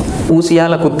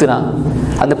ஊசியால குத்துனா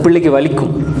அந்த பிள்ளைக்கு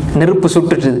வலிக்கும், நெருப்பு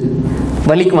சுட்டுட்டு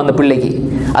வலிக்கும்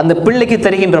அந்த பிள்ளைக்கு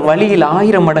தருகின்ற வலியில்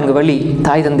 1000 மடங்கு வலி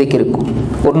தாய் தந்தைக்கு இருக்கும்.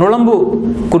 ஒரு நுளம்பு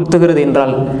குத்துகிறது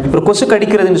என்றால், ஒரு கொசு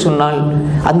கடிக்கிறது என்று சொன்னால்,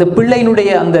 அந்த பிள்ளையினுடைய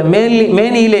அந்த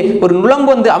மேனியிலே ஒரு நுளம்பு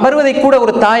வந்து அமர்வதை கூட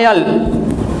ஒரு தாயால்,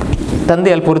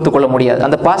 தந்தையால் பொறுத்து கொள்ள முடியாது.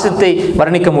 அந்த பாசத்தை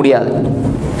வர்ணிக்க முடியாது,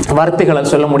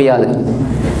 வார்த்தைகளால் சொல்ல முடியாது.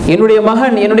 என்னுடைய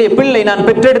மகன், என்னுடைய பிள்ளை, நான்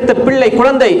பெற்றெடுத்த பிள்ளை,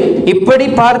 குழந்தை இப்படி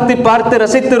பார்த்து பார்த்து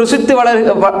ரசித்து ருசித்து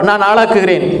நான்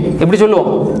ஆளாக்குகிறேன். எப்படி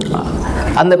சொல்லுவோம்?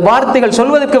 அந்த வார்த்தைகள்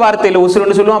சொல்வதற்கு வார்த்தையில்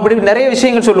உசுருன்னு சொல்லுவோம், அப்படி நிறைய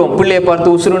விஷயங்கள் சொல்லுவோம். பிள்ளையை பார்த்து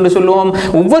உசுருன்னு சொல்லுவோம்,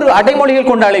 ஒவ்வொரு அடைமொழிகள்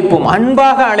கொண்டு அழைப்போம்,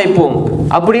 அன்பாக அழைப்போம்,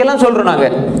 அப்படியெல்லாம் சொல்றோம் நாங்க.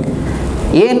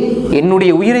 ஏன்?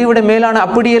 என்னுடைய உயிரை விட மேலான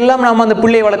அப்படியெல்லாம் நாம் அந்த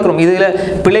பிள்ளையை வளர்க்கிறோம். இதுல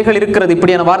பிள்ளைகள் இருக்கிறது,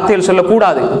 இப்படியான வார்த்தைகள்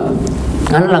சொல்லக்கூடாது.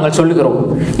 ஆனால் நாங்கள் சொல்லுகிறோம்.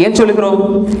 ஏன் சொல்லுகிறோம்?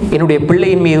 என்னுடைய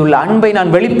பிள்ளையின் மீது உள்ள அன்பை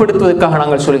நான் வெளிப்படுத்துவதற்காக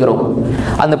நாங்கள் சொல்கிறோம்.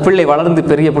 அந்த பிள்ளை வளர்ந்து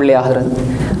பெரிய பிள்ளை ஆகிறது.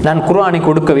 நான் குர்ஆனை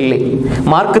கொடுக்கவில்லை,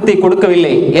 மார்க்கத்தை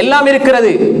கொடுக்கவில்லை, எல்லாம்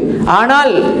இருக்கிறது.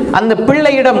 ஆனால் அந்த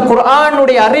பிள்ளையிடம்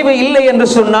குர்ஆனுடைய அறிவு இல்லை என்று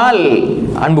சொன்னால்,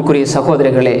 அன்புக்குரிய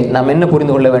சகோதரர்களே, நாம் என்ன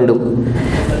புரிந்து கொள்ள வேண்டும்?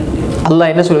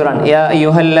 அல்லாஹ் என்ன சொல்கிறான்? யா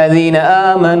அய்யுஹல்லதீன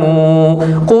ஆமனூ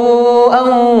கூ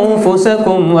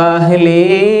அன்ஃபுஸகும் வ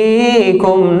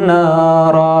அஹ்லீகும்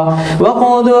நாரா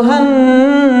வகுதுஹன்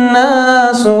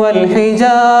நாஸ் வல்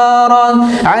ஹிஜாரா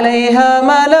அலைஹா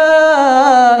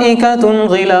மலாயிகத்துன்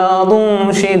கிலாதுன்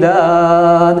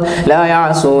ஷிதாத் லா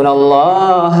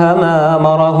யஅஸூனல்லாஹ மா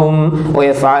அமரஹும் வ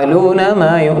யஃஅலூன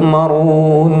மா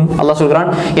யுமரூன். அல்லாஹ் சொல்கிறான்,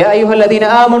 யா அய்யுஹல்லதீன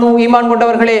ஆமனூ, ஈமான்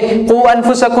கொண்டவர்களே, கூ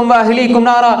அன்ஃபுஸகும் வ அஹ்லீகும்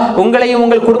நாரா, உங்களையும்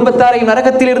உங்கள் குடும்பத்தாரையும்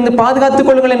நரகத்தில் இருந்து பாதுகாத்துக்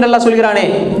கொள்ளுங்கள் என்று அல்லாஹ் சொல்கிறானே.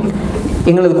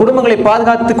 எங்களது குடும்பங்களை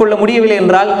பாதுகாத்துக் கொள்ள முடியவில்லை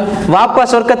என்றால், வாப்பா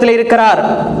சொர்க்கத்தில் இருக்கிறார்,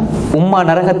 உம்மா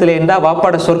நரகத்திலே என்றால்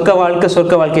வாப்பாட சொர்க்க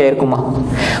வாழ்க்கையா இருக்குமா?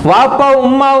 வாப்பாவும்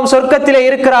உம்மாவும் சொர்க்கத்திலே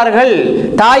இருக்கிறார்கள்,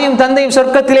 தாயும் தந்தையும்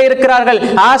சொர்க்கத்திலே இருக்கிறார்கள்.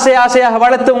 ஆசையாக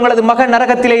வளர்த்து உங்களது மகன்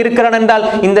நரகத்திலே இருக்கிறான் என்றால்,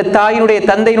 இந்த தாயினுடைய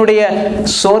தந்தையினுடைய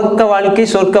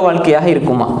சொர்க்க வாழ்க்கையாக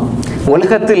இருக்குமா?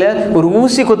 உலகத்துல ஒரு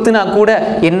ஊசி குத்துனா கூட,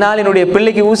 என்னால் என்னுடைய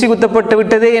பிள்ளைக்கு ஊசி குத்தப்பட்டு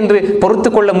விட்டதே என்று பொறுத்து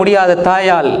கொள்ள முடியாத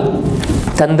தாயால்,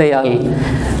 தந்தையால்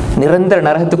நிரந்தர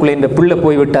நரகத்துக்குள்ளே இந்த பிள்ளை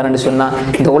போய்விட்டார் என்று சொன்னா,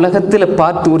 இந்த உலகத்துல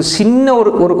பார்த்து ஒரு சின்ன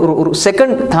ஒரு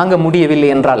செகண்ட் தாங்க முடியவில்லை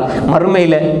என்றால்,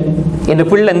 மறுமையில என்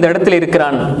பிள்ளை இந்த இடத்துல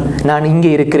இருக்கிறான், நான்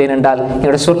இங்கே இருக்கிறேன் என்றால்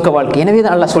என்னோட சொர்க்க வாழ்க்கை. எனவே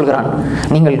தான் அல்லாஹ் சொல்கிறான்,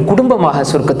 நீங்கள் குடும்பமாக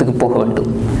சொர்க்கத்துக்கு போக வேண்டும்.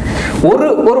 ஒரு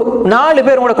 4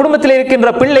 பேர் உங்களோட குடும்பத்தில் இருக்கின்ற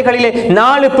பிள்ளைகளிலே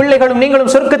 4 பிள்ளைகளும்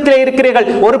நீங்களும் சொர்க்கத்திலே இருக்கிறீர்கள்,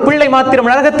 ஒரு பிள்ளை மாத்திரம்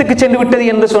நரகத்துக்கு சென்று விட்டது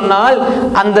என்று சொன்னால்,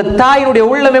 அந்த தாயினுடைய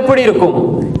உள்ளம் எப்படி இருக்கும்?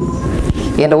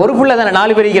 என்ற ஒரு பிள்ளை தானே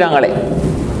 4 பேர் இருக்கிறாங்களே,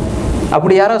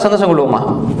 அப்படி யாராவது சந்தோஷம் கொள்வோமா?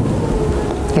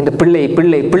 இந்த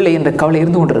பிள்ளை என்ற கவலை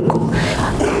இருந்து கொண்டிருக்கும்.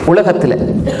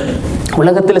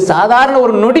 உலகத்துல சாதாரண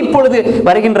ஒரு நொடி பொழுது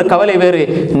வருகின்ற கவலை வேறு,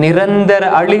 நிரந்தர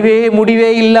அழிவே முடிவே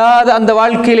இல்லாத அந்த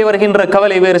வாழ்க்கையிலே வருகின்ற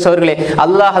கவலை வேறு சகோதரர்களே.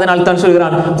 அல்லாஹ் அதனால் தான்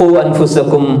சொல்கிறான், கூ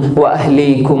அன்ஃபுஸகும் வ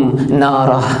அஹ்லீகும்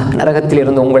நாரா, நரகத்தில்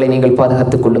இருந்து உங்களை நீங்கள்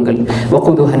பாதுகாத்துக் கொள்ளுங்கள்.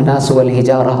 வகுதுஹன் நாஸ் வல்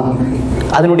ஹிஜாரா,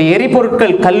 அதனுடைய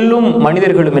எரிபொருட்கள் கல்லும்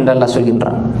மனிதர்களும் என்று அல்லாஹ்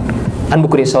சொல்கின்றான்.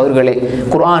 அன்புக்குரிய சகோதரர்களே,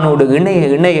 குர்ஆனோடு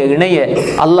இணைய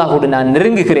அல்லாஹோடு நான்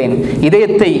நெருங்குகிறேன்.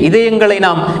 இதயங்களை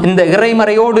நாம் இந்த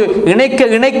இறைமறையோடு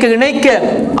இணைக்க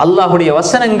அல்லாஹுடைய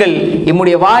வசனங்கள்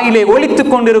எம்முடைய வாயிலே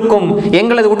ஒலித்துக் கொண்டிருக்கும்.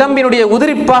 எங்களது உடம்பினுடைய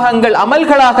உதிரிப்பாகங்கள்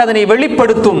அமல்களாக அதனை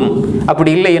வெளிப்படுத்தும்.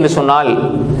 அப்படி இல்லை என்று சொன்னால்,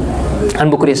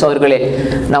 அன்புக்குரிய சகோதரர்களே,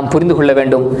 நாம் புரிந்து கொள்ள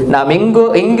வேண்டும், நாம்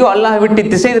எங்கோ அல்லாஹ் விட்டு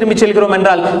திசை திரும்பி செல்கிறோம்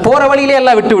என்றால் போற வழியிலே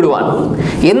அல்லாஹ் விட்டு விடுவான்.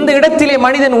 எந்த இடத்திலே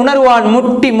மனிதன் உணர்வான்,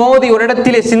 முட்டி மோதி ஒரு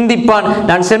இடத்திலே சிந்திப்பான்,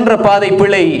 நான் சென்ற பாதை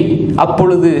பிழை,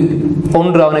 அப்பொழுது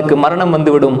ஒன்று அவனுக்கு மரணம்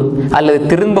வந்துவிடும், அல்லது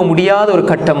திரும்ப முடியாத ஒரு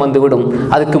கட்டம் வந்துவிடும்.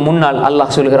 அதுக்கு முன்னால்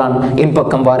அல்லாஹ் சொல்கிறான், என்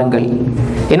பக்கம் வாருங்கள்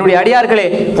என்னுடைய அடியார்களே.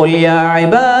 குல் யா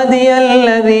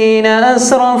இபாதியல்லதீன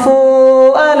அஸ்ரஃபூ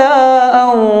அலா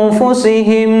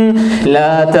அன்ஃபுஸிஹிம்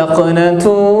லா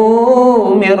தக்னதூ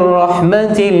மிர்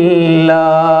ரஹ்மத்தில்லாஹ்.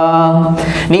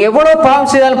 நீங்க எவ்வளவு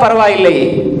பாவம் செய்தாலும் பரவாயில்லை.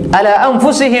 அலா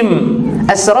அன்ஃபுஸிஹிம்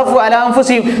அஸ்ரஃபு அலா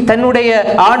அன்ஃபுஸிஹிம், தன்னுடைய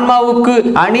ஆன்மாவுக்கு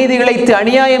அநீதி இழைத்து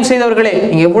அநியாயம் செய்தவர்களே,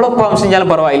 நீங்க எவ்வளவு பாவம்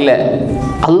செஞ்சாலும் பரவாயில்லை,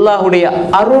 அல்லாஹ்வுடைய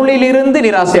அருளிலிருந்து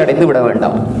நிராசை அடைந்து விட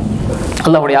வேண்டாம்.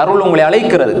 அல்லாஹ்வுடைய அருள் உங்களை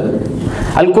அழைக்கிறது,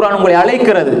 அல் குர்ஆன் உங்களை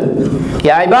அழைக்கிறது.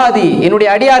 யா இபாதி, என்னுடைய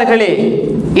அடியார்களே,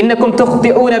 இன்னக்கும்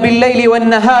துக்திஊன பில்லைலி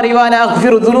வன்னஹாரி வஅனா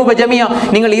அக்ஃபிரு ذுனூப ஜமீஆ,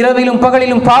 நீங்கள் இரவிலும்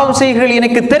பகலிலும் பாவம் செய்கிறீர்கள்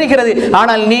எனக்கு தெரிகிறது,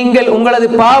 ஆனால் நீங்கள் உங்களது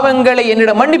பாவங்களை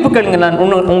என்னிடம் மன்னிப்பு கேளுங்கள், நான்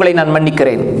உங்களை நான்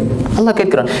மன்னிக்கிறேன். அல்லாஹ்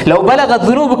கேட்கிறான், லவ் பலக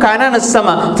ذுனூபுக அனான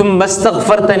ஸமா ثم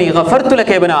استغفرتني غفرت لك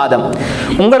يا ابن آدم.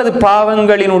 உங்களது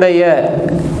பாவங்களினுடைய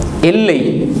எல்லை,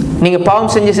 நீங்க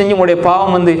பாவம் செஞ்சு உங்களுடைய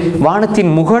பாவம்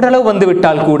வானத்தின் முகடளவு வந்து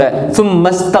விட்டால் கூட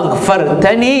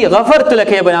சும்மஸ்தக்ஃபர்தனி கஃபர்து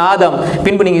லக யா பனி ஆதம்,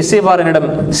 பின்பு நீங்க இஸ்திக்ஃபாரிடம்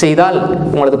செய்தால்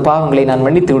உங்களது பாவங்களை நான்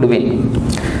மன்னித்து விடுவேன்.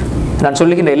 நான்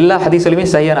சொல்லுகின்ற எல்லா ஹதீஸ்களுமே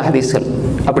சரியான ஹதீஸ்கள்,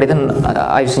 அப்படிதான்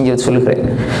ஆய்வு செஞ்சு சொல்லுகிறேன்.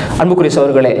 அன்புக்குரிய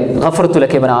சகோதரர்களே, கஃபர்து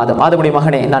லக யா பனி ஆதம், ஆதமுடைய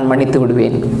மகனே நான் மன்னித்து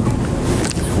விடுவேன்.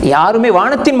 யாருமே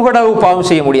வானத்தின் முகடளவு பாவம்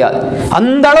செய்ய முடியாது.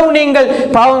 அந்த அளவு நீங்கள்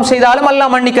பாவம் செய்தாலும்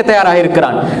அல்லாஹ் மன்னிக்க தயாராக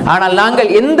இருக்கிறான். ஆனால் நாங்கள்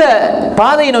எந்த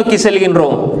பாதையை நோக்கி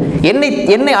செல்கின்றோம்,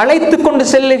 என்னை அழைத்து கொண்டு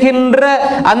செல்லுகின்ற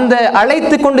அந்த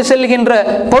அழைத்து கொண்டு செல்கின்ற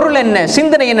பொருள் என்ன,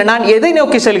 சிந்தனை என்ன, நான் எதை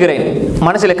நோக்கி செல்கிறேன்?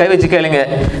 மனசுல கை வச்சு கேளுங்க,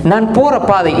 நான் போற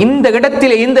பாதை இந்த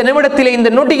இடத்திலே, இந்த நிமிடத்திலே,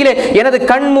 இந்த நொடியிலே எனது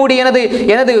கண் மூடி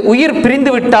எனது உயிர்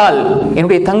பிரிந்து விட்டால்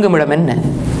என்னுடைய தங்குமிடம் என்ன?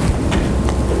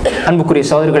 அன்புக்குரிய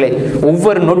சகோதரர்களே,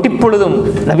 ஒவ்வொரு நொடி பொழுதும்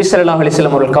நபி ஸல்லல்லாஹு அலைஹி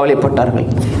வஸல்லம் அவர்கள் கவலைப்பட்டார்கள்,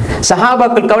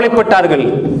 சஹாபாக்கள் கவலைப்பட்டார்கள்.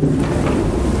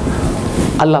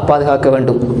 அல்லாஹ் பாதுகாக்க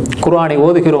வேண்டும். குர்ஆனை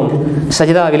ஓதுகிறோம்,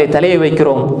 சஜிதாவிலே தலையை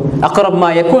வைக்கிறோம். அக்ரப் மா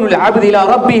யகூனுல் அப்து இலா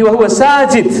ரப்பிஹி வஹுவ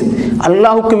சாஜித்,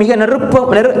 அல்லாஹ்வுக்கு மிக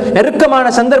நெருக்கமான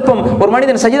சந்தர்ப்பம் ஒரு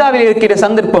மனிதன் சஜிதாவில் இருக்கிற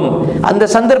சந்தர்ப்பம். அந்த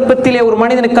சந்தர்ப்பத்திலே ஒரு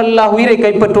மனிதனுக்கு அல்லாஹ் உயிரை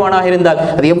கைப்பற்றுவானாக இருந்தால்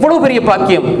அது எவ்வளவு பெரிய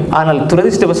பாக்கியம். ஆனால்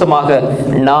துரதிர்ஷ்டவசமாக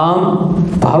நாம்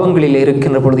பாவங்களில்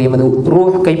இருக்கின்ற பொழுது எமது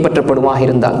ரூஹ் கைப்பற்றப்படுமாக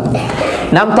இருந்தால்,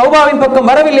 நாம் தௌபாவின் பக்கம்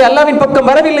வரவில்லை, அல்லாஹ்வின் பக்கம்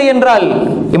வரவில்லை என்றால்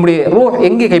நம்முடைய ரூஹ்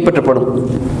எங்கே கைப்பற்றப்படும்?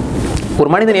 ஒரு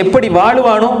மனிதன் எப்படி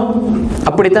வாழுவானோ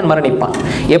அப்படித்தான் மரணிப்பான்,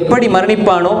 எப்படி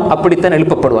மரணிப்பானோ அப்படித்தான்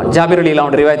எழுப்பப்படுவான். ஜாபிர் ரலியல்லாஹு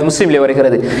அன்ஹு ரிவாயத் முஸ்லிமிலே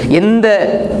வருகிறது, எந்த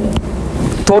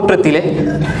தோற்றத்திலே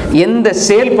எந்த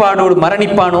செயல்பாடோடு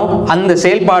மரணிப்பானோ அந்த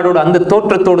செயல்பாடோடு அந்த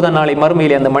தோற்றத்தோடு தான் நாளை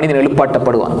மறுமையிலே அந்த மனிதன்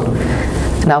எழுப்பாட்டப்படுவான்.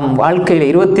 நாம் வாழ்க்கையில்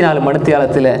 24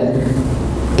 மணித்தியாலத்தில்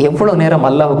எவ்வளவு நேரம்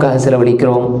அல்லாஹ்வுக்காக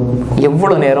செலவழிக்கிறோம்,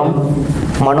 எவ்வளவு நேரம்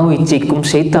மனோ இச்சைக்கும்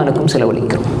ஷைத்தானுக்கும்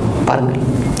செலவழிக்கிறோம் பாருங்கள்.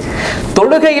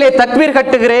 தொழுகையிலே தக்பீர்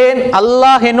கட்டுகிறேன்,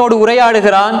 அல்லாஹ் என்னோடு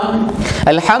உரையாடுகிறான்,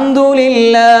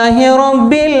 அல்ஹம்துலில்லாஹி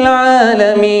ரப்பில்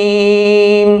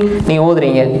ஆலமீன் நீங்க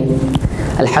ஓதுறீங்க,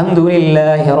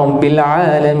 அல்ஹம்துலில்லாஹி ரப்பில்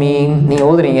ஆலமீன் நீங்க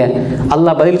ஓதுறீங்க,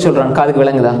 அல்லாஹ் பதில் சொல்றான், காதுக்கு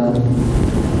விளங்குதா?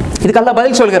 இதுக்கு அல்லாஹ்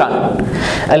பதில் சொல்கிறான்,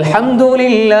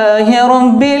 அல்ஹம்துலில்லாஹி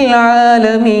ரப்பில்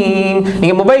ஆலமீன்.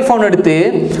 நீங்க மொபைல் போன் எடுத்து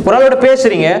ஒரு ஆளோட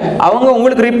பேசுறீங்க, அவங்க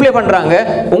உங்களுக்கு ரிப்ளை பண்றாங்க,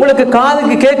 உங்களுக்கு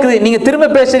காதுக்கு கேட்குது, நீங்க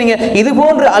திரும்ப பேசுறீங்க. இது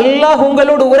போன்று அல்லாஹ்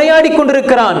உங்களோடு உரையாடி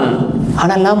கொண்டிருக்கிறான்.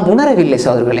 ஆனால் நாம் உணரவில்லை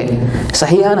சகோதரர்களே.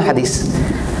 சஹீஹான ஹதீஸ்,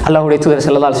 அல்லாஹ்வுடைய தூதர்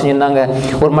ஸல்லல்லாஹு அலைஹி வஸல்லம் சொன்னாங்க,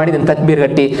 ஒரு மனிதன் தக்பீர்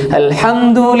கட்டி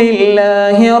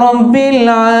அல்ஹம்துலில்லாஹி ரப்பில்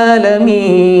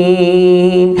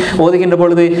ஆலமீன் ஓதுகின்ற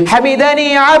பொழுது, ஹமிதனி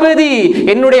அப்தி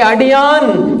என்னுடைய அடியான்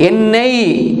என்னை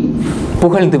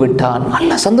புகழ்ந்து விட்டான்,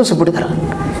 அல்லாஹ் சந்தோஷப்படுகிறான்,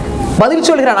 பதில்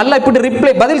சொல்கிறான். அல்லாஹ் இப்படி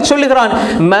ரிப்ளை பதில் சொல்லுகிறான்,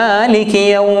 மாலிகி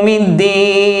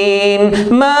யௌமித்தீன்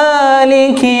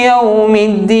மாலிகி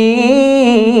யௌமித்தீன்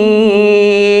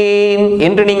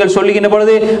என்று நீங்கள் சொல்லுகின்ற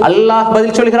பொழுது அல்லாஹ்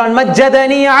பதில் சொல்கிறான்,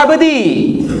 மஜ்ஜதனி அப்தி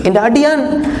என்ற அடியான்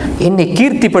என்னை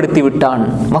கீர்த்திப்படுத்தி விட்டான்,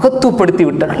 மகத்துவப்படுத்தி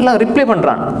விட்டான். அல்லாஹ் ரிப்ளை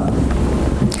பண்றான்.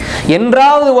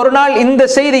 என்றாவது ஒரு நாள் இந்த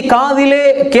செய்தி காதிலே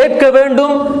கேட்க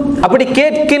வேண்டும். அப்படி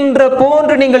கேட்கின்ற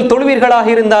போன்று நீங்கள் தொழுவீர்களாக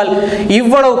இருந்தால்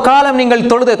இவ்வளவு காலம் நீங்கள்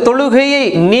தொழுத தொழுகையை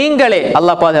நீங்களே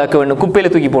அல்லாஹ் பாதுகாக்க வேண்டும்,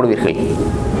 குப்பையில தூக்கி போடுவீர்கள்.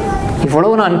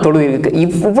 இவ்வளவு நான் தொழுவீர்கள்,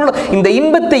 இவ்வளவு இந்த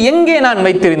இன்பத்தை எங்கே நான்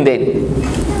வைத்திருந்தேன்?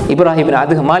 இப்ராஹிம் பின்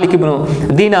அதுகம், மாலிக் இப்னு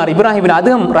தீனார், இப்ராஹிம் பின்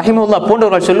அதுகம் ரஹிமஹுல்லாஹ்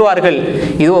போன்றவர்கள் சொல்லுவார்கள்,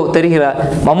 இதோ தெரிகிற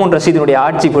மமூன் ரஷீதினுடைய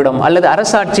ஆட்சி பீடம் அல்லது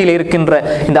அரசாட்சியில் இருக்கின்ற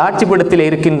இந்த ஆட்சி பீடத்தில்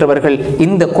இருக்கின்றவர்கள்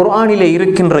இந்த குர்ஆனிலே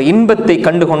இருக்கின்ற இன்பத்தை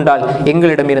கண்டுகொண்டால்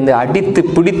எங்களிடமிருந்து அடித்து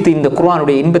பிடித்து இந்த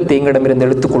குர்ஆனுடைய இன்பத்தை எங்களிடமிருந்து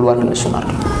எடுத்துக்கொள்வார்கள் என்று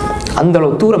சொன்னார்கள். அந்த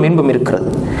அளவு தூரம் இன்பம் இருக்கிறது.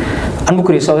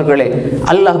 அன்புக்குரிய சகோதரர்களே,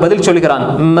 அல்லாஹ் பதில் சொல்கிறான்,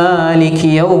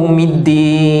 மாலிகி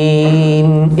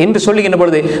யௌமித்தீன் என்று சொல்லுகின்ற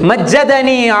பொழுது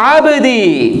மஜ்ஜதனி அப்தி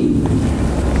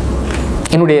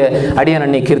என்னுடைய அடியான்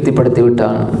என்னை கீர்த்திப்படுத்தி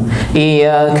விட்டான்.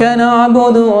 இய்யாக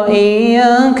நஅபுது வ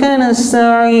இய்யாக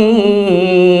நஸ்தஈன்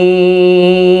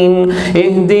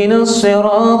இஹ்தினஸ்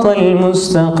ஸிராத்தல்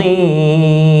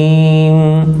முஸ்தகீம்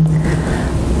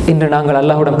என்று நாங்கள்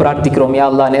அல்லாஹ்விடம் பிரார்த்திக்கிறோம். யா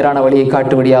அல்லாஹ், நேரான வழியை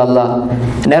காட்டுவிடியா அல்லாஹ்,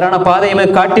 நேரான பாதையை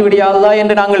காட்டிவிடியா அல்லாஹ்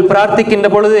என்று நாங்கள் பிரார்த்திக்கின்ற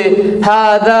பொழுது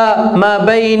ஹாதா மா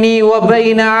பைனி வ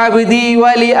பைன அப்தி வ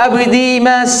லி அப்தி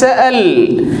மா ஸஅல்,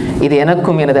 இது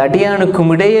எனக்கும் எனது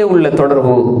அடியானுக்கும் இடையே உள்ள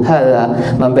தொடர்பு. ஹாதா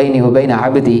மா பைனி வ பைன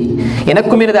அப்தி,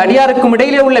 எனக்கும் எனது அடியாருக்கும்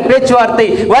இடையிலே உள்ள பேச்சுவார்த்தை.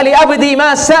 வ லி அப்தி மா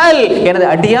ஸஅல், எனது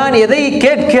அடியான் எதை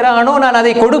கேட்கிறானோ நான்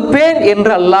அதை கொடுப்பேன்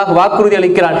என்று அல்லாஹ் வாக்குறுதி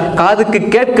அளிக்கிறான். காதுக்கு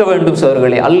கேட்க வேண்டும்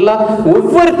சோர்களே. அல்லாஹ்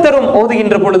ஒவ்வொருத்தரும்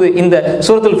ஓதுகின்ற பொழுது, இந்த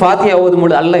சூரத்துல் ஃபாத்திஹா ஓதும்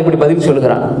பொழுது அல்லாஹ் இப்படி பதில் சொல்கிறான்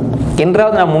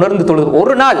என்றாவது நாம் உணர்ந்து தொழுது.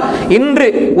 ஒரு நாள், இன்று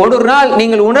ஒரு நாள்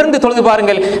நீங்கள் உணர்ந்து தொழுது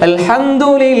பாருங்கள்.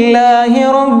 அல்ஹம்துலில்லாஹி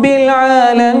ரப்பில்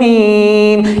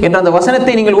ஆலமீன் என்ற அந்த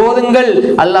வசனத்தை நீங்கள் ஓதுங்கள்.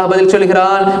 அல்லாஹ் பதில்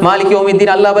சொல்கிறான். மாலிகி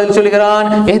யௌமித்தீன் அல்லாஹ் பதில் சொல்கிறான்.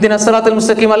 இஹ்தினஸ் ஸிராத்தல்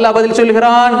முஸ்தகீம் அல்லாஹ் பதில்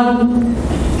சொல்கிறான்.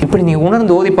 இப்படி நீங்க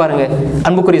உணர்ந்து ஓதி பாருங்க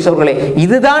அன்புக்குரிய சகோதரர்களே.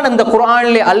 இதுதான் அந்த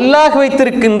குர்ஆனிலே அல்லாஹ்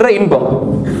வைத்திருக்கின்ற இன்பம்.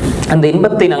 அந்த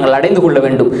இன்பத்தை நாங்கள் அடைந்து கொள்ள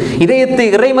வேண்டும். இதயத்தை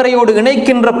இறைமறையோடு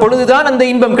இணைக்கின்ற பொழுதுதான் அந்த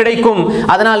இன்பம் கிடைக்கும்.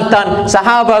 அதனால் தான்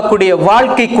சஹாபாக்குடைய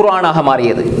வாழ்க்கை குர்ஆனாக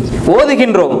மாறியது.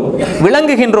 ஓதுகின்றோம்,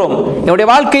 விளங்குகின்றோம், என்னுடைய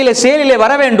வாழ்க்கையில செயலிலே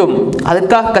வர வேண்டும்,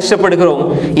 அதுக்காக கஷ்டப்படுகிறோம்.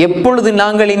 எப்பொழுது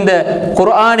நாங்கள் இந்த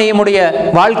குர்ஆனை நம்முடைய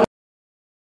வாழ்க்கை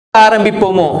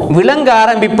ஆரம்பிப்போமோ, விளங்க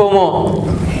ஆரம்பிப்போமோ,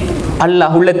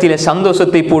 அல்லாஹ் உள்ளத்திலே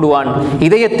சந்தோஷத்தை போடுவான்.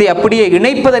 இதயத்தை அப்படியே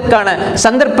இணைப்பதற்கான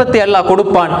சந்தர்ப்பத்தை அல்லாஹ்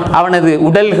கொடுப்பான். அவனது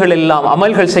உடல்கள் எல்லாம்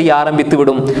அமல்கள் செய்ய ஆரம்பித்து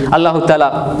விடும். அல்லாஹு தஆலா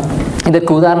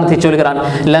இதற்கு உதாரணத்தை சொல்கிறான்.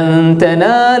 லன்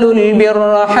தனாலுல்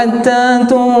பிர்ர ஹத்தா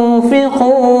துன்ஃபிகு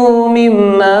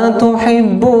மிம்மா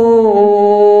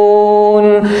துஹிப்பூன்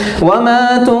வமா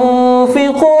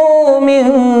துன்ஃபிகு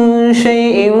மின்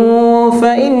ஷைஇன்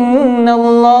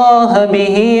ஃபஇன்னல்லாஹ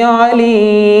பிஹி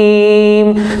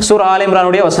அலீம். சூரா ஆல்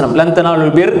இம்ரானுடைய வசனம். லன்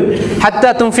தனாலுல் பிர் ஹத்தா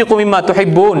துன்ஃபிகு மிம்மா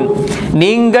துஹிப்பூன்,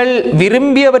 நீங்கள்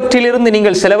விரும்பியவற்றிலிருந்து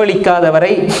நீங்கள் செலவழிக்காத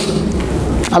வரை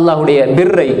அல்லாஹ்வுடைய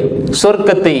பிர்ரை,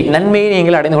 சொர்க்கத்தை, நன்மையை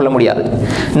நீங்கள் அடைந்து கொள்ள முடியாது.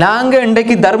 நாங்க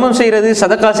இன்றைக்கு தர்மம் செய்யறது,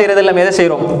 சதக்கா செய்யறது எல்லாம் எதை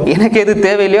செய்யறோம்? எனக்கு எது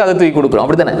தேவையில்லையோ அதை தூக்கி கொடுக்குறோம்.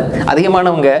 அப்படித்தானே?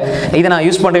 அதிகமானவங்க இதை நான்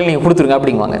யூஸ் பண்றேன், நீங்க கொடுத்துருங்க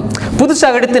அப்படிங்குவாங்க.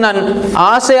 புதுசாக எடுத்து நான்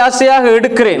ஆசையாக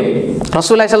எடுக்கிறேன்.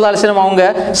 ரசூலுல்லாஹி ஸல்லல்லாஹு அலைஹி வஸல்லம் அவங்க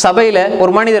சபையில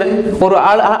ஒரு மனிதர் ஒரு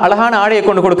அழகான ஆடையை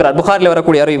கொண்டு கொடுக்கிறார். புகாரில்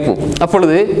வரக்கூடிய அறிவிப்பு.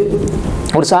 அப்பொழுது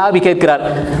ஒரு சஹாபி கேட்கிறார்,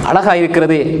 அழகா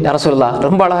இருக்கிறது யா ரசூலுல்லாஹ்,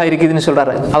 ரொம்ப அழகா இருக்குதுன்னு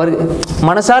சொல்றாரு. அவர்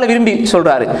மனசால விரும்பி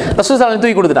சொல்றாரு. ரசூலுல்லாஹ்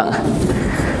தூக்கி கொடுத்துட்டாங்க.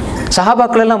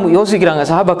 சஹாபாக்கள் எல்லாம் யோசிக்கிறாங்க.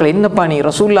 சஹாபாக்கள், என்னப்பா நீ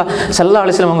ரசூலுல்லாஹ் ஸல்லல்லாஹு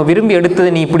அலைஹி வஸல்லம் அவங்க விரும்பி எடுத்ததை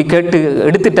நீ இப்படி கேட்டு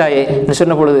எடுத்துட்டாயே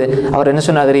சொன்ன பொழுது அவர் என்ன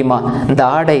சொன்னார் தெரியுமா? இந்த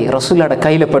ஆடை ரசூலுல்லாஹ்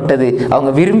கையில பட்டது, அவங்க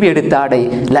விரும்பி எடுத்த ஆடை.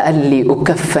 லஅல்லி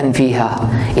உகஃபன் ஃபீஹா,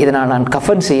 இதனால் நான்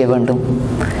கஃபன் செய்ய வேண்டும்,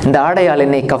 இந்த ஆடையால்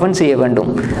என்னை கஃபன் செய்ய வேண்டும்.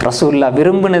 ரசூலுல்லாஹ்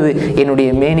விரும்பினது என்னுடைய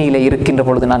மேனியில இருக்கின்ற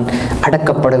பொழுது நான்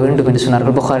அடக்கப்பட வேண்டும் என்று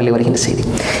சொன்னார்கள். புகாரில் வருகின்ற செய்தி.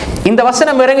 இந்த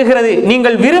வசனம் இறங்குகிறது,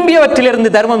 நீங்கள் விரும்பியவற்றிலிருந்து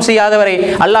தர்மம் செய்யாதவரை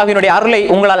அல்லாஹ்வினுடைய அருளை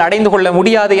உங்களால் அடைந்து கொள்ள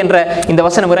முடியாது என்ற இந்த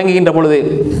வசனம் இறங்குகின்ற பொழுது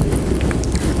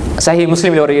சஹீஹ்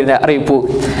முஸ்லிமில் வருகிற அறிவிப்பு.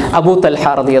 அபூ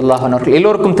தல்ஹா ரலியல்லாஹு அன்ஹு அவர்கள்,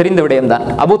 எல்லோருக்கும் தெரிந்த விடயம்தான்.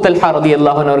 அபூ தல்ஹா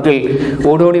ரலியல்லாஹு அன்ஹு அவர்கள்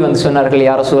ஓடோடி வந்து சொன்னார்கள்,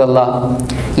 யா ரசூலல்லாஹ்,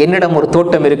 என்னிடம் ஒரு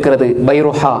தோட்டம் இருக்கிறது,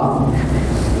 பைருஹா.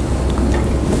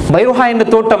 பைருஹா என்ற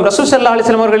தோட்டம். ரசூல் ஸல்லல்லாஹு அலைஹி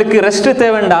வஸல்லம் அவர்களுக்கு ரெஸ்ட்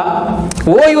தேவைண்டா,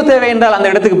 ஓய்வு தேவை என்றால் அந்த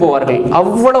இடத்துக்கு போவார்கள்.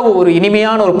 அவ்வளவு ஒரு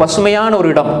இனிமையான, ஒரு பசுமையான ஒரு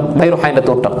இடம் பைருஹா என்ற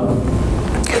தோட்டம்.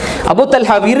 அபூ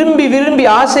தல்ஹா விரும்பி விரும்பி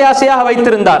ஆசையாக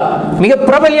வைத்திருந்தார். மிக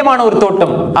பிரபல்யமான ஒரு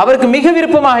தோட்டம், அவருக்கு மிக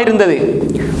விருப்பமாக இருந்தது.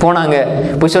 போனாங்க,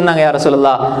 போய் சொன்னாங்க, யா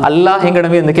ரசூலல்லாஹ், அல்லாஹ்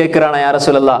எங்களிடமே இருந்து கேட்கிறானா? யா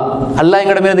ரசூலல்லாஹ், அல்லாஹ்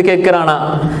எங்களிடமே இருந்து கேட்கிறானா?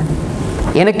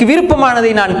 எனக்கு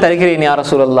விருப்பமானதை நான் தருகிறேன் யா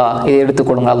ரசூலல்லாஹ், இதை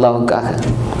எடுத்துக்கொள்ளுங்க அல்லாஹ்வுக்காக.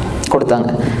 கொடுத்தாங்க.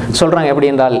 சொல்றாங்க எப்படி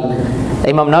என்றால்,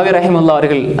 இமாம் நவவி ரஹிமஹுல்லாஹ்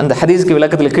அவர்கள் அந்த ஹதீஸ்க்கு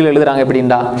விளக்கத்தில் கீழே எழுதுறாங்க எப்படி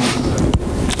என்றால்,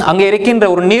 அங்கே இருக்கின்ற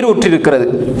ஒரு நீரூற்று இருக்கிறது.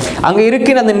 அங்கே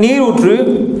இருக்கின்ற அந்த நீரூற்று,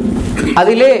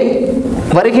 அதிலே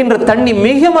வருகின்ற தண்ணி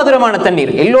மிக மதுரமான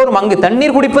தண்ணீர். எல்லோரும் அங்கு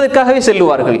தண்ணீர் குடிப்பதற்காகவே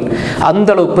செல்லுவார்கள். அந்த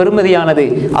அளவு பெருமதியானது.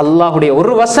 அல்லாஹ்வுடைய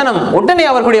ஒரு வசனம் உடனே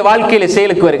அவர்களுடைய வாழ்க்கையில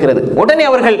செயலுக்கு வருகிறது. உடனே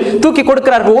அவர்கள் தூக்கி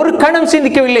கொடுக்கிறார்கள். ஒரு கணம்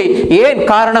சிந்திக்கவில்லை. ஏன்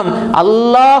காரணம்?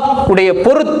 அல்லாஹ்வுடைய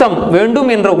பொருத்தம்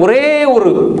வேண்டும் என்ற ஒரே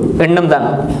ஒரு எண்ணம் தான்.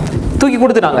 தூக்கி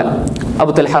கொடுத்துட்டாங்க.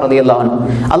 அபூ தல்ஹா ரலியல்லாஹு அன்ஹு.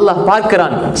 அல்லாஹ்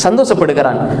பார்க்கிறான்,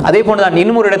 சந்தோஷப்படுகிறான். அதே போன்றுதான்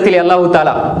இன்னொரு இடத்திலே அல்லாஹ்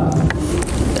தஆலா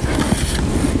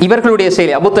இவர்களுடைய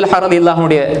செயலை, அபூ தல்ஹா ரலியல்லாஹு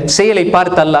அன்ஹுடைய செயலை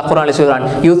பார்த்து அல்லாஹ் குர்ஆனில் சொல்கிறான்,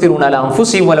 யூதிருன அலா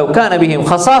அன்ஃபுஸிஹிம் வலவ் கான பிஹிம்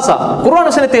ஹஸாஸா. குர்ஆன்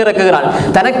வசனத்தை இறக்குகிறான்.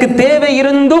 தனக்கு தேவை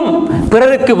இருந்தும்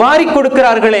பிறருக்கு வாரி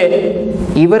கொடுக்கிறார்களே,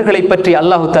 இவர்களை பற்றி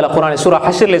அல்லாஹ் தஆலா குர்ஆனில் சூரா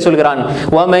ஹஷ்ரிலே சொல்கிறான்,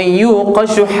 வமன் யூக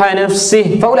ஷுஹ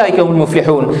நஃப்ஸிஹி ஃபஉலைக ஹுமுல்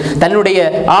முஃப்லிஹூன். தன்னுடைய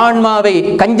ஆன்மாவை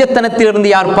கஞ்சத்தனத்திலிருந்து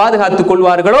யார் பாதுகாத்துக்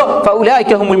கொள்வார்களோ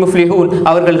ஃபஉலைக ஹுமுல் முஃப்லிஹூன்,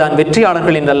 அவர்கள் தான்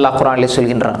வெற்றியாளர்கள் என்று அல்லாஹ் குர்ஆனிலே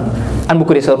சொல்கின்றான்.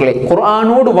 அன்புக்குரிய சகோதரர்களே,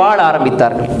 குர்ஆனோடு வாழ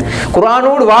ஆரம்பித்தார்கள்.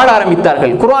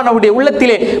 குர்ஆன் அவருடைய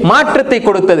உள்ளத்திலே மாற்றத்தை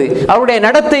கொடுத்தது, அவருடைய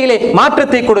நடத்தையிலே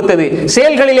மாற்றத்தை கொடுத்தது,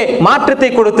 செயல்களிலே மாற்றத்தை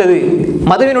கொடுத்தது.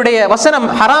 மதுவினுடைய வசனம்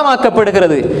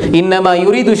ஹராமாக்கப்படுகிறது. இன்னமா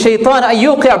யுரீது ஷைத்தான்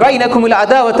அய்யூகிஅ பைனகுமுல்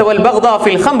அதாவத வல் பக்தா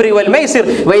ஃபில் ஹம்ரி வல் மைசிர்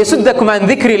வ யசுத்தகும் அன்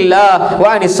திக்ரில்லாஹ் வ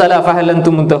அனிஸ் ஸலாஹ் ஃபஹல்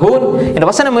அன்தும் முன்தஹூன். இந்த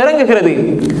வசனம் இறங்குகிறது.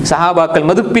 சஹாபாக்கள்,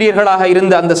 மதுப்பிரியர்களாக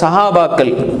இருந்த அந்த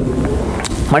சஹாபாக்கள்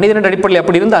மனிதனின் அடிப்படையில்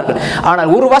அப்படி இருந்தார்கள்.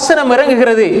 ஆனால் ஒரு வசனம்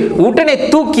இறங்குகிறது, உடனே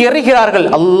தூக்கி எறிகிறார்கள்.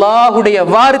 அல்லாஹ்வுடைய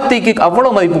வார்த்தைக்கு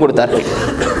அவ்வளவு மதிப்பு கொடுத்தார்கள்,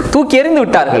 தூக்கி எறிந்து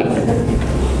விட்டார்கள்.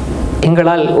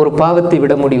 எங்களால் ஒரு பாவத்தை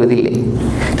விட முடிவதில்லை,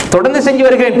 தொடர்ந்து செஞ்சு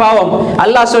வருகிறேன் பாவம்.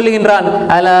 அல்லாஹ் சொல்லுகின்றான்,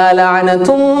 அலா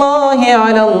லஅனத்துல்லாஹி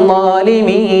அலல்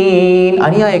ஸாலிமீன்,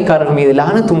 அநியாயக்காரர்கள் மீது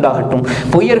லானத் உண்டாகட்டும்,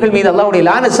 பொய்யர்கள் மீது அல்லாஹ்வுடைய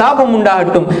லானத் சாபம்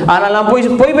உண்டாகட்டும். ஆனால் நாம்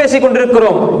பொய் பேசிக்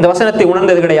கொண்டிருக்கிறோம், இந்த வசனத்தை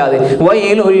உணர்ந்தது கிடையாது.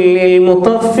 வயலுல் லில்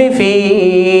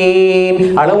முத்தஃபிஃபீன்,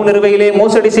 அளவு நிறுவையிலே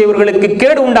மோசடி செய்வர்களுக்கு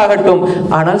கேடு உண்டாகட்டும்.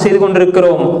 ஆனால் செய்து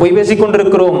கொண்டிருக்கிறோம், பொய் பேசிக்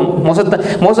கொண்டிருக்கிறோம்,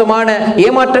 மோசமான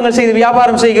ஏமாற்றங்கள் செய்து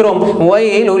வியாபாரம் செய்கிறோம்.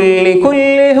 வயலுல்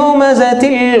லிகுல்லி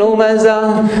ஹுமஸத்தில் ஹுமஸா,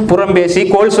 புறம் பேசி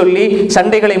கோல் சொல்லி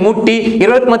சண்டைகளை மூட்டி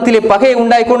இருவர் மத்தியிலே பகையை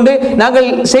உண்டாய்க்கொண்டு நாங்கள்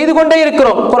செய்து கொண்டே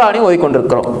இருக்கிறோம், குர்ஆனை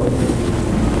ஓதிக்கொண்டிருக்கிறோம்.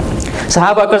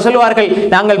 சஹாபாக்கள் சொல்வார்கள்,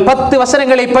 நாங்கள் 10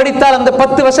 வசனங்களை படித்தால் அந்த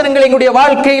 10 வசனங்களை எங்களுடைய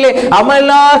வாழ்க்கையிலே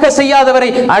அமலாக செய்யாதவரை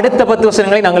அடுத்த 10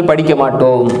 வசனங்களை நாங்கள் படிக்க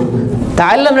மாட்டோம்.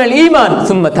 தஅல்லம்னல் ஈமான்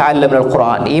சும்ம தஅல்லம்னல்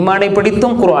குர்ஆன், ஈமானை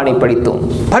படித்தோம், குர்ஆனை படித்தோம்,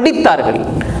 படித்தார்கள்.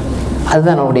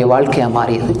 அதுதான் நம்முடைய வாழ்க்கையா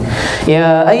மாறியது. யா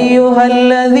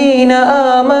அய்யுஹல்லதீன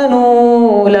ஆமனூ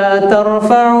லா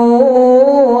தர்ஃபஉ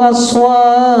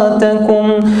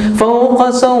அஸ்வாதகும் ஃபௌக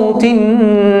ஸௌத்தின்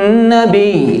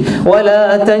நபி வலா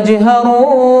தஜ்ஹரு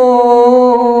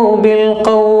பில்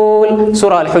கௌல்.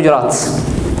 சூரா அல் ஹுஜராத்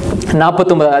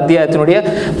 49 அத்தியாயத்தினுடைய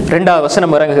 2வது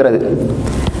வசனம் இறங்குகிறது.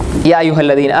 யா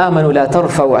அய்யுஹல்லதீன ஆமனூ லா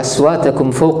தர்ஃபஉ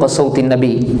அஸ்வாதகும் ஃபௌக ஸௌத்தின்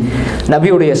நபி,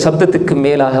 நபியுடைய சப்தத்துக்கு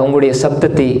மேலாக உங்களுடைய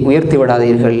சப்தத்தை உயர்த்தி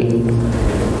விடாதீர்கள்.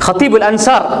 ஹதீபுல்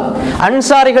அன்சார்,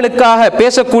 அன்சாரிகளுக்காக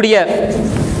பேசக்கூடிய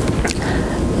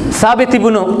சாபித்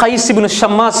இப்னு கைஸ் இப்னு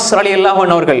ஷம்மாஸ் ரலியல்லாஹு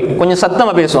அன்ஹு அவர்கள் கொஞ்சம்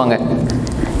சத்தமாக பேசுவாங்க,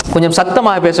 கொஞ்சம்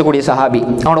சத்தமாக பேசக்கூடிய சஹாபி.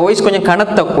 அவனோட வாய்ஸ் கொஞ்சம்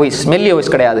கனத்த வாய்ஸ், மெல்லிய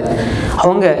வாய்ஸ் கிடையாது.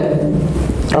 அவங்க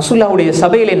ரசூலுல்லாஹ்வுடைய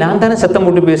சபையிலே நான் தானே சத்தம்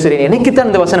போட்டு பேசுறேன், எனக்குத்தான்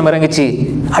இந்த வசனம் இறங்குச்சு.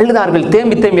 அழுதார்கள்,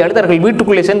 தேம்பி தேம்பி அழுதார்கள்,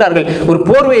 வீட்டுக்குள்ளே சென்றார்கள், ஒரு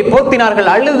போர்வையை போர்த்தினார்கள்,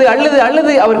 அழுது அழுது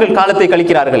அழுது அவர்கள் காலத்தை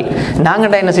கழிக்கிறார்கள்.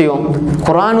 நாங்கள்டா என்ன செய்வோம்,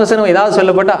 குர்ஆன் வசனம் ஏதாவது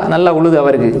சொல்லப்பட்டா நல்லா உழுது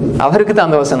அவருக்கு தான்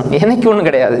அந்த வசனம், எனக்கு ஒன்றும்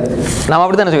கிடையாது. நாம்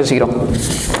அப்படித்தானே யோசிக்கிறோம்.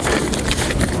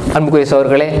 அன்புக்குரிய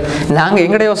சகோதரர்களே, நாங்க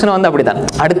எங்களுடைய வசனம் வந்து அப்படித்தான்,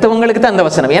 அடுத்தவங்களுக்கு தான் அந்த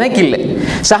வசனம், எனக்கு இல்லை.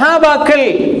 சஹாபாக்கள்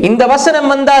இந்த வசனம்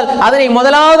வந்தால் அதனை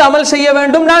முதலாவது அமல் செய்ய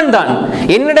வேண்டும் நான் தான்,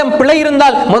 என்னிடம் பிழை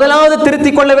இருந்தால் முதலாவது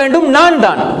திருத்திக் கொள்ள வேண்டும் நான்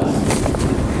தான்.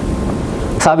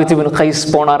 சாபித் இப்னு கைஸ்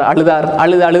போனார், அழுதார்,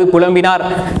 அழுது புலம்பினார்.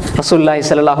 ரசூலுல்லாஹி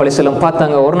ஸல்லல்லாஹு அலைஹி வஸல்லம்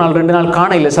பார்த்தாங்க, ஒரு நாள் 2 நாள்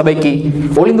காண இல்லை சபைக்கு,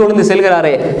 ஒளிந்து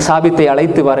செல்கிறாரே, சாபித்தை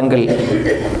அழைத்து வாருங்கள்,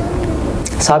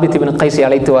 சாபித் இப்னு கைஸை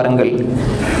அழைத்து வாருங்கள்.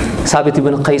 சாபித்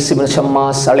இப்னு கைஸ் இப்னு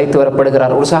ஷம்மாஸ் அழைத்து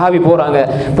வரப்படுகிறார். ஒரு சஹாபி போறாங்க,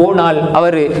 போனால்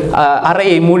அவர்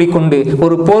அறையை மூடிக்கொண்டு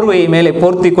ஒரு போர்வையை மேலே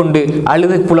போர்த்தி கொண்டு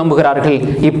அழுது புலம்புகிறார்கள்.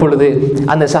 இப்பொழுது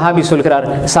அந்த சஹாபி சொல்கிறார்,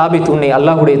 சாபித் உன்னை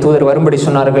அல்லாஹ்வுடைய தூதர் வரும்படி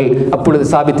சொன்னார்கள். அப்பொழுது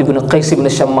சாபித் இப்னு கைஸ்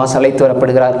இப்னு ஷம்மாஸ் அழைத்து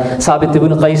வரப்படுகிறார். சாபித்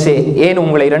இப்னு கைஸே, ஏன்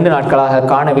உங்களை 2 நாட்களாக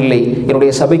காணவில்லை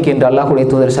என்னுடைய சபைக்கு என்று அல்லாஹ்வுடைய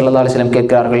தூதர் ஸல்லல்லாஹு அலைஹி வஸல்லம்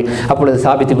கேட்கிறார்கள். அப்பொழுது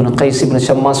சாபித் இப்னு கைஸ் இப்னு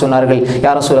ஷம்மாஸ் சொன்னார்கள்,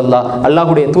 யா ரசூலல்லாஹ்,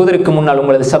 அல்லாஹ்வுடைய தூதருக்கு முன்னால்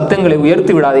உங்களது சப்தங்களை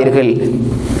உயர்த்தி விடாதீர்கள்,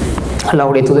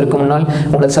 அல்லாஹ்வுடைய தூதருக்கு முன்னால்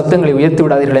உங்களது சப்தங்களை உயர்த்தி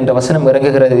விடாதீர்கள் என்ற வசனம்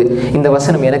இறங்குகிறது. இந்த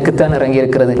வசனம் எனக்குத்தான் இறங்கி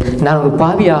இருக்கிறது, நான் ஒரு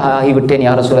பாவியாக ஆகிவிட்டேன்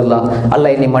யா ரசூலல்லாஹ்,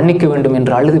 அல்லாஹ் என்னை மன்னிக்க வேண்டும்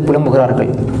என்று அழுது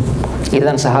புலம்புகிறார்கள்.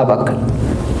 இதுதான் சஹாபாக்கள்.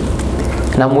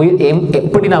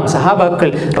 எப்படி நாம்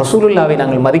சஹாபாக்கள் ரசூலுல்லாவை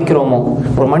நாங்கள் மதிக்கிறோமோ,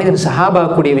 ஒரு மனிதன்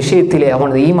சஹாபாக்குடைய விஷயத்திலே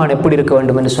அவனது ஈமான் எப்படி இருக்க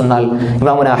வேண்டும் என்று சொன்னால்,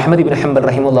 இமாமுனா அஹ்மத் இப்னு ஹம்பல்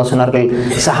ரஹிமஹுல்லாஹ் சொன்னார்கள்,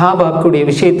 சஹாபாக்குடைய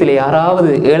விஷயத்திலே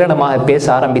யாராவது ஏளனமாக பேச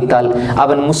ஆரம்பித்தால்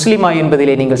அவன் முஸ்லிமா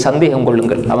என்பதிலே நீங்கள் சந்தேகம்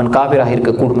கொள்ளுங்கள், அவன் காபிராக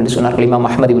இருக்கக்கூடும் என்று சொன்னார்கள் இமாம்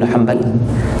அஹ்மத் இப்னு ஹம்பல்.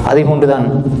 அதே போன்றுதான்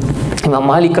இமாம்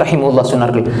மாலிக் ரஹிமஹுல்லாஹ்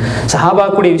சொன்னார்கள்,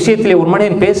 சஹாபாக்குடைய விஷயத்திலே ஒரு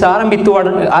மனிதன் பேச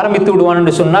ஆரம்பித்து விடுவான்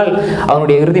என்று சொன்னால்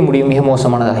அவனுடைய இறுதி முடிவு மிக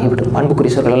மோசமானதாகிவிடும்.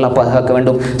 அன்புக்குரியவர்கள் எல்லாம் பாதுகாக்க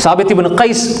வேண்டும். சாபித் இப்னு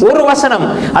கைஸ், ஒரு வசனம்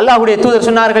அல்லாஹ்வுடைய தூதர்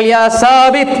சொன்னார்கள், யா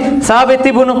சாபித்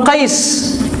இப்னு கைஸ்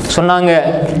சொன்னாங்க,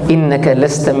 இன்னக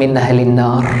லஸ்த மின் அஹ்லின்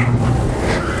நார்,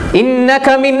 இன்னக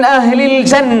மின் அஹ்லில்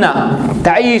ஜன்னah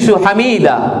தஈஷு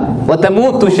ஹமீதா வ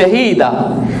தமூது ஷஹீதா.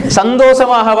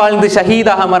 சந்தோஷமாக வாழ்ந்து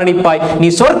ஷஹீதாக மரணிப்பாய், நீ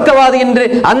சொர்க்கவாதி என்று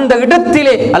அந்த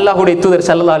இடத்திலே அல்லாஹ்வுடைய தூதர்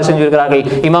ஸல்லல்லாஹு அலைஹி வஸல்லம் சொல்கிறார்கள்.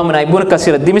 இமாம் இப்னு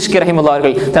கஸீர் திமிஷ்கி ரஹிமஹுல்லாஹ்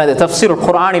அவர்கள் தனது தஃப்ஸீருல்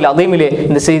குர்ஆனில் அதீமிலே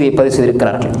இந்த செய்தியை பதிவு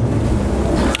செய்திருக்கிறார்கள்.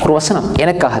 ஒரு வசனம்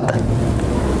எனக்காகத்தான்.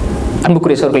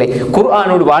 அன்புக்குரிய சகோதரர்களே,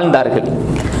 குர்ஆனோடு வாழ்ந்தார்கள்.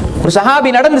 ஒரு சஹாபி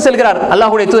நடந்து செல்கிறார்.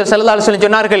 அல்லாஹ்வுடைய தூதர் ஸல்லல்லாஹு அலைஹி வஸல்லம்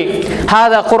சொன்னார்கள்,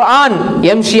 ஹாதா குர்ஆன்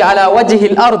யம்ஷி அலா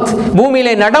வஜ்ஹில் அர்த்,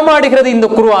 பூமியிலே நடமாடுகிறது இந்த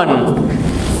குர்ஆன்.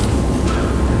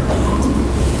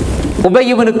 உபய்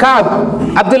இப்னு கஅப்,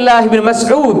 அப்துல்லாஹ் இப்னு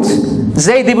மஸ்ஊத்,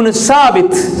 ஸைத் இப்னு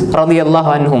சாபித்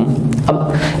ரலியல்லாஹு அன்ஹும்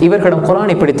இவர்களிடம்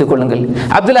குர்ஆனை படித்துக் கொள்ளுங்கள்.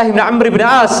 அப்துல்லாஹ் இப்னு அம்ர் இப்னு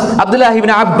ஆஸ், அப்துல்லாஹ்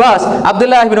இப்னு அப்பாஸ்,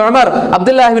 அப்துல்லாஹ் இப்னு உமர்,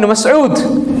 அப்துல்லாஹ் இப்னு மஸ்ஊத்,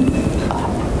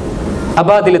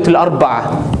 அபாதிலத்துல் அர்பா,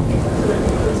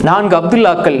 4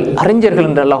 அப்துல்லாக்கள் அறிஞர்கள்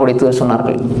என்று அல்லாஹ்வுடைய தூதர்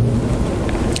சொன்னார்கள்.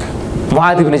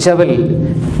 முஆத் இப்னு ஜபல்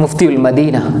முஃப்தியுல்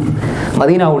மதீனா,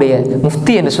 மதீனாவுடைய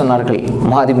முஃப்தி என்று சொன்னார்கள்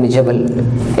முஆத் இப்னு ஜபல்.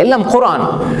 எல்லாம் குர்ஆன்,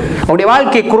 அவருடைய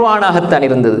வாழ்க்கை குர்ஆனாகத்தான்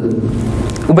இருந்தது.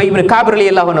 உபய் இப்னு கஅப்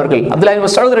ரலியல்லாஹு அன்ஹு அவர்கள், அப்துல்லாஹ் இப்னு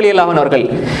மஸ்ஊத் ரலியல்லாஹு அன்ஹு அவர்கள்,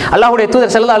 அல்லாஹ்வுடைய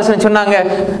தூதர் ஸல்லல்லாஹு அலைஹி வஸல்லம் சொன்னாங்க,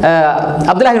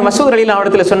 அப்துல்லாஹ் இப்னு மஸ்ஊத் ரலியல்லாஹு அன்ஹு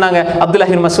இடத்துல சொன்னாங்க,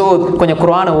 அப்துல்லாஹ் இப்னு மஸ்ஊத் கொஞ்சம்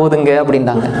குர்ஆனை ஓதுங்க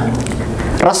அப்படின்னாங்க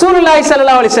ரசூலுல்லாஹி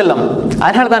ஸல்லல்லாஹு அலைஹி வஸல்லம்.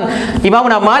 அதனால தான்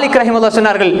இமாமுனா மாலிக் ரஹிமஹுல்லாஹ்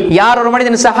சொன்னார்கள், யார் ஒரு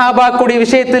மனிதன் சஹாபாக்குடைய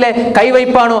விஷயத்திலே கை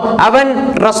வைப்பானோ அவன்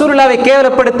ரசூலுல்லாஹ்வை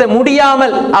கேவலப்படுத்த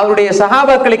முடியாமல் அவருடைய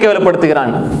சஹாபாக்களை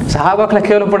கேவலப்படுத்துகிறான். சஹாபாக்களை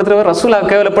கேவலப்படுத்துறவர் ரசூலுல்லாஹ்வை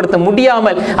கேவலப்படுத்த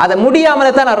முடியாமல், அதை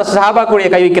முடியாமல் தான் சஹாபாக்குடைய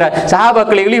கை வைக்கிறார்.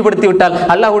 சஹாபாக்களை இழிவுபடுத்தி விட்டால்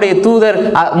அல்லாஹ்வுடைய தூதர்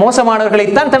மோசமானவர்களை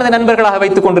தான் தனது நண்பர்களாக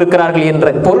வைத்துக் கொண்டிருக்கிறார்கள்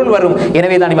என்ற பொருள் வரும்.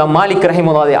 எனவே தான் இமாம் மாலிக்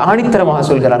ரஹிமஹுல்லாஹ் ஆணித்தரமாக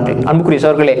சொல்கிறார்கள். அன்புக்குரிய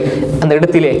சகோதரர்களே, அந்த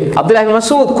இடத்திலே அப்துல்லாஹ் இப்னு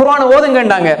மஸ்ஊத் குர்ஆனை ஓதுங்க.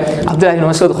 அப்துல்லாஹ் இப்னு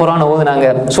மஸ்ஊத் குர்ஆனை ஓதுனாங்க.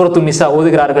 சூரத்துன் நிசா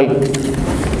ஓதுகிறார்கள்.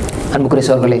 அன்புக்குரிய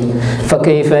சகோதரர்களே,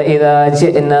 فكيف إذا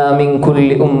جئنا من كل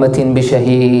أمة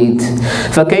بشهيد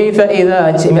فكيف إذا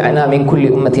جئنا من كل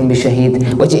أمة بشهيد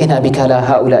وجئنا بك على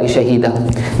هؤلاء شهيدا.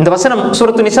 இந்த வசனம்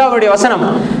சூரத்துன் நிசாவுடைய வசனம்.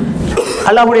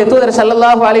 அல்லாஹ்வுடைய தூதர்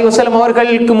ஸல்லல்லாஹு அலைஹி வஸல்லம்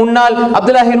அவர்களுக்கு முன்னால்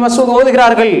அப்துல்லாஹ் இப்னு மஸ்ஊத்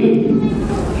ஓதுகிறார்கள்,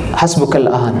 ஹஸ்புக்கல்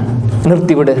ஆன்,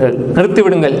 நிறுத்திவிடுங்கள்,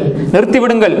 நிறுத்திவிடுங்கள்,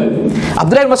 நிறுத்திவிடுங்கள்.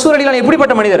 அப்துல்லாஹ் இப்னு மஸ்ஊத் ரலியல்லாஹு அன்ஹு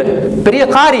எப்படிப்பட்ட மனிதர், பெரிய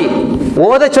காரி.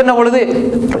 ஓத சொன்ன பொழுது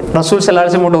ரசூல் ஸல்லல்லாஹு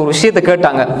அலைஹி வஸல்லம் ஒரு விஷயத்தை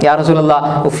கேட்டாங்க, யா ரசூலல்லாஹ்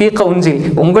ஃபீக உன்சில்,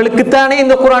 உங்களுக்கு தானே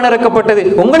இந்த குர்ஆன் இறக்கப்பட்டது,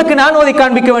 உங்களுக்கு நான் ஓதி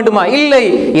காண்பிக்க வேண்டுமா? இல்லை,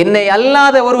 என்னை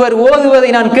அல்லாத ஒருவர் ஓதுவதை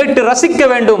நான் கேட்டு ரசிக்க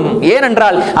வேண்டும்.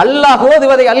 ஏனென்றால் அல்லாஹ்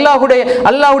ஓதுவதை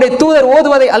அல்லாஹ்வுடைய தூதர்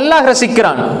ஓதுவதை அல்லாஹ்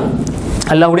ரசிக்கிறான்.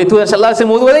 அல்லாஹ்வுடைய தூதர் ஸல்லல்லாஹு அலைஹி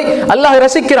வஸல்லம் ஓதுவதை அல்லாஹ்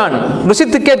ரசிக்கிறான்,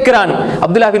 ருசித்து கேட்கிறான்.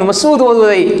 அப்துல்லாஹ் இப்னு மஸ்ஊத்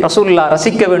ஓதுவதை ரசூலுல்லாஹ்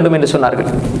ரசிக்க வேண்டும் என்று சொன்னார்கள்,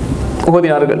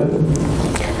 ஓதினார்கள்.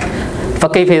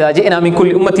 فكيف إذا جئنا من كل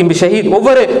أمة بشهيد,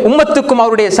 ஒவ்வொரு உம்மத்துக்கும்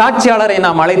அவருடைய சாட்சியாளரை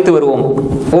நாம் அழைத்து வருவோம்.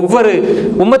 ஒவ்வொரு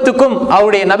உம்மத்துக்கும்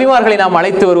அவருடைய நபிமார்களை நாம்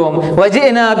அழைத்து வருவோம்.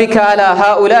 وجئنا بك على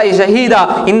هؤلاء شهيدا,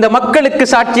 இந்த மக்களுக்கு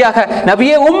சாட்சியாக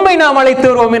நபியே உம்மை நாம் அழைத்து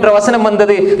வருவோம் என்ற வசனம்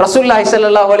வந்தது. ரசூலுல்லாஹி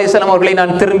ஸல்லல்லாஹு அலைஹி வஸல்லம் அவர்களை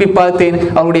நான் திரும்பி பார்த்தேன்,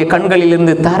 அவருடைய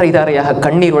கண்களிலிருந்து தாரை தாரையாக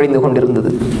கண்ணீர் வழிந்து கொண்டிருந்தது.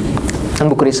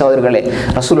 அன்புக்குரிய சகோதரர்களே,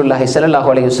 ரசூலுல்லாஹி ஸல்லல்லாஹு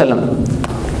அலைஹி வஸல்லம்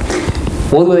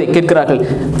ஓதுவதை கேட்கிறார்கள்.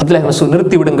 அப்துல்லாஹ் இப்னு மஸ்ஊத்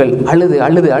நிறுத்தி விடுங்கள், அழுது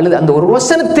அழுது அழுது அந்த ஒரு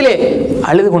வசனத்திலே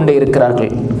அழுது கொண்டே இருக்கிறார்கள்.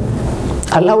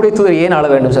 அல்லாஹ்வுடைய தூதர் ஏன் அழ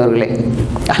வேண்டும் சகோதரர்களே?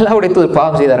 அல்லாஹ்வுடைய தூதர்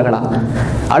பாவம் செய்தார்களா?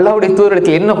 அல்லாஹ்வுடைய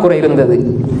தூதரிடத்தில் என்ன குறை இருந்தது?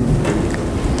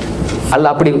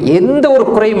 அல்லாஹ் அப்படி எந்த ஒரு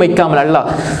குறையும் வைக்காமல் அல்லாஹ்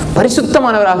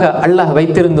பரிசுத்தமானவராக அல்லாஹ்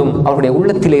வைத்திருந்தும் அவருடைய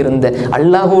உள்ளத்திலே இருந்த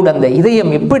அல்லாஹ்வோடு அந்த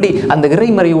இதயம் எப்படி அந்த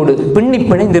இறைமறையோடு பின்னி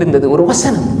பிணைந்திருந்தது. ஒரு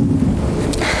வசனம்.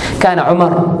 كان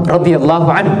عمر رضي الله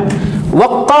عنه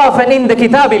وقافا عند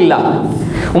كتاب الله.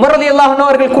 உமர் ரலியல்லாஹு அன்ஹு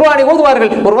அவர்கள் குர்ஆனை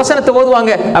ஓதுவார்கள், ஒரு வசனத்தை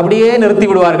ஓதுவாங்க, அப்படியே நிறுத்தி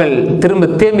விடுவார்கள்,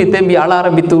 திரும்ப தேம்பி தேம்பி அழ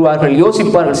ஆரம்பித்து விடுவார்கள்,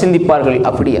 யோசிப்பார்கள், சிந்திப்பார்கள்,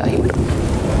 அப்படியே ஆகிவிடும்.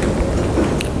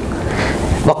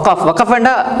 வக்காஃப், வக்காஃப்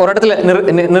வேண்டா ஒரு இடத்துல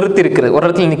நிறுத்தி இருக்கிறது, ஒரு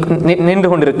இடத்துல நின்று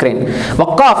கொண்டிருக்கிறேன்.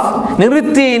 வக்காஃப்,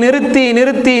 நிறுத்தி நிறுத்தி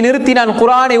நிறுத்தி நிறுத்தி நான்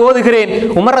குர்ஆனை ஓதுகிறேன்.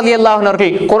 உமர் ரலியல்லாஹு அன்ஹு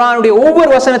அவர்கள் குர்ஆனுடைய ஒவ்வொரு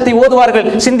வசனத்தை ஓதுவார்கள்,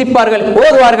 சிந்திப்பார்கள்,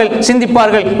 ஓதுவார்கள்,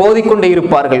 சிந்திப்பார்கள், ஓதிக்கொண்டே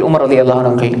இருப்பார்கள். உமர் ரலியல்லாஹு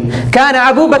அன்ஹு அவர்கள் கான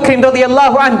அபூ பக்ர்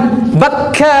ரலியல்லாஹு அன்ஹு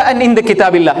பக்கஅன் இந்த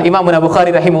கிதாபில்லாஹ். இமாம்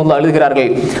புகாரி ரஹிமஹுல்லாஹ்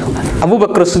எழுதுகிறார்கள், அபூ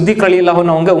பக்ர் சித்திக் ரலியல்லாஹு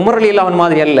அன்ஹு அவங்க உமர் ரலியல்லாஹு அன்ஹு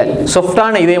மாதிரி அல்ல,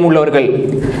 சாஃப்டான இதயம் உள்ளவர்கள்.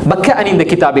 பக்கஅன் இந்த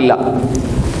கிதாபில்லாஹ்,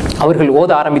 அவர்கள்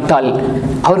ஓத ஆரம்பித்தால்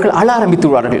அவர்கள் அழ ஆரம்பித்து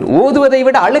விடுவார்கள். ஓதுவதை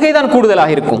விட அழுகைதான்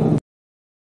கூடுதலாக இருக்கும்.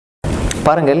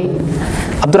 பாருங்கள்,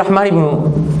 அப்துல் ரஹ்மான் இப்னு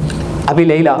அபி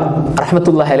லைலா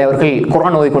ரஹ்மத்துல்லாஹி அலைஹி அவர்கள்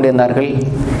குர்ஆன் ஓதிக்கொண்டிருந்தார்கள்.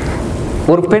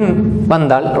 ஒரு பெண்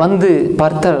வந்தால், வந்து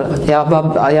பார்த்தால், யா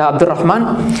அப்துல் ரஹ்மான்,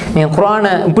 நீங்கள்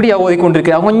குர்ஆனை இப்படியா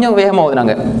ஓதிக்கொண்டிருக்க? அவங்க கொஞ்சம் வேகமாக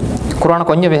ஓதுனாங்க, குர்ஆனை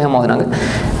கொஞ்சம் வேகமாக ஓதுனாங்க.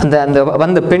 அந்த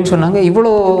வந்த பெண் சொன்னாங்க,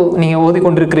 இவ்வளோ நீங்கள்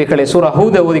ஓதிக்கொண்டிருக்கிறீர்களே, சூரா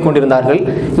ஹூதை ஓதிக்கொண்டிருந்தார்கள்,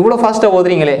 இவ்வளோ ஃபாஸ்ட்டாக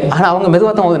ஓதுறீங்களே. ஆனால் அவங்க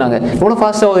மெதுவாக தான் ஓதுனாங்க, இவ்வளோ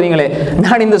ஃபாஸ்ட்டாக ஓதுறீங்களே.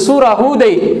 நான் இந்த சூரா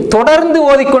ஹூதை தொடர்ந்து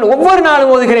ஓதிக்கொண்டு ஒவ்வொரு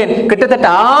நாளும் ஓதுகிறேன், கிட்டத்தட்ட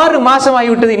 6 மாதம்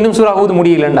ஆகிவிட்டது, இன்னும் சூரா ஹூது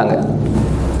முடியலன்னாங்க.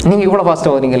 நீங்கள் இவ்வளோ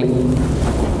ஃபாஸ்ட்டாக ஓதுறீங்களே.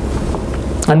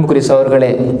 அன்புக்குரிய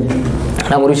சகோதரர்களே,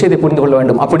 நாம் ஒரு விஷயத்தை புரிந்து கொள்ள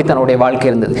வேண்டும். அப்படித்தான் அவருடைய வாழ்க்கை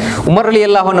இருந்தது. உமர்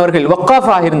ரலியல்லாஹு அன்ஹு அவர்கள்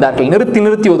வக்காஃபாக இருந்தார்கள், நிறுத்தி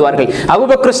நிறுத்தி ஓதுவார்கள்.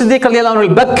 அபூபக்கர் சித்திக் ரலியல்லாஹு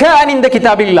அன்ஹு பக்கான் இந்த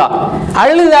கிதாபில்லாஹ்,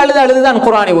 அழுது அழுது அழுதுதான்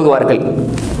குர்ஆனை ஓதுவார்கள்.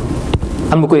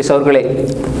 அன்புக்குரிய சகோதரர்களே,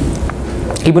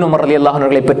 இப்னு உமர் ரலியல்லாஹு அன்ஹு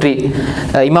அவர்களை பற்றி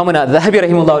இமாமுனா ذهبி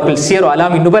ரஹிமஹுல்லாஹ் அவர்கள் சியர்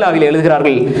அலாமின் நுபலாவில்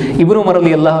எழுதுகிறார்கள். இப்னு உமர்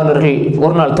ரலியல்லாஹு அன்ஹு அவர்கள்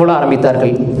ஒரு நாள் தொழ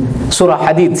ஆரம்பித்தார்கள். சூரா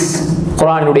ஹதீத்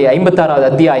குர்ஆனுடைய 56வது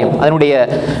அத்தியாயம், அதனுடைய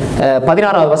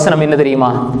 16வது வசனம் என்ன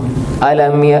தெரியுமா?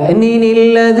 அலம் யஅனில்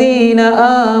லதீன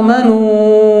ஆமனூ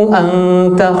அன்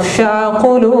தக்ஷா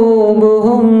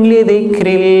குலூபுஹும்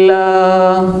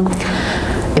லிதிக்ரில்லாஹ்.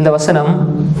 இந்த வசனம்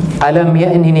அலம்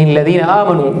யஅனில் லதீன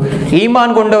ஆமனூ,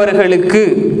 ஈமான் கொண்டவர்களுக்கு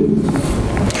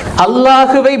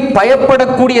அல்லாஹுவை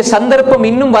பயப்படக்கூடிய சந்தர்ப்பம்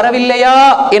இன்னும் வரவில்லையா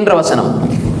என்ற வசனம்.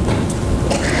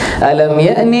 அலம்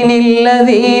யஅனில்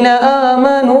லதீன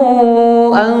ஆமனூ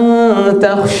அன்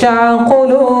தக்ஷா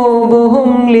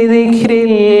குலூபுஹும்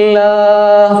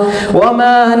லிதிக்ரில்லாஹ்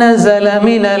வமா நஸல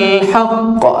மினல்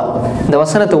ஹக். இந்த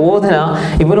வசனத்தை ஓதுனா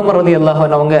இப்னு உமர் ரலியல்லாஹு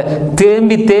அன்ஹு அவங்க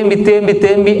தேம்பி தேம்பி தேம்பி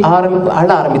தேம்பி அழ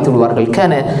ஆரம்பித்து விடுவார்கள்.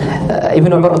 கான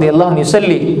இப்னு உமர் ரலியல்லாஹு அன்ஹு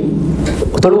யுஸல்லி,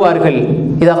 தொழுவார்கள்.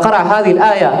 இதா கரா ஹாதில்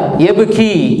ஆயா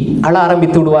யப்கி, அழ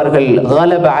ஆரம்பித்து விடுவார்கள்.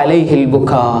 கலப அலைஹில்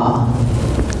புகா,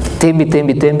 தேம்பி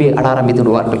தேம்பி தேம்பி அழ ஆரம்பித்து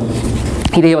விடுவார்கள்.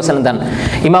 இதே வசனம் தான்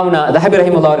இமாமுனா ذهبி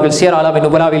ரஹிமஹுல்லாஹ் அவர்கள் சியர் அலாமின்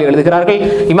நுபலாவில் எழுதுகிறார்கள்.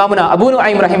 இமாமுனா அபூ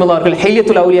நுஐம் ரஹிமஹுல்லாஹ் அவர்கள்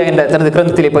ஹில்யத்துல் அவுலியா என்ற தனது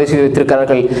கிரந்தத்திலே பதிவு செய்து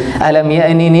வைத்திருக்கிறார்கள். அலம்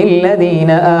யஅனில்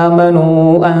லதீன ஆமனூ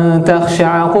அன்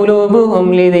தக்ஷா குலூபுஹும்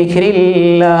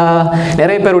லிதிக்ரில்லாஹ்.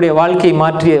 நிறைய பேருடைய வாழ்க்கையை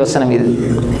மாற்றிய வசனம் இது.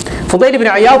 ஃபுதைல்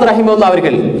இப்னு அய்யாத் ரஹிமஹுல்லாஹ்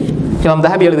அவர்கள், இமாம்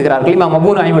ذهبி எழுதுகிறார்கள், இமாம் அபூ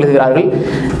நுஐம் எழுதுகிறார்கள்.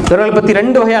 இவர்களை பற்றி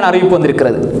 2 வகையான அறிவிப்பு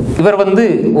வந்திருக்கிறது. இவர்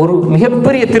ஒரு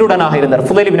மிகப்பெரிய திருடனாக இருந்தார்,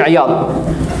 ஃபுதைல் இப்னு அய்யாத்.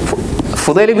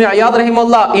 ஃபுதைல் இப்னு அய்யாத்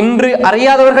ரஹிமஹுல்லாஹ் இன்று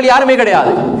அறியாதவர்கள் யாருமே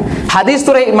கிடையாது. ஹதீஸ்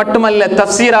துறை மட்டுமல்ல,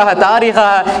 தஃப்சீராக,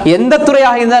 தாரீகாக, எந்த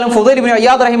துறையாக இருந்தாலும் ஃபுதைல் இப்னு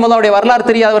அய்யாத் ரஹிமஹுல்லாஹ்வுடைய வரலாறு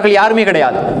தெரியாதவர்கள் யாருமே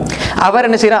கிடையாது. அவர்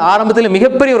என்ன செய்யறார்? ஆரம்பத்தில்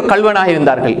மிகப்பெரிய ஒரு கல்வனாக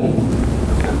இருந்தார்கள்.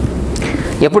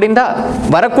 எப்படின்னா,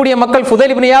 வரக்கூடிய மக்கள்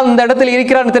ஃபுதைல் இப்னு அய்யாத் இந்த இடத்துல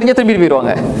இருக்கிறார்னு தெரிஞ்சா திரும்பிட்டு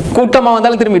போயிடுவாங்க, கூட்டமாக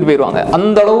வந்தாலும் திரும்பிட்டு போயிடுவாங்க.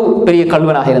 அந்த அளவு பெரிய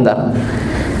கல்வனாக இருந்தார்.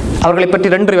 அவர்களை பற்றி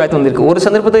 2 ரிவாயத் வந்திருக்கு. ஒரு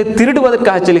சந்தர்ப்பத்தை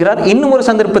திருடுவதற்காக செல்கிறார், இன்னும் ஒரு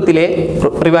சந்தர்ப்பத்திலே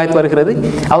ரிவாயத் வருகிறது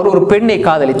அவர் ஒரு பெண்ணை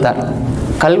காதலித்தார்.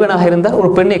 கல்வனாக இருந்தார், ஒரு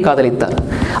பெண்ணை காதலித்தார்.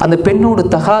 அந்த பெண்ணோடு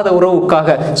தகாத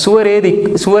உறவுக்காக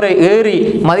சுவரை ஏறி,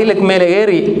 மதிலுக்கு மேலே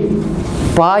ஏறி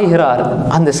பாய்கிறார்.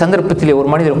 அந்த சந்தர்ப்பத்திலே ஒரு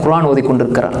மனிதர் குர்ஆன் ஓதி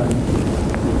கொண்டிருக்கிறார்.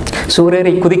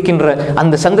 சூரரை குதிக்கின்ற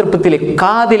அந்த சந்தர்ப்பத்திலே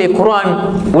காதிலே குர்ஆன்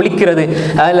ஒலிக்கிறது.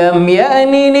 அலம்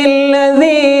யஅனில்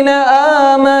லதீன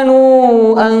ஆமனூ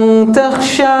அன்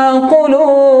தக்ஷா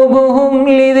குலூபுஹும்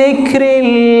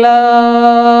லிதிக்ரில்லாஹ்.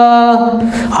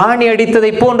 ஆணி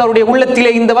அடித்ததை போன்று அவருடைய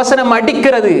உள்ளத்திலே இந்த வசனம்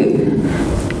அடிக்கிறது.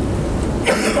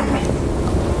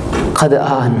 கத்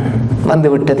ஆன்,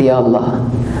 வந்துவிட்டது யா அல்லாஹ்,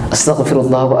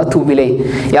 அஸ்தக்ஃபிருல்லாஹ் வ அதூபு இலைஹ்.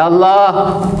 யா அல்லாஹ்,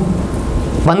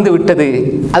 வந்துவிட்டது,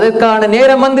 அதற்கான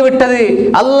நேரம் வந்துவிட்டது,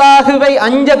 அல்லாஹுவை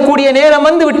அஞ்சக்கூடிய நேரம்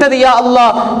வந்துவிட்டது யா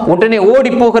அல்லாஹ். உடனே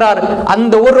ஓடி போகிறார்.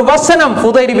 அந்த ஒரு வசனம்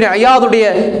ஃபுதைல் இப்னு அய்யாதுடைய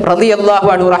ரலியல்லாஹு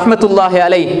அன்ஹு ரஹ்மத்துல்லாஹி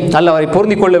அலைஹி, அல்லாஹ் அவரை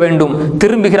பொருந்திக் கொள்ள வேண்டும்,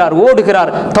 திரும்புகிறார்,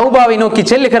 ஓடுகிறார், தௌபாவை நோக்கி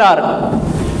செல்லுகிறார்.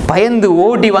 பயந்து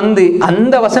ஓடி வந்து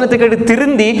அந்த வசனத்தை கேட்டு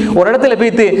திருந்தி ஒரு இடத்துல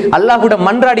போய்த்து அல்லாஹ்விட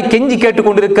மன்றாடி கெஞ்சி கேட்டு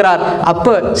கொண்டிருக்கிறார்.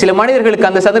 அப்ப சில மனிதர்களுக்கு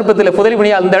அந்த சந்தர்ப்பத்தில் ஃபுதைல் இப்னு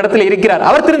அய்யாத் அந்த இடத்துல இருக்கிறார்,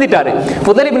 அவர் திருந்திட்டாரு.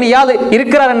 ஃபுதைல் இப்னு அய்யாத்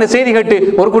இருக்கிறார் என்ற செய்தி கேட்டு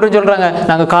ஒரு கூட்டம் சொல்றாங்க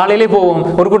நாங்க காலையிலே போவோம்,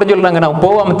 ஒரு கூட்டம் சொல்றாங்க நாங்க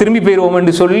போவாம திரும்பி போயிருவோம்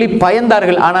என்று சொல்லி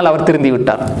பயந்தார்கள். ஆனால் அவர் திருந்தி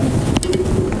விட்டார்.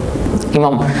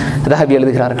 இமாம் ذهبி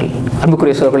எழுதுகிறார்கள்,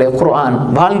 அன்புக்குரிய சகோதரர்களே, குர்ஆன்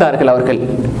வாழ்ந்தார்கள் அவர்கள்.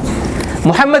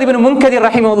 முஹம்மது இப்னு முன்கதிர்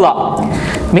ரஹிமஹுல்லாஹ்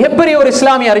மிகப்பெரிய ஒரு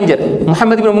இஸ்லாமிய அறிஞர்.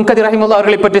 முஹம்மது இப்னு முன்கதிர் ரஹிமஹுல்லாஹ்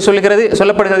அவர்களை பற்றி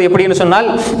சொல்லப்படுகிறது எப்படின்னு சொன்னால்,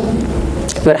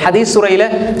 இவர் ஹதீஸ் துறையில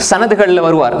சனதுகளில்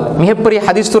வருவார், மிகப்பெரிய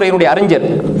ஹதீஸ் துறையினுடைய அறிஞர்.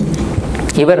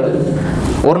 இவர்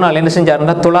ஒரு நாள் என்ன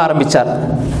செஞ்சார்னா தொழ ஆரம்பிச்சார்.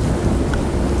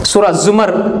 சூரா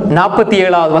ஜுமர்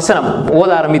 47வது வசனம் ஓத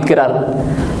ஆரம்பிக்கிறார்.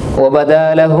 وَبَدَا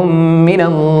لَهُم مِّنَ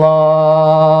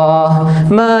اللَّهِ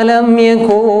مَا لَمْ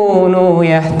يَكُونُوا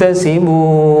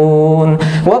يَحْتَسِبُونَ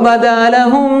وَبَدَا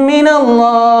لَهُم مِّنَ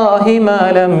اللَّهِ مَا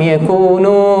لَمْ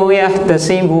يَكُونُوا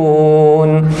يَحْتَسِبُونَ.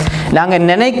 நாங்க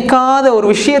நினைக்காத ஒரு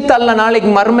விஷயத்தை அல்லாஹ் நாளைக்கு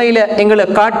மர்மையில எங்களை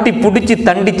காட்டி பிடிச்சி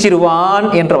தண்டிச்சிருவான்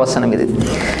என்ற வசனம் இது.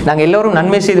 நாங்க எல்லாரும்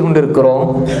நன்மை செய்து கொண்டிருக்கிறோம்.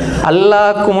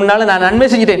 அல்லாஹ்க்கு முன்னால நான் நன்மை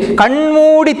செஞ்சிட்டேன்,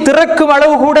 கண்மூடி திறக்கும்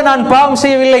அளவு கூட நான் பாவம்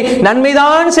செய்யவில்லை,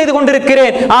 நன்மைதான் செய்து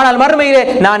கொண்டிருக்கிறேன். ஆனால் மர்மையிலே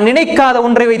நான் நினைக்காத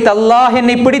ஒன்றை வைத்து அல்லாஹ்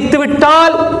என்னை பிடித்து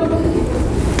விட்டால்,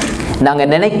 நாங்க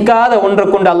நினைக்காத ஒன்றை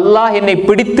கொண்டு அல்லாஹ் என்னை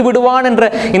பிடித்து விடுவான் என்ற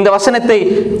இந்த வசனத்தை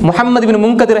முஹம்மது இப்னு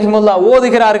முன்கதிர் ரஹிமஹுல்லாஹ்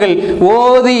ஓதுகிறார்கள்.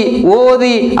 ஓதி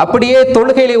ஓதி அப்படியே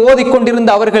தொழுகையிலே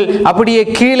ஓதிக்கொண்டிருந்த அவர்கள் அப்படியே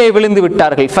கீழே விழுந்து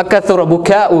விட்டார்கள். ஃபக்கஸுர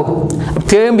புகாஉ,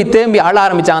 தேம்பி தேம்பி ஆள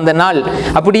ஆரம்பிச்சாங்க. அந்த நாள்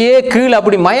அப்படியே கீழே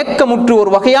அப்படி மயக்கமுற்று ஒரு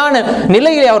வகையான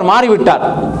நிலையிலே அவர் மாறிவிட்டார்.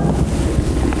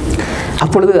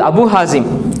 அப்பொழுது அபு ஹாசிம்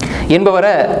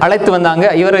என்பவரை அழைத்து வந்தாங்க.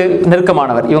 இவர்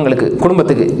நெருக்கமானவர் இவங்களுக்கு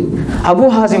குடும்பத்துக்கு. அபு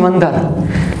ஹாசிம் வந்தார்.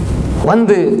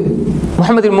 வந்து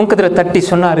முஹம்மதின் முன்கதிரை தட்டி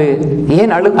சொன்னாரு,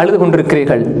 ஏன் அழுது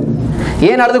கொண்டிருக்கிறீர்கள்,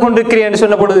 ஏன் அழுது கொண்டிருக்கிறீர்கள் என்று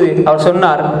சொன்ன பொழுது அவர்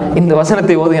சொன்னார், இந்த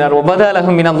வசனத்தை ஓதினார்.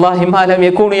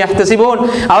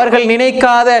 அவர்கள்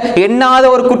நினைக்காத எண்ணாத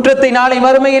ஒரு குற்றத்தை நாளை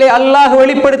மறுமையிலே அல்லாஹ்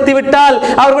வெளிப்படுத்தி விட்டால்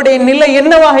அவர்களுடைய நிலை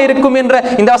என்னவாக இருக்கும் என்ற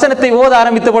இந்த வசனத்தை ஓத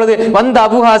ஆரம்பித்த பொழுது வந்த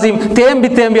அபு ஹாசிம்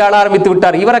தேம்பி தேம்பி அழ ஆரம்பித்து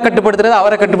விட்டார். இவரை கட்டுப்படுத்துறது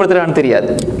அவரை கட்டுப்படுத்துறான்னு தெரியாது.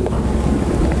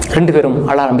 ரெண்டு பேரும்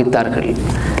அழ ஆரம்பித்தார்கள்.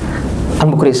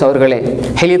 அன்புக்குரிய சகோதரர்களே,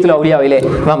 ஹில்யத்துல் அவுலியாவிலே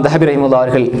இமாம் தஹபி ரஹிமத்துல்லாஹி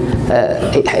அவர்கள்,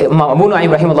 அபூ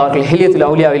நுஐம் ரஹிமத்துல்லாஹி அவர்கள் ஹில்யத்துல்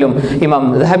அவுலியாவிலும் இமாம்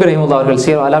தஹபி ரஹிமத்துல்லாஹி அவர்கள்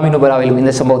சீர் அலாமின் நுபலாவிலும்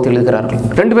இந்த சம்பவத்தை எழுதுகிறார்கள்.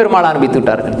 ரெண்டு பேரும் ஆள ஆரம்பித்து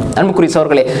விட்டார்கள். அன்புக்குரிய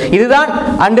சகோதரர்களே, இதுதான்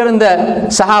அன்றிருந்த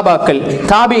சஹாபாக்கள்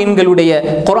தாபிஈன்களுடைய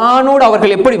குர்ஆனோடு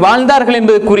அவர்கள் எப்படி வாழ்ந்தார்கள்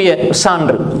என்பதற்குரிய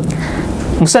சான்று.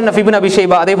 முஸன்னஃப் இப்னு அபி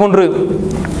ஷைபா, அதே போன்று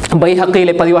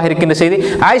பைஹக்கியிலே பதிவாக இருக்கின்ற செய்தி.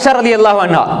 ஆயிஷா ரலியல்லாஹு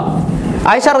அன்ஹா,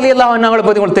 ஆயிஷா ரலியல்லாஹு அன்ஹாவை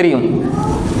பற்றி உங்களுக்கு தெரியும்,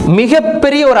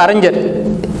 மிகப்பெரிய ஒரு அறிஞர்.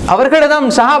 அவர்களிடம்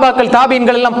சஹாபாக்கள்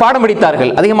தாபீன்கள் எல்லாம் பாடம்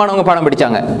படித்தார்கள். அதிகமானவங்க பாடம்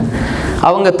படிச்சாங்க.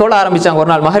 அவங்க தொழ ஆரம்பிச்சாங்க. ஒரு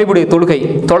நாள் மஹரிபுடைய தொழுகை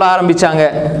தொழ ஆரம்பிச்சாங்க.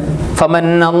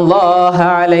 ஃபமன்னல்லாஹு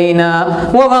அலைனா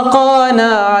வவகானா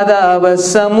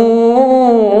அதாபஸ்ஸமூம்.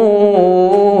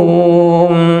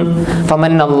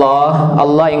 ஃபமன்னல்லாஹ்,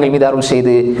 அல்லாஹ் எங்கள் மீது அருள்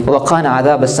செய்து, வவகானா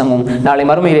அதாபஸ்ஸமூம், நாளை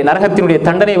மறுமையிலே நரகத்தினுடைய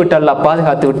தண்டனை விட்டு அல்லாஹ்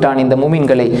பாதுகாத்து விட்டான் இந்த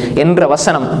முஃமின்களை என்ற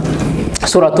வசனம்,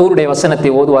 சூரா தூருடைய வசனத்தை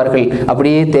ஓதுவார்கள்.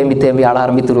 அப்படியே தேம்பி தேம்பி ஆள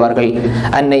ஆரம்பித்து விடுவார்கள்.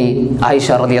 அன்னை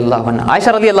ஆயிஷா ரலியல்லாஹு அன்ஹா,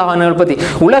 ஆயிஷா ரலியல்லாஹு அன்ஹா பத்தி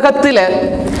உலகத்தில்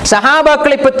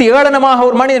சஹாபாக்களை பற்றி ஏளனமாக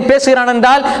ஒரு மனிதன் பேசுகிறான்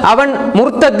என்றால் அவன்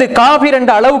முர்த்தத் காஃபிர்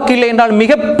என்ற அளவுக்கு இல்லை என்றால்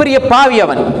மிகப்பெரிய பாவி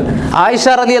அவன்.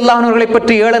 ஆயிஷா ரலியல்லாஹு அன்ஹாவை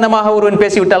பற்றி ஏளனமாக ஒருவன்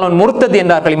பேசிவிட்டால் அவன் முர்த்தத்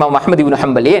என்றார்கள் இமாம் அஹ்மத் இப்னு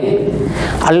ஹம்பல். ஏன்?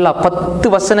 அல்லாஹ் 10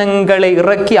 வசனங்களை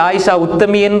இறக்கி ஆயிஷா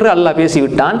உத்தமி என்று அல்லாஹ்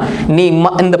பேசிவிட்டான். நீ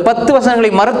இந்த 10 வசனங்களை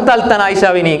மறுத்தால் தான்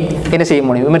ஆயிஷாவை நீ என்ன செய்ய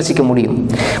முடியும்? விமர்சிக்க முடியும்.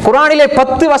 குர்ஆனிலே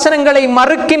 10 வசனங்களை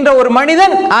மறுக்கின்ற ஒரு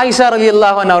மனிதன் ஆயிஷா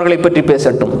ரலியல்லாஹு அன்ஹா அவர்களை பற்றி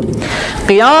பேசட்டும்.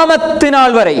 கியாமத்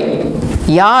நாள் வரை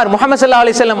யார் முஹம்மது ஸல்லல்லாஹு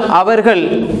அலைஹி வஸல்லம் அவர்கள்,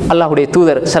 அல்லாஹ்வுடைய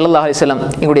தூதர் ஸல்லல்லாஹு அலைஹி வஸல்லம்,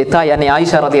 எங்களுடைய தாய் அன்னை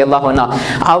ஆயிஷா ரலியல்லாஹு அன்ஹா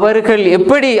அவர்கள்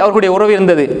எப்படி அவர்களுடைய உறவு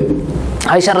இருந்தது,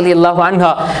 ஆயிஷா ரலியல்லாஹு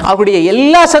அன்ஹா அவருடைய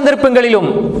எல்லா சந்தர்ப்பங்களிலும்,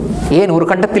 ஏன் ஒரு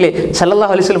கட்டத்திலே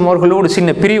ஸல்லல்லாஹு அலைஹி வஸல்லம் அவர்களோடு சின்ன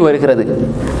பிரிவு வருகிறது.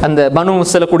 அந்த பனு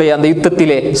முஸ்தலக்குடைய அந்த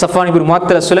யுத்தத்திலே சஃப்வான் இப்னு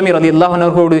முஅத்தல் சுலைமி ரலியல்லாஹு அன்ஹு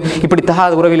அவர்களோடு இப்படி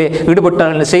தகாத உறவிலே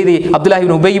ஈடுபட்டார்கள் என்ற செய்தி அப்துல்லாஹ்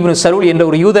இப்னு உபை இப்னு சலூல் என்ற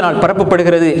ஒரு யூதனால்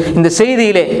பரப்பப்படுகிறது. இந்த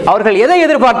செய்தியிலே அவர்கள் எதை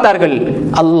எதிர்பார்த்தார்கள்?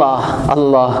 அல்லாஹ்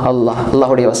அல்லாஹ் அல்லாஹ்,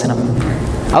 அல்லாஹ்வுடைய வசனம்.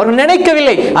 அவர்கள்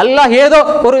நினைக்கவில்லை அல்லாஹ் ஏதோ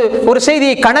ஒரு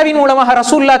செய்தியை கனவின் மூலமாக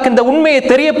ரசூலுல்லாஹ்க்கு இந்த உண்மையை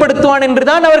தெரியப்படுத்துவான்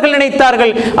என்றுதான் அவர்கள்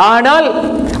நினைத்தார்கள். ஆனால்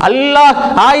அல்லாஹ்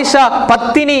ஆயிஷா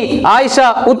பத்தினி, ஆயிஷா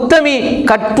உத்தமி,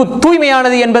 கற்பு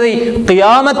தூய்மையானது என்பதை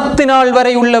கியாமத் நாள்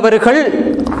வரை உள்ளவர்கள்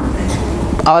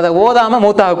அதை ஓதாம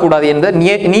மூத்தாக கூடாது என்ற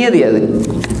நியதி அது.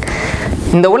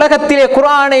 இந்த உலகத்திலே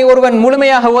குர்ஆனை ஒருவன்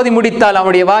முழுமையாக ஓதி முடித்தால்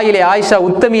அவனுடைய வாயிலே ஆயிஷா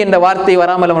உத்தமி என்ற வார்த்தை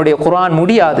வராமல் அவனுடைய குர்ஆன்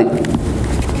முடியாது.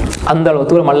 அந்த அளவு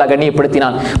தூரம் அல்லாஹ்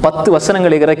கண்ணியப்படுத்தினான். 10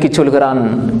 வசனங்களை இறக்கி சொல்கிறான்.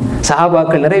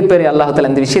 சஹாபாக்கள் நிறைய பேரை அல்லாஹ்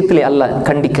தஆலா இந்த விஷயத்திலே அல்லாஹ்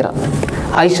கண்டிக்கிறான்.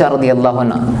 ஆயிஷா ரலியல்லாஹு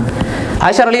அன்ஹா,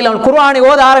 ஆயிஷா ரலியல்லாஹு அன்ஹா குர்ஆனை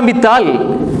ஓத ஆரம்பித்தால்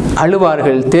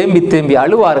அழுவார்கள், தேம்பி தேம்பி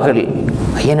அழுவார்கள்.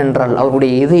 ஏனென்றால்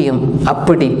அவருடைய இதயம்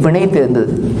அப்படி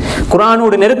பிணைத்திருந்தது.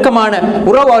 குர்ஆனோடு நெருக்கமான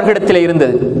உறவு அவர்களிடத்தில்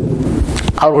இருந்தது.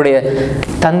 அவருடைய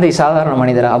தந்தை சாதாரண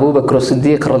மனிதர் அபூபக்கர்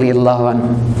சித்திக் ரலியல்லாஹு அன்ஹு.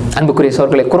 அன்புக்குரிய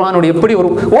சகோதரர்களே, குர்ஆனுடைய எப்படி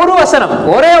ஒரு வசனம்,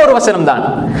 ஒரே ஒரு வசனம் தான்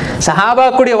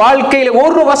சஹாபாக்குடைய வாழ்க்கையில்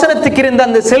ஒரு வசனத்துக்கு இருந்த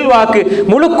அந்த செல்வாக்கு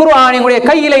முழு குர்ஆனுடைய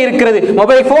கையில இருக்கிறது,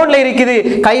 மொபைல் போன்ல இருக்குது,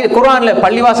 குர்ஆன்ல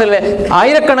பள்ளிவாசல்ல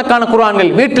ஆயிரக்கணக்கான குர்ஆன்கள்,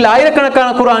 வீட்டில் ஆயிரக்கணக்கான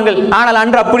குர்ஆன்கள். ஆனால்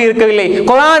அன்று அப்படி இருக்கவில்லை.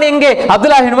 குர்ஆன் எங்கே?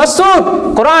 அப்துல்லாஹ் இப்னு மஸ்ஊத்.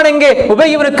 குர்ஆன் எங்கே? உபை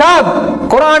இப்னு கஅப்.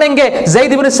 குர்ஆன் எங்கே?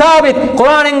 ஸைத் இப்னு சாபித்.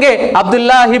 குர்ஆன் எங்கே?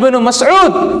 அப்துல்லாஹ் இப்னு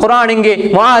மஸ்ஊத். குர்ஆன் எங்கே?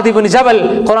 முஆத் இப்னு ஜபல்.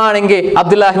 குர்ஆன் எங்கே?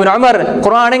 அப்துல்லாஹ் இப்னு உமர்.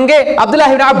 குர்ஆன் எங்கே?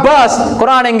 அப்துல்லாஹ் இப்னு அப்பாஸ்.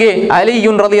 குர்ஆன் எங்கே? அலி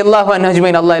ரலியல்லாஹு அன்ஹு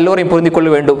அஜ்மஈன். அல்லாஹ் எல்லோரையும் பொருந்திக் கொள்ள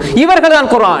வேண்டும். இவர்கள் தான்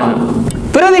குர்ஆன்,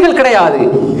 பிரதிகள் கிடையாது.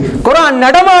 குர்ஆன்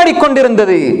நடமாடி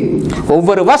கொண்டிருந்தது.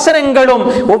 ஒவ்வொரு வசனங்களும்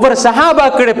ஒவ்வொரு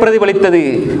சஹாபாக்களை பிரதிபலித்தது.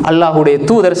 அல்லாஹ்வுடைய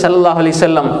தூதர் ஸல்லல்லாஹு அலைஹி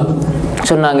வஸல்லம்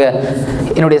சொன்னாங்க,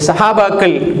 என்னுடைய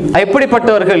சஹாபாக்கள்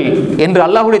எப்படிப்பட்டவர்கள் என்று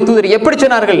அல்லாஹ்வுடைய தூதர் எப்படி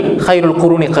சொன்னார்கள்? கைருல்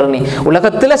குரூனி கர்னி,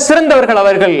 உலகத்தில் சிறந்தவர்கள்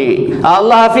அவர்கள்.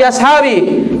 அல்லாஹ் ஃபி அஸ்ஹாபி,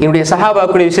 என்னுடைய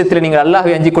சஹாபாக்களுடைய விஷயத்தில் நீங்கள்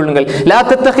அல்லாஹ்வை அஞ்சிக் கொள்ளுங்கள். லா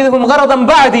தத்தகிதுஹும் கரதம்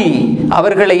பாதி,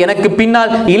 அவர்களை எனக்கு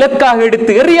பின்னால் இலக்காக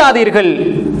எடுத்து எறியாதீர்கள்.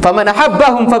 ஃபமன்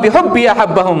அஹப்பஹும் ஃபபிஹுப்பி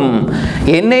அஹப்பஹும்,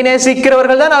 என்னை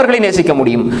நேசிக்கிறவர்கள் தான் அவர்களை நேசிக்க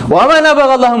முடியும். வமன்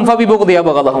அபகலஹும் ஃபபிபுக்தி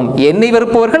அபகலஹும், என்னை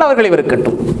வெறுப்பவர்கள் அவர்களை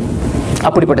வெறுக்கட்டும்.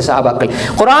 அப்படிப்பட்ட சஹாபாக்கள்.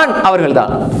 குர்ஆன்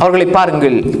அவர்கள்தான். அவர்களை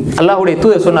பாருங்கள். அல்லாஹ்வுடைய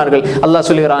தூதர் சொன்னார்கள், அல்லாஹ்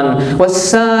சொல்கிறான்,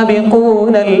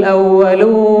 வஸ்ஸாபிகூனல்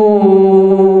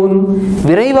அவ்வலூன்.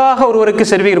 விரைவாக ஒருவருக்கு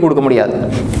சர்டிஃபிகேட் கொடுக்க முடியாது.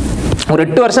 ஒரு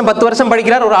 8 வருஷம் 10 வருஷம்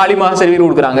படிக்கிறார், ஒரு ஆலிமாக சர்டிஃபிகேட்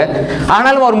கொடுக்குறாங்க.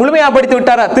 ஆனாலும் அவர் முழுமையாக படித்து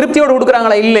விட்டாரா, திருப்தியோடு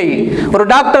கொடுக்குறாங்களா? இல்லை. ஒரு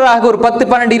டாக்டராக ஒரு 10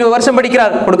 12 20 வருஷம்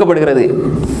படிக்கிறார், கொடுக்கப்படுகிறது.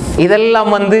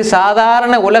 இதெல்லாம்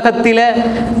சாதாரண உலகத்தில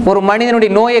ஒரு மனிதனுடைய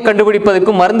நோயை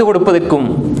கண்டுபிடிப்பதற்கும் மருந்து கொடுப்பதற்கும்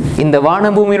இந்த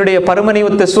வானபூமியினுடைய பருமனை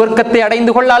ஒத்த சுவர்க்கத்தை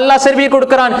அடைந்து கொள்ள அல்லாஹ் சர்டிஃபிகேட்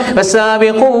கொடுக்கிறான்.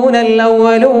 வஸ்ஸாபிகூனல்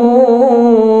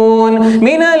அவ்வலூன்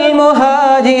மினல்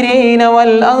முஹாஜிரீன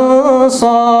வல்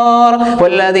அன்சார்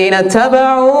வல்லதீன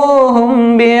தபஊஹும்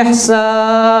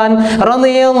பிஇஹ்சான்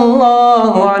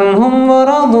ரலியல்லாஹு அன்ஹும்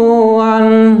வரது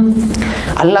அன்.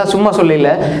 அல்லாஹ் சும்மா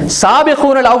சொல்லல,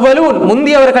 சாபிகூனல் அவ்வலூன்,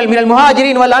 முந்தியவர்கள், மினல்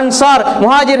முஹாஜிரீன் வல் அன்சார்,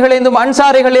 முஹாஜிர்கள் இருந்தும்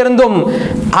அன்சாரிகள் இருந்தும்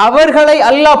அவர்களை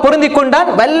அல்லாஹ் பொருந்திக் கொண்டான்.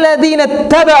 வல்லதீன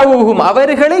தபஊஹும்,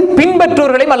 அவர்களை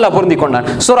பின்பற்றுவர்களையும் அல்லாஹ் பொருந்திக் கொண்டான்.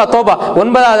 சூரா தௌபா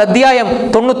 9வது அத்தியாயம்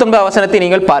 99வது வசனத்தை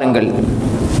நீங்கள் பாருங்கள்.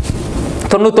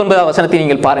 99வது வசனத்தை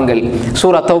நீங்கள் பாருங்கள்.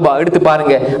 சூரா தௌபா எடுத்து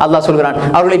பாருங்க. அல்லாஹ் சொல்கிறான்,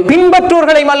 அவர்களை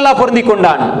பின்பற்றுவர்களையும் அல்லாஹ் பொருந்திக்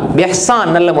கொண்டான்.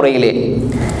 பிஹ்சான், நல்ல முறையிலே.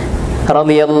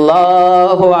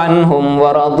 ரலியல்லாஹு அன்ஹும்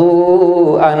வரது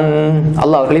அன்.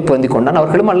 அல்லாஹ் அவர்களை பொருந்திக் கொண்டான்,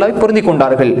 அவர்களும் அல்லாஹ்வை பொருந்திக்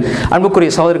கொண்டார்கள்.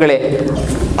 அன்புக்குரிய சகோதரர்களே,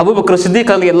 அபூபக்கர்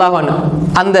சித்திக் ரலியல்லாஹு அன்ஹு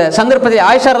அந்த சந்தர்ப்பத்தில்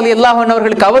ஆயிஷா ரலியல்லாஹு அன்ஹா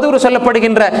அவர்களுக்கு அவதூறு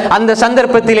சொல்லப்படுகின்ற அந்த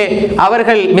சந்தர்ப்பத்திலே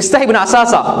அவர்கள் மிஸ்தாஹ் இப்னு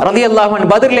அஸாஸா ரலியல்லாஹு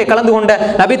அன்ஹு பத்ரிலே கலந்து கொண்ட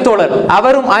நபித்தோழர்,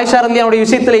 அவரும் ஆயிஷா ரலியல்லாஹு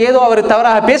விஷயத்தில் ஏதோ அவர்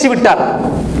தவறாக பேசிவிட்டார்.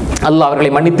 அல்லாஹ் அவர்களை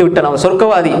மன்னித்து விட்டான். அவர்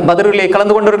சொர்க்கவாதி. பத்ரிலே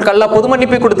கலந்து கொண்டவர்களுக்கு அல்லாஹ் பொது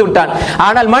மன்னிப்பை கொடுத்து விட்டான்.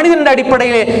 ஆனால் மனிதன்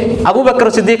அடிப்படையிலே அபூபக்கர்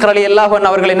சித்திக் ரலியல்லாஹு அன்ஹு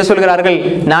அவர்கள் என்ன சொல்கிறார்கள்,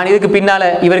 நான் இதுக்கு பின்னால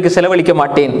இவருக்கு செலவழிக்க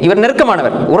மாட்டேன். இவர்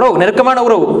நெருக்கமானவர், உறவு, நெருக்கமான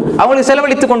உறவு. அவங்களுக்கு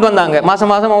செலவழித்து கொண்டு வந்தாங்க,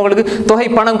 மாசம் மாசம் அவங்களுக்கு தொகை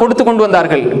பணம் கொடுத்து கொண்டு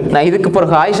வந்தார்கள். நான் இதுக்கு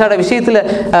பிறகு ஆயிஷாட விஷயத்துல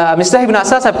மிஸ்தாஹ் இப்னு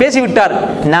அஸாஸா பேசிவிட்டார்,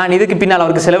 நான் இதுக்கு பின்னால்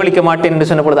அவருக்கு செலவழிக்க மாட்டேன் என்று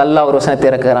சொன்ன பொழுது அல்லாஹ் ஒரு வசனத்தை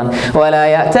இறக்குகிறான், வலா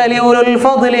யஅதலி உலுல்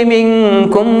ஃபضل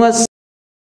மின்கும்.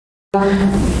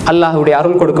 அல்லாஹ்வுடைய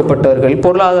அருள் கொடுக்கப்பட்டவர்கள்,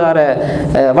 பொருளாதார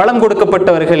வளம்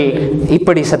கொடுக்கப்பட்டவர்கள்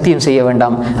இப்படி சத்தியம் செய்ய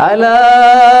வேண்டாம். அலா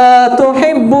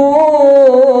துஹிப்பூன்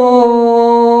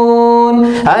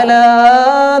அலா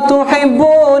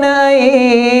துஹிப்பூன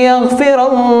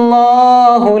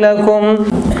யக்ஃபிரல்லாஹு லக்கும்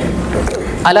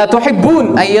அலா துஹிப்பூன்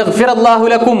யக்ஃபிரல்லாஹு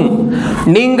லக்கும்.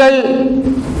 நீங்கள்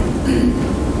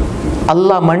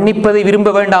அல்லாஹ் மன்னிப்பதை விரும்ப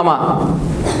வேண்டாமா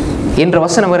என்ற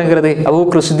வசனம் வருகிறது.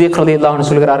 அபூபக்கர் சித்திக் ரலியல்லாஹு அன்ஹு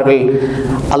சொல்கிறார்கள்,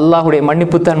 அல்லாஹ்வுடைய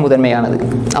மன்னிப்பு தான் முதன்மையானது,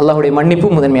 அல்லாஹ்வுடைய மன்னிப்பு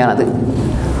முதன்மையானது.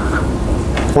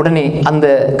 உடனே அந்த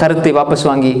கருத்தை வாபஸ்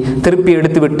வாங்கி திருப்பி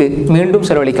எடுத்துவிட்டு மீண்டும்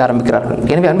செலவழிக்க ஆரம்பிக்கிறார்கள்.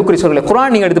 எனவே அன்புக்குரிய சகோதரர்களே,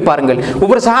 குர்ஆன் நீங்க எடுத்து பாருங்கள்.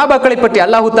 ஒவ்வொரு சஹாபாக்களை பற்றி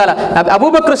அல்லாஹ் தஆலா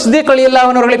அபூபக்கர் சித்திக் ரலியல்லாஹு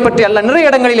அன்ஹு அவர்களை பற்றி அல்லாஹ் நிறைய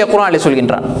இடங்களிலே குர்ஆனிலே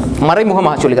சொல்கின்றான்,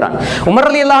 மறைமுகமாக சொல்கிறான். உமர்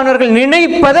ரலியல்லாஹு அன்ஹு அவர்கள்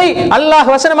நினைப்பதை அல்லாஹ்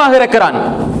வசனமாக இறக்கிறான்.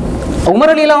 உமர்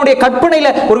ரலியல்லாஹுடைய கற்பனையில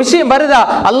ஒரு விஷயம் வருதா,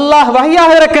 அல்லாஹ்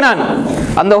வஹியாக இறக்கினான்.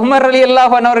 அந்த உமர்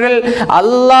ரலியல்லாஹு அன்ஹு அவர்கள்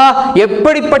அல்லாஹ்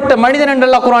எப்படிப்பட்ட மனிதன் என்று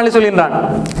அல்லாஹ் குர்ஆனில் சொல்கிறான்.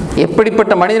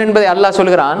 எப்படிப்பட்ட மனிதன் என்பதை அல்லாஹ்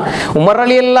சொல்கிறான். உமர்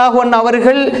ரலியல்லாஹு அன்ஹு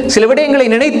அவர்கள் சில விடயங்களை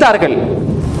நினைத்தார்கள்,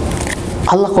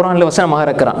 அல்லாஹ் குர்ஆனில் வசனமாக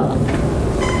இறக்கிறான்.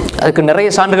 அதுக்கு நிறைய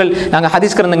சான்றுகள் நாங்கள்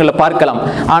ஹதீஸ் கிரந்தங்களில் பார்க்கலாம்.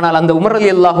 ஆனால் அந்த உமர்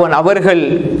ரலியல்லாஹு அன்ஹு அவர்கள்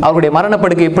அவருடைய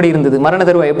மரணப்படுக்கை எப்படி இருந்தது, மரண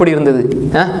தருவாய் எப்படி இருந்தது?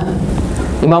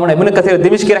 இமாம் இப்னு கஸீர்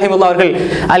திமிஷ்கி ரஹிமஹுல்லாஹ் அவர்கள்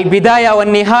அல் பிதாயா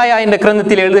வன் நிஹாயா என்ற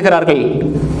கிரந்தத்தில் எழுதுகிறார்கள்,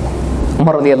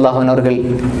 உமர் ரலியல்லாஹு அன்ஹு அவர்கள்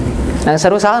நாங்கள்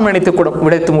சர்வசாதாரண நினைத்து கூட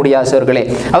விடைத்து முடியாத சோர்களே,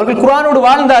 அவர்கள் குர்ஆனோடு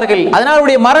வாழ்ந்தார்கள். அதனால்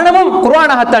அவருடைய மரணமும்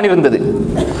குர்ஆனாகத்தான் இருந்தது.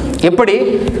 எப்படி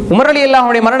உமர் ரலியல்லாஹு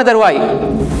அன்ஹுடைய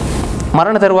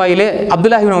மரண தருவாயிலே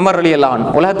அப்துல்லாஹ் இப்னு உமர் ரலியல்லாஹு அன்ஹு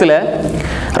உலகத்தில்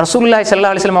ரசூலுல்லாஹி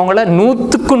ஸல்லல்லாஹு அலைஹி வஸல்லம் அவங்கள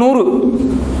 100க்கு 100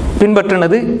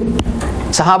 பின்பற்றினது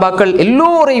சஹாபாக்கள்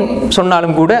எல்லோரையும்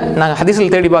சொன்னாலும் கூட நாங்கள்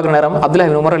ஹதீஸில் தேடி பார்க்குற நேரம் அப்துல்லாஹ்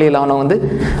இப்னு உமர் ரலியல்லாஹு அன்ஹு வந்து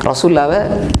ரசூலுல்லாவை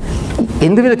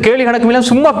எந்தவித கேள்வி கணக்கும் இல்லை,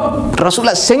 சும்மா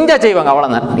ரசூலுல்லாஹ் செஞ்சா செய்வாங்க,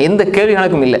 அவ்வளோதான், எந்த கேள்வி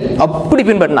கணக்கும் இல்லை, அப்படி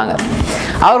பின்பற்றினாங்க.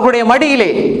 அவர்களுடைய மடியிலே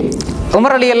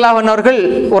உமர் ரலியல்லாஹு அன்ஹு அவர்கள்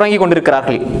உறங்கி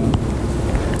கொண்டிருக்கிறார்கள்.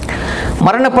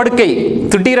 மரணப்படுக்கை,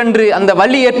 திடீரென்று அந்த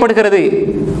வலி ஏற்படுகிறது.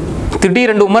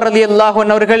 திடீரென்று உமர் ரலியல்லாஹு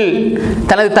அன்ஹு அவர்கள்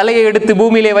தனது தலையை எடுத்து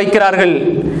பூமியிலே வைக்கிறார்கள்.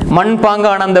 மண்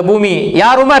பாங்கான அந்த பூமி.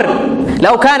 யார் உமர்?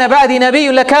 லவ் கான பாதி நபி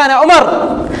லகான உமர்,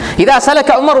 இதா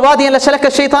சலக உமர் வாதியன் லசலக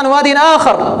ஷைத்தான் வாதியன்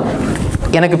ஆகர்.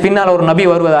 எனக்கு பின்னால் ஒரு நபி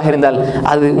வருவதாக இருந்தால்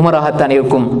அது உமராகத்தான்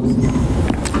இருக்கும்.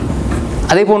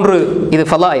 அதே போன்று இது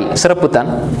ஃபலாயில், சிறப்பு தான்.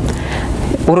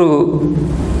 ஒரு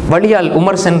வழியால்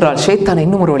உமர் சென்றால் ஷைத்தான்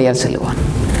இன்னும் ஒரு வழியால் செல்லுவான்.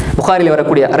 புகாரில்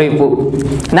வரக்கூடிய அறிவிப்பு,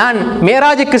 நான்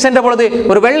மேராஜுக்கு சென்ற பொழுது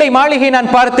ஒரு வெள்ளை மாளிகை நான்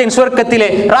பார்த்தேன் சுவர்க்கத்திலே.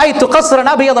 ராய்து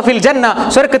கஸ்ரன் அபியத ஃபில் ஜன்னா,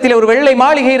 சுவர்க்கத்திலே ஒரு வெள்ளை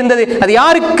மாளிகை இருந்தது, அது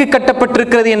யாருக்கு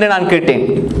கட்டப்பட்டிருக்கிறது என்று நான் கேட்டேன்.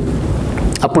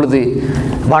 அப்பொழுது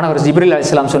வானவர் ஜிப்ரீல்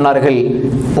அலைஹிஸ்ஸலாம் சொன்னார்கள்,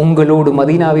 உங்களோடு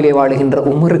மதீனாவிலே வாழுகின்ற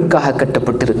உமருக்காக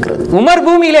கட்டப்பட்டிருக்கிறது. உமர்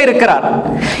பூமியிலே இருக்கிறார்.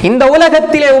 இந்த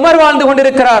உலகத்திலே உமர் வாழ்ந்து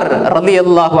கொண்டிருக்கிறார்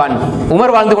ரலியல்லாஹு அன்ஹு.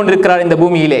 உமர் வாழ்ந்து கொண்டிருக்கிறார் இந்த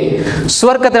பூமியிலே.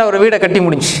 சுவர்க்கத்தில் ஒரு வீடை கட்டி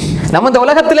முடிஞ்சு, நம்ம இந்த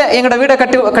உலகத்தில் எங்களோட வீடை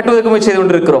கட்டுவதற்கு முயற்சி செய்து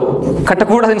கொண்டிருக்கிறோம்.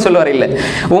 கட்டக்கூடாதுன்னு சொல்லுவார் இல்ல.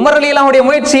 உமர் ரலியல்லாஹுடைய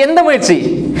முயற்சி எந்த முயற்சி?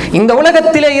 இந்த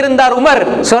உலகத்திலே இருந்தார் உமர்,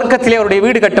 சுவர்க்கத்திலே அவருடைய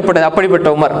வீடு கட்டப்பட்டது. அப்படிப்பட்ட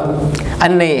உமர்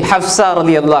அன்னை ஹப்ஸா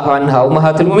ரலியல்லாஹு அன்ஹா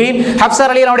உம்மஹாத்துல் முஃமினீன், ஹப்ஸா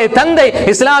ரலியல்லாஹுடைய தந்தை,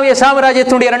 இஸ்லாமிய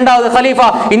சாம்ராஜ்யத்தினுடைய இரண்டாவது கலீஃபா,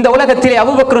 இந்த உலகத்திலே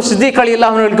அபூபக்கர் சித்திக்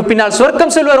ரலியல்லாஹு அன்ஹுவுக்கு பின்னால்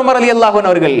சொர்க்கம் செல்வர் உமர் ரலியல்லாஹு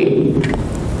அன்ஹு அவர்கள்.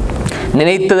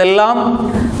 நினைத்ததெல்லாம்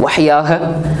வஹ்யாக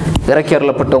இறக்கி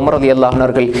அருளப்பட்ட உமர் ரலியல்லாஹு அன்ஹு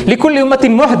அவர்கள். லிகுல்லி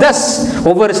உம்மத்தின் முஹ்தஸ்,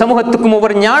 ஒவ்வொரு சமூகத்துக்கும்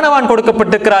ஒவ்வொரு ஞானவான்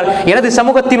கொடுக்கப்பட்டிருக்கிறார். எனது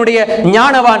சமூகத்தினுடைய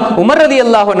ஞானவான் உமர்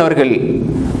ரலியல்லாஹு அன்ஹு அவர்கள்.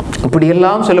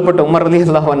 இப்படியெல்லாம் சொல்லப்பட்ட உமர்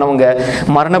ரலியல்லாஹு அன்ஹு அவங்க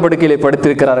மரணப்படுக்கையிலே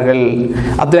படுத்திருக்கிறார்கள்.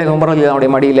 அப்துல்லாஹ் உமர் ரலியல்லாஹுடைய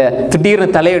மடியில திடீர்னு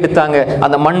தலையெடுத்தாங்க.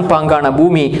 அந்த மண் பாங்கான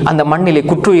பூமி, அந்த மண்ணிலே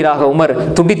குற்றுயிராக உமர்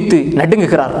துடித்து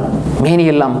நடுங்குகிறார்.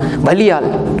 மேனியெல்லாம் வலியால்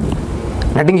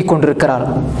நடுங்கிக் கொண்டிருக்கிறார்.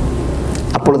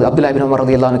 அப்பொழுது அப்துல்லாஹ் இப்னு உமர்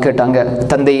ரலியல்லாஹு அன்ஹு கேட்டாங்க,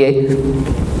 தந்தையே,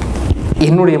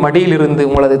 என்னுடைய மடியிலிருந்து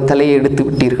உங்களது தலையை எடுத்து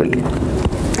விட்டீர்கள்,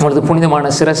 உங்களது புனிதமான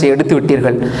சிரசை எடுத்து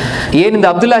விட்டீர்கள். ஏன் இந்த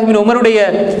அப்துல்லாஹ் இப்னு உமருடைய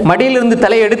மடியிலிருந்து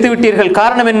தலையை எடுத்து விட்டீர்கள்?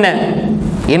 காரணம் என்ன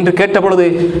என்று கேட்டபொழுது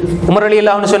உமர்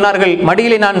ரலியல்லாஹு அன்ஹு சொன்னார்கள்,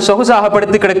 மடியிலே நான் சொகுசாக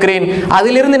படுத்து கிடக்கிறேன்,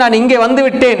 அதிலிருந்து நான் இங்கே வந்து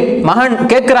விட்டேன். மகன்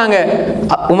கேட்கிறாங்க.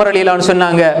 உமர் ரலியல்லாஹு அன்ஹு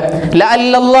சொன்னாங்க,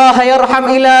 லஅல்லல்லாஹ யர்ஹம்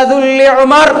இலா துல்லி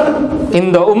உமர்,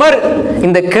 இந்த உமர்,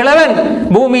 இந்த கிழவன்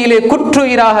பூமியிலே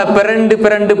குற்றுயிராக பிறண்டு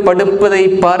பிறண்டு படுப்பதை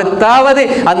பார்த்தாவது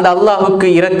அந்த அல்லாஹுக்கு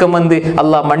இரக்கம் வந்து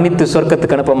அல்லாஹ் மன்னித்து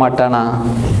சொர்க்கத்துக்கு அனுப்ப மாட்டானா?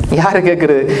 யாரு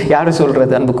கேட்கிறது? யாரு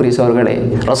சொல்றது? அன்புக்குரிய சகோதரர்களே,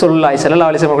 ரசூலுல்லாஹி ஸல்லல்லாஹு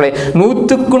அலைஹி வஸல்லம் அவர்களை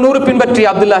 100க்கு 100 பின்பற்றி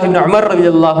அப்துல்லாஹ் இப்னு உமர்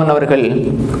ரலியல்லாஹு அன்ஹு அவர்கள்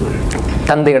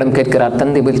தந்தையிடம் கேட்கிறார்.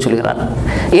 தந்தை பதில் சொல்கிறார்.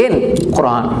 ஏன்?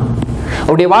 குர்ஆன்,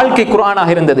 அவருடைய வாழ்க்கை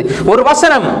குர்ஆனாக இருந்தது. ஒரு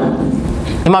வசனம்,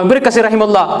 இமாம் இப்னு கஸீர்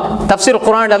ரஹிமஹுல்லாஹ் தஃப்ஸீர்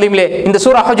குர்ஆன் அலீமிலே இந்த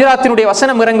சூரா ஹுஜராத்தினுடைய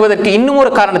வசனம் இறங்குவதற்கு இன்னும்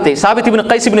ஒரு காரணத்தை சாபித் இப்னு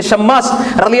கைஸ் இப்னு ஷம்மாஸ்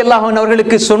ரலியல்லாஹு அன்ஹு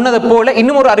அவர்களுக்கு சொன்னது போல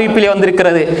இன்னும் ஒரு அறிவிப்பிலே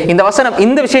வந்திருக்கிறது. இந்த வசனம்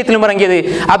இந்த விஷயத்திலும் இறங்கியது.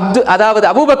 அதாவது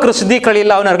அபூபக்கர் சித்திக்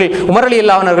ரலியல்லாஹு அன்ஹு அவர்கள், உமர்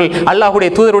ரலியல்லாஹு அன்ஹு அவர்கள் அல்லாஹ்வுடைய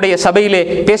தூதருடைய சபையிலே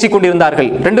பேசிக்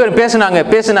கொண்டிருந்தார்கள். ரெண்டு பேரும்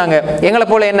பேசினாங்க. எங்களை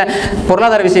போல என்ன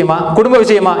பொருளாதார விஷயமா, குடும்ப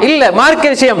விஷயமா? இல்ல,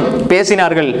 மார்க்க விஷயம்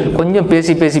பேசினார்கள். கொஞ்சம்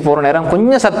பேசி போற நேரம்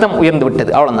கொஞ்சம் சத்தம் உயர்ந்து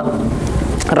விட்டது. அவ்வளவுதான்.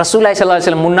 ரசூலுல்லாஹி ஸல்லல்லாஹு அலைஹி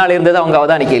வஸல்லம் முன்னால் இருந்தது அவங்க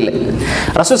அவதானிக்க இல்லை.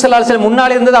 ரசூல் ஸல்லல்லாஹு அலைஹி வஸல்லம்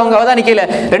முன்னால் இருந்தது அவங்க அவதானிக்க இல்லை.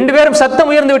 ரெண்டு பேரும் சத்தம்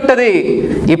உயர்ந்து விட்டது.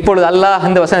 இப்பொழுது அல்லாஹ்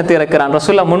இந்த வசனத்தை இறக்கிறான்.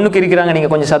 ரசூலுல்லாஹ் முன்னுக்கு இருக்கிறாங்க,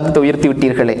 நீங்க கொஞ்சம் சத்தத்தை உயர்த்தி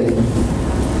விட்டீர்களே.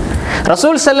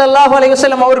 ரசூல் ஸல்லல்லாஹு அலைஹி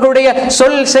வஸல்லம் அவர்களுடைய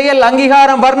சொல், செயல்,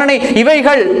 அங்கீகாரம், வர்ணனை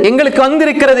இவைகள் எங்களுக்கு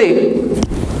வந்திருக்கிறது.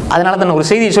 அதனால தான் ஒரு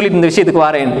செய்தியை சொல்லிட்டு இந்த விஷயத்துக்கு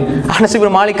வாரேன். அனஸ்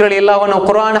இப்னு மாலிக் ரலியல்லாஹு அன்ஹு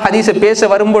குர்ஆன் ஹதீஸை பேச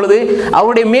வரும்பொழுது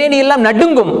அவருடைய மேனி எல்லாம்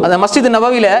நடுங்கும். அந்த மஸ்ஜித்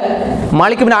நபவில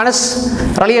மாலிக் இப்னு அனஸ்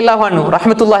ரலியல்லாஹு அன்ஹு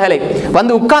ரஹ்மத்துல்லாஹி அலைஹி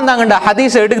வந்து உட்கார்ந்தாங்கடா.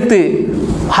 ஹதீஸை எடுத்து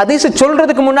ஹதீஸை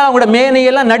சொல்றதுக்கு முன்னாடி அவங்களோட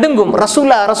மேனையெல்லாம் நடுங்கும்.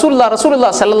 ரசூலுல்லாஹ்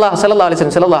ஸல்லல்லாஹு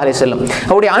அலைஹி வஸல்லம்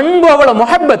அவருடைய அன்பு, அவ்வளவு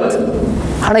முஹப்பத்.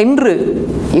 ஆனா இன்று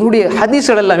எங்களுடைய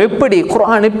ஹதீஸ்கள் எல்லாம் எப்படி,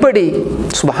 குர்ஆன் எப்படி?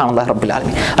 சுப்ஹானல்லாஹ் ரப்பில்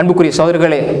ஆலமீன். அன்புக்குரிய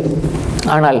சகோதரர்களே,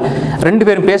 ஆனால் ரெண்டு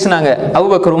பேரும் பேசினாங்க.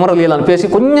 அபூபக்கர் உமர் ரலியல்லாஹு அன்ஹு பேசி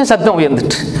கொஞ்சம் சத்தம்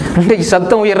உயர்ந்துட்டு. இன்றைக்கு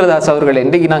சத்தம் உயர்றதா சகோதரர்களே?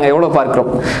 இன்றைக்கு நாங்க எவ்வளவு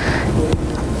பார்க்கிறோம்.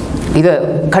 இதை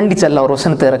கண்டிச்சு அல்லாஹ் ஒரு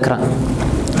வசனத்தை இறக்குறான்.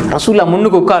 ரசூலுல்லாஹ்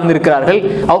முன்னுக்கு உட்கார்ந்து இருக்கிறார்கள்.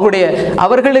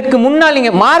 அவர்களுக்கு முன்னால்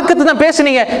நீங்க மார்க்கத்தை தான்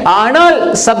பேசுனீங்க, ஆனால்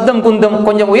சப்தம் குந்தம்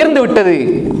கொஞ்சம் உயர்ந்து விட்டது.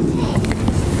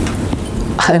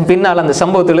 அதன் பின்னால் அந்த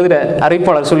சம்பவத்தை எழுதுகிற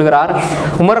அறிவிப்பாளர் சொல்கிறார்,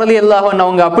 உமர் ரலியல்லாஹு அன்ஹு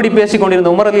அவங்க அப்படி பேசிக் கொண்டிருந்த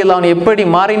உமர் ரலியல்லாஹு அன்ஹு எப்படி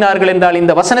மாறினார்கள் என்றால்,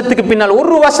 இந்த வசனத்துக்கு பின்னால்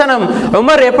ஒரு வசனம்,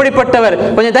 உமர் எப்படிப்பட்டவர்,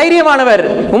 கொஞ்சம் தைரியமானவர்,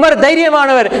 உமர்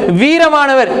தைரியமானவர்,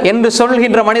 வீரமானவர் என்று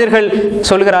சொல்கின்ற மனிதர்கள்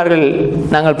சொல்கிறார்கள்,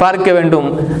 நாங்கள் பார்க்க வேண்டும்,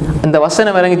 இந்த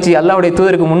வசனம் இறங்கிச்சு, அல்லாஹ்வுடைய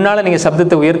தூதருக்கு முன்னால நீங்க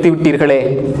சப்தத்தை உயர்த்தி விட்டீர்களே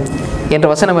என்ற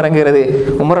வசனம் இறங்குகிறது.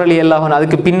 உமர் ரலியல்லாஹு அன்ஹு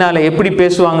அதுக்கு பின்னால எப்படி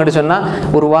பேசுவாங்கன்னு சொன்னா,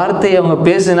 ஒரு வார்த்தையை அவங்க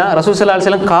பேசினா ரசூல் ஸல்லல்லாஹு அலைஹி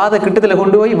வஸல்லம் காதை கிட்டத்துல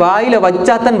கொண்டு போய் வாயில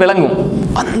வச்சாதான் விளங்கும்.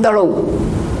 அந்த அளவு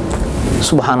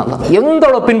சுப்ஹானல்லாஹ், எந்த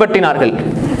அளவு பின்பற்றினார்கள்.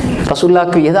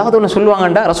 ரசூலுல்லாஹ்க்கு ஏதாவது ஒன்று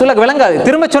சொல்லுவாங்கண்டா ரசூலுல்லாஹ்க்கு விளங்காது,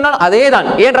 திரும்ப சொன்னால் அதே தான்.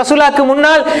 ஏன்? ரசூலுல்லாஹ்க்கு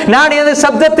முன்னால் நான் எனது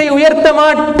சப்தத்தை உயர்த்த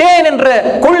மாட்டேன் என்ற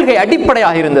கொள்கை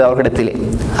அடிப்படையாக இருந்தது அவர்களிடத்திலே.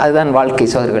 அதுதான் வாழ்க்கை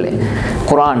சகோதரர்களே.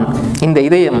 குர்ஆன் இந்த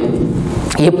இதயம்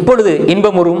எப்பொழுது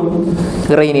இன்பம் வரும்?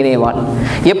 இறை நினைவால்.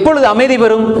 எப்பொழுது அமைதி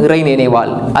வரும்? இறை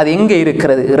நினைவால். அது எங்கே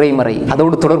இருக்கிறது? இறைமறை.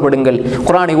 அதோடு தொடர்படுங்கள்,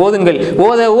 குர்ஆனை ஓதுங்கள்.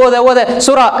 ஓத ஓத ஓத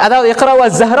சூரா, அதாவது இக்ரா வ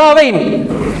ஸஹ்ராவைன்,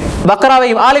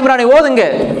 பக்ராவையும் ஆல் இம்ரானை ஓதுங்க.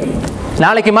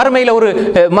 நாளைக்கு மறுமையில் ஒரு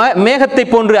மேகத்தை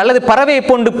போன்று அல்லது பறவையை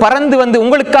போன்று பறந்து வந்து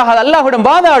உங்களுக்காக அல்லாஹ்விடம்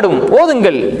வாதாடும்.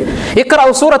 ஓதுங்கள். இக்ரா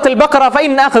சூரத்துல் பக்ரா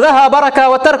ஃபைன் அக்தஹா பரகா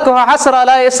வ தர்குஹா ஹஸ்ரா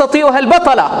லா யஸ்தீஉஹல்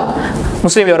பத்தலா.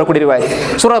 முஸ்லிமில் வரக்கூடிய ரிவாயத்.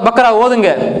 சூரா பக்ரா ஓதுங்க,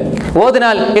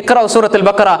 ஓதினால் இக்ரா சூரத்துல்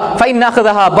பக்ரா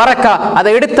ஃபைன்னஹதஹா பரக்கா, அதை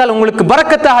எடுத்தால் உங்களுக்கு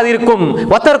பரக்கத்தாக இருக்கும்.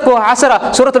 வதர்கு ஹஸரா,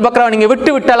 சூரத்துல் பக்ரா நீங்க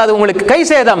விட்டு விட்டால் அது உங்களுக்கு கை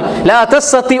சேதம். லா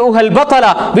தஸ்திஉல்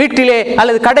பதலா, வீட்டிலே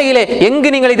அல்லது கடையிலே எங்கு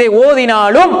நீங்கள் இதை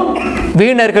ஓதினாலும்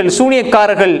வீணர்கள்,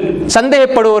 சூனியக்காரர்கள்,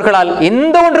 சந்தேகப்படுவர்களால்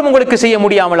எந்த ஒன்றும் உங்களுக்கு செய்ய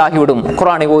முடியாமல் ஆகிவிடும்.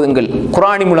 குர்ஆனை ஓதுங்கள்,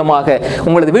 குர்ஆன் மூலமாக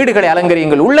உங்களது வீடுகளை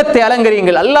அலங்கரியுங்கள், உள்ளத்தை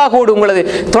அலங்கரியுங்கள், அல்லாஹ்வோடு உங்களது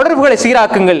தொடர்புகளை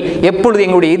சீராக்குங்கள். எப்பொழுது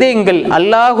எங்களுடைய இதயங்கள்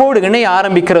அல்லாஹ்வோடு இணைய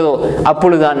ஆரம்பிக்கிறதோ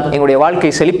அப்பொழுதுதான் எங்களுடைய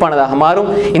வாழ்க்கை செழிப்பானதாக மாறும்,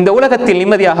 இந்த உலகத்தில்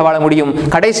நிம்மதியாக வாழ முடியும்.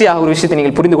 கடைசியாக ஒரு விஷயத்தை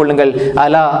நீங்கள் புரிந்து கொள்ளுங்கள்.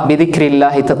 அலா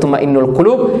பிதிக்ரில்லாஹி தத்மஇன்னுல்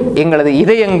குலூப், எங்களது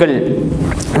இதயங்கள்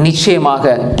நிச்சயமாக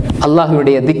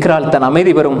அல்லாஹ்வுடைய திக்ரால் தான்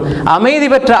அமைதி பெறும். அமைதி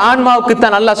பெற்ற ஆன்மாவுக்கு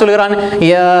தான் அல்லாஹ் சொல்கிறான்,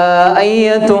 யா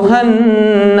அய்யதுஹன்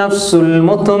நஃப்ஸுல்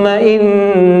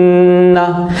முத்மஇன்னா.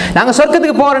 நாங்க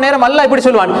சொர்க்கத்துக்கு போற நேரம் அல்லாஹ் இப்படி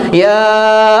சொல்வான், யா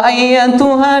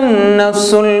அய்யதுஹன்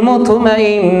நஃப்ஸுல்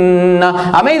முத்மஇன்னா,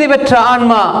 அமைதி பெற்ற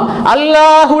ஆன்மா,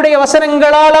 அல்லாஹ்வுடைய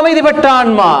வசனங்களால் அமைதி பெற்ற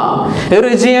ஆன்மா,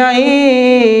 இர்ஜிஇ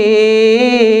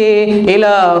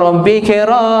இலா ரப்பிக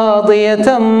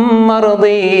ராதியதம்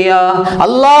மர்தியா,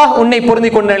 அல்லாஹ் உன்னை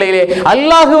பொருந்திக் கொண்ட நிலையிலே,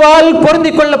 அல்லாஹ்வால்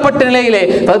பொருந்திக் கொள்ளப்பட்ட நிலையிலே,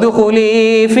 ஃபதுகுலி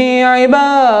ஃபீ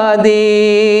இபாதி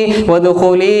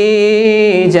வதுகுலி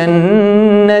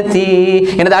ஜன்னதி,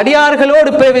 எனது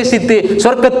அடியார்களோடு பிரவேசித்து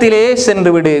சொர்க்கத்திலே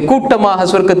சென்று விடு, கூட்டமாக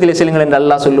சொர்க்கத்திலே செல்லுங்கள் என்று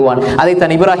அல்லாஹ் சொல்லுவான்.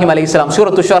 அதைத்தான் இப்ராஹிம் அலைஹிஸ்ஸலாம்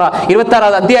சூரத்து ஷுரா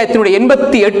 26வது அத்தியாயத்தினுடைய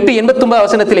 88 89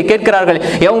 வசனத்திலே கேட்கிறார்கள்.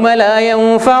 யௌம லா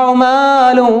யன்ஃபஉ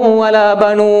மாலு வலா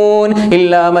பனூன்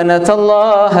இல்லா மன்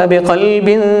அத்தல்லாஹ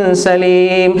பிகல்பின்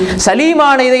சலீம்.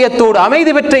 சலீமான இதயத்தோடு,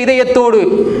 அமைதி பெற்ற இதயத்தோடு,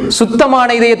 சுத்தமான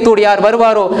இதயத்தோடு யார்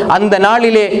வருவாரோ அந்த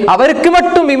நாளிலே அவருக்கு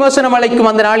மட்டும் விமோசனம் அளிக்கும்.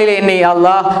 அந்த நாளிலே என்னை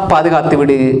அல்லாஹ் பாதுகாத்து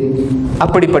விடு.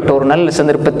 அப்படிப்பட்ட ஒரு நல்ல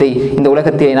சந்தர்ப்பத்தை இந்த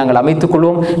உலகத்திலே நாங்கள் அமைத்துக்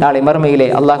கொள்வோம். நாளை மறுமையிலே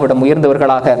அல்லாஹ்விடம்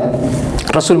உயர்ந்தவர்களாக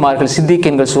ரசூல்மார்கள்,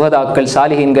 சித்திகீன்கள், சுஹதாக்கள்,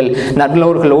 சாலிஹீன்கள்,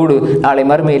 நல்லோர்களோடு நாளை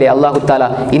மறுமையிலே அல்லாஹு தாலா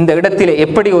இந்த இடத்திலே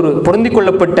எப்படி ஒரு பொருந்திக்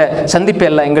கொள்ளப்பட்ட சந்திப்பை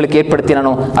எல்லாம் எங்களுக்கு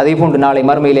ஏற்படுத்தினானோ அதே போன்று நாளை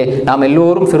மறுமையிலே நாம்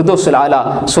எல்லோரும் ஃபிர்தௌஸுல் ஆலா,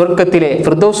 சொர்க்கத்திலே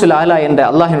ஃபிர்தௌஸுல் ஆலா என்ற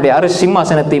அல்லாஹ்வினுடைய அரிஷ்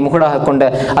சிம்மாசனத்தை முகடாக கொண்ட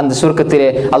அந்த சொர்க்கத்திலே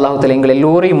அல்லாஹு தாலா எங்கள்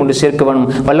எல்லோரையும் ஒன்று சேர்க்கவனும்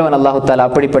வல்லவன் அல்லாஹு தாலா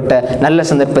அப்படிப்பட்ட நல்ல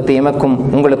சந்தர்ப்பத்தை எமக்கும்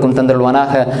உங்களுக்கும்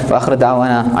தந்தருள்வானாக. வஆகிரு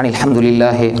தஅவானா அனில்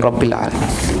ஹம்துலில்லாஹி ரப்பில்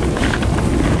ஆலமீன்.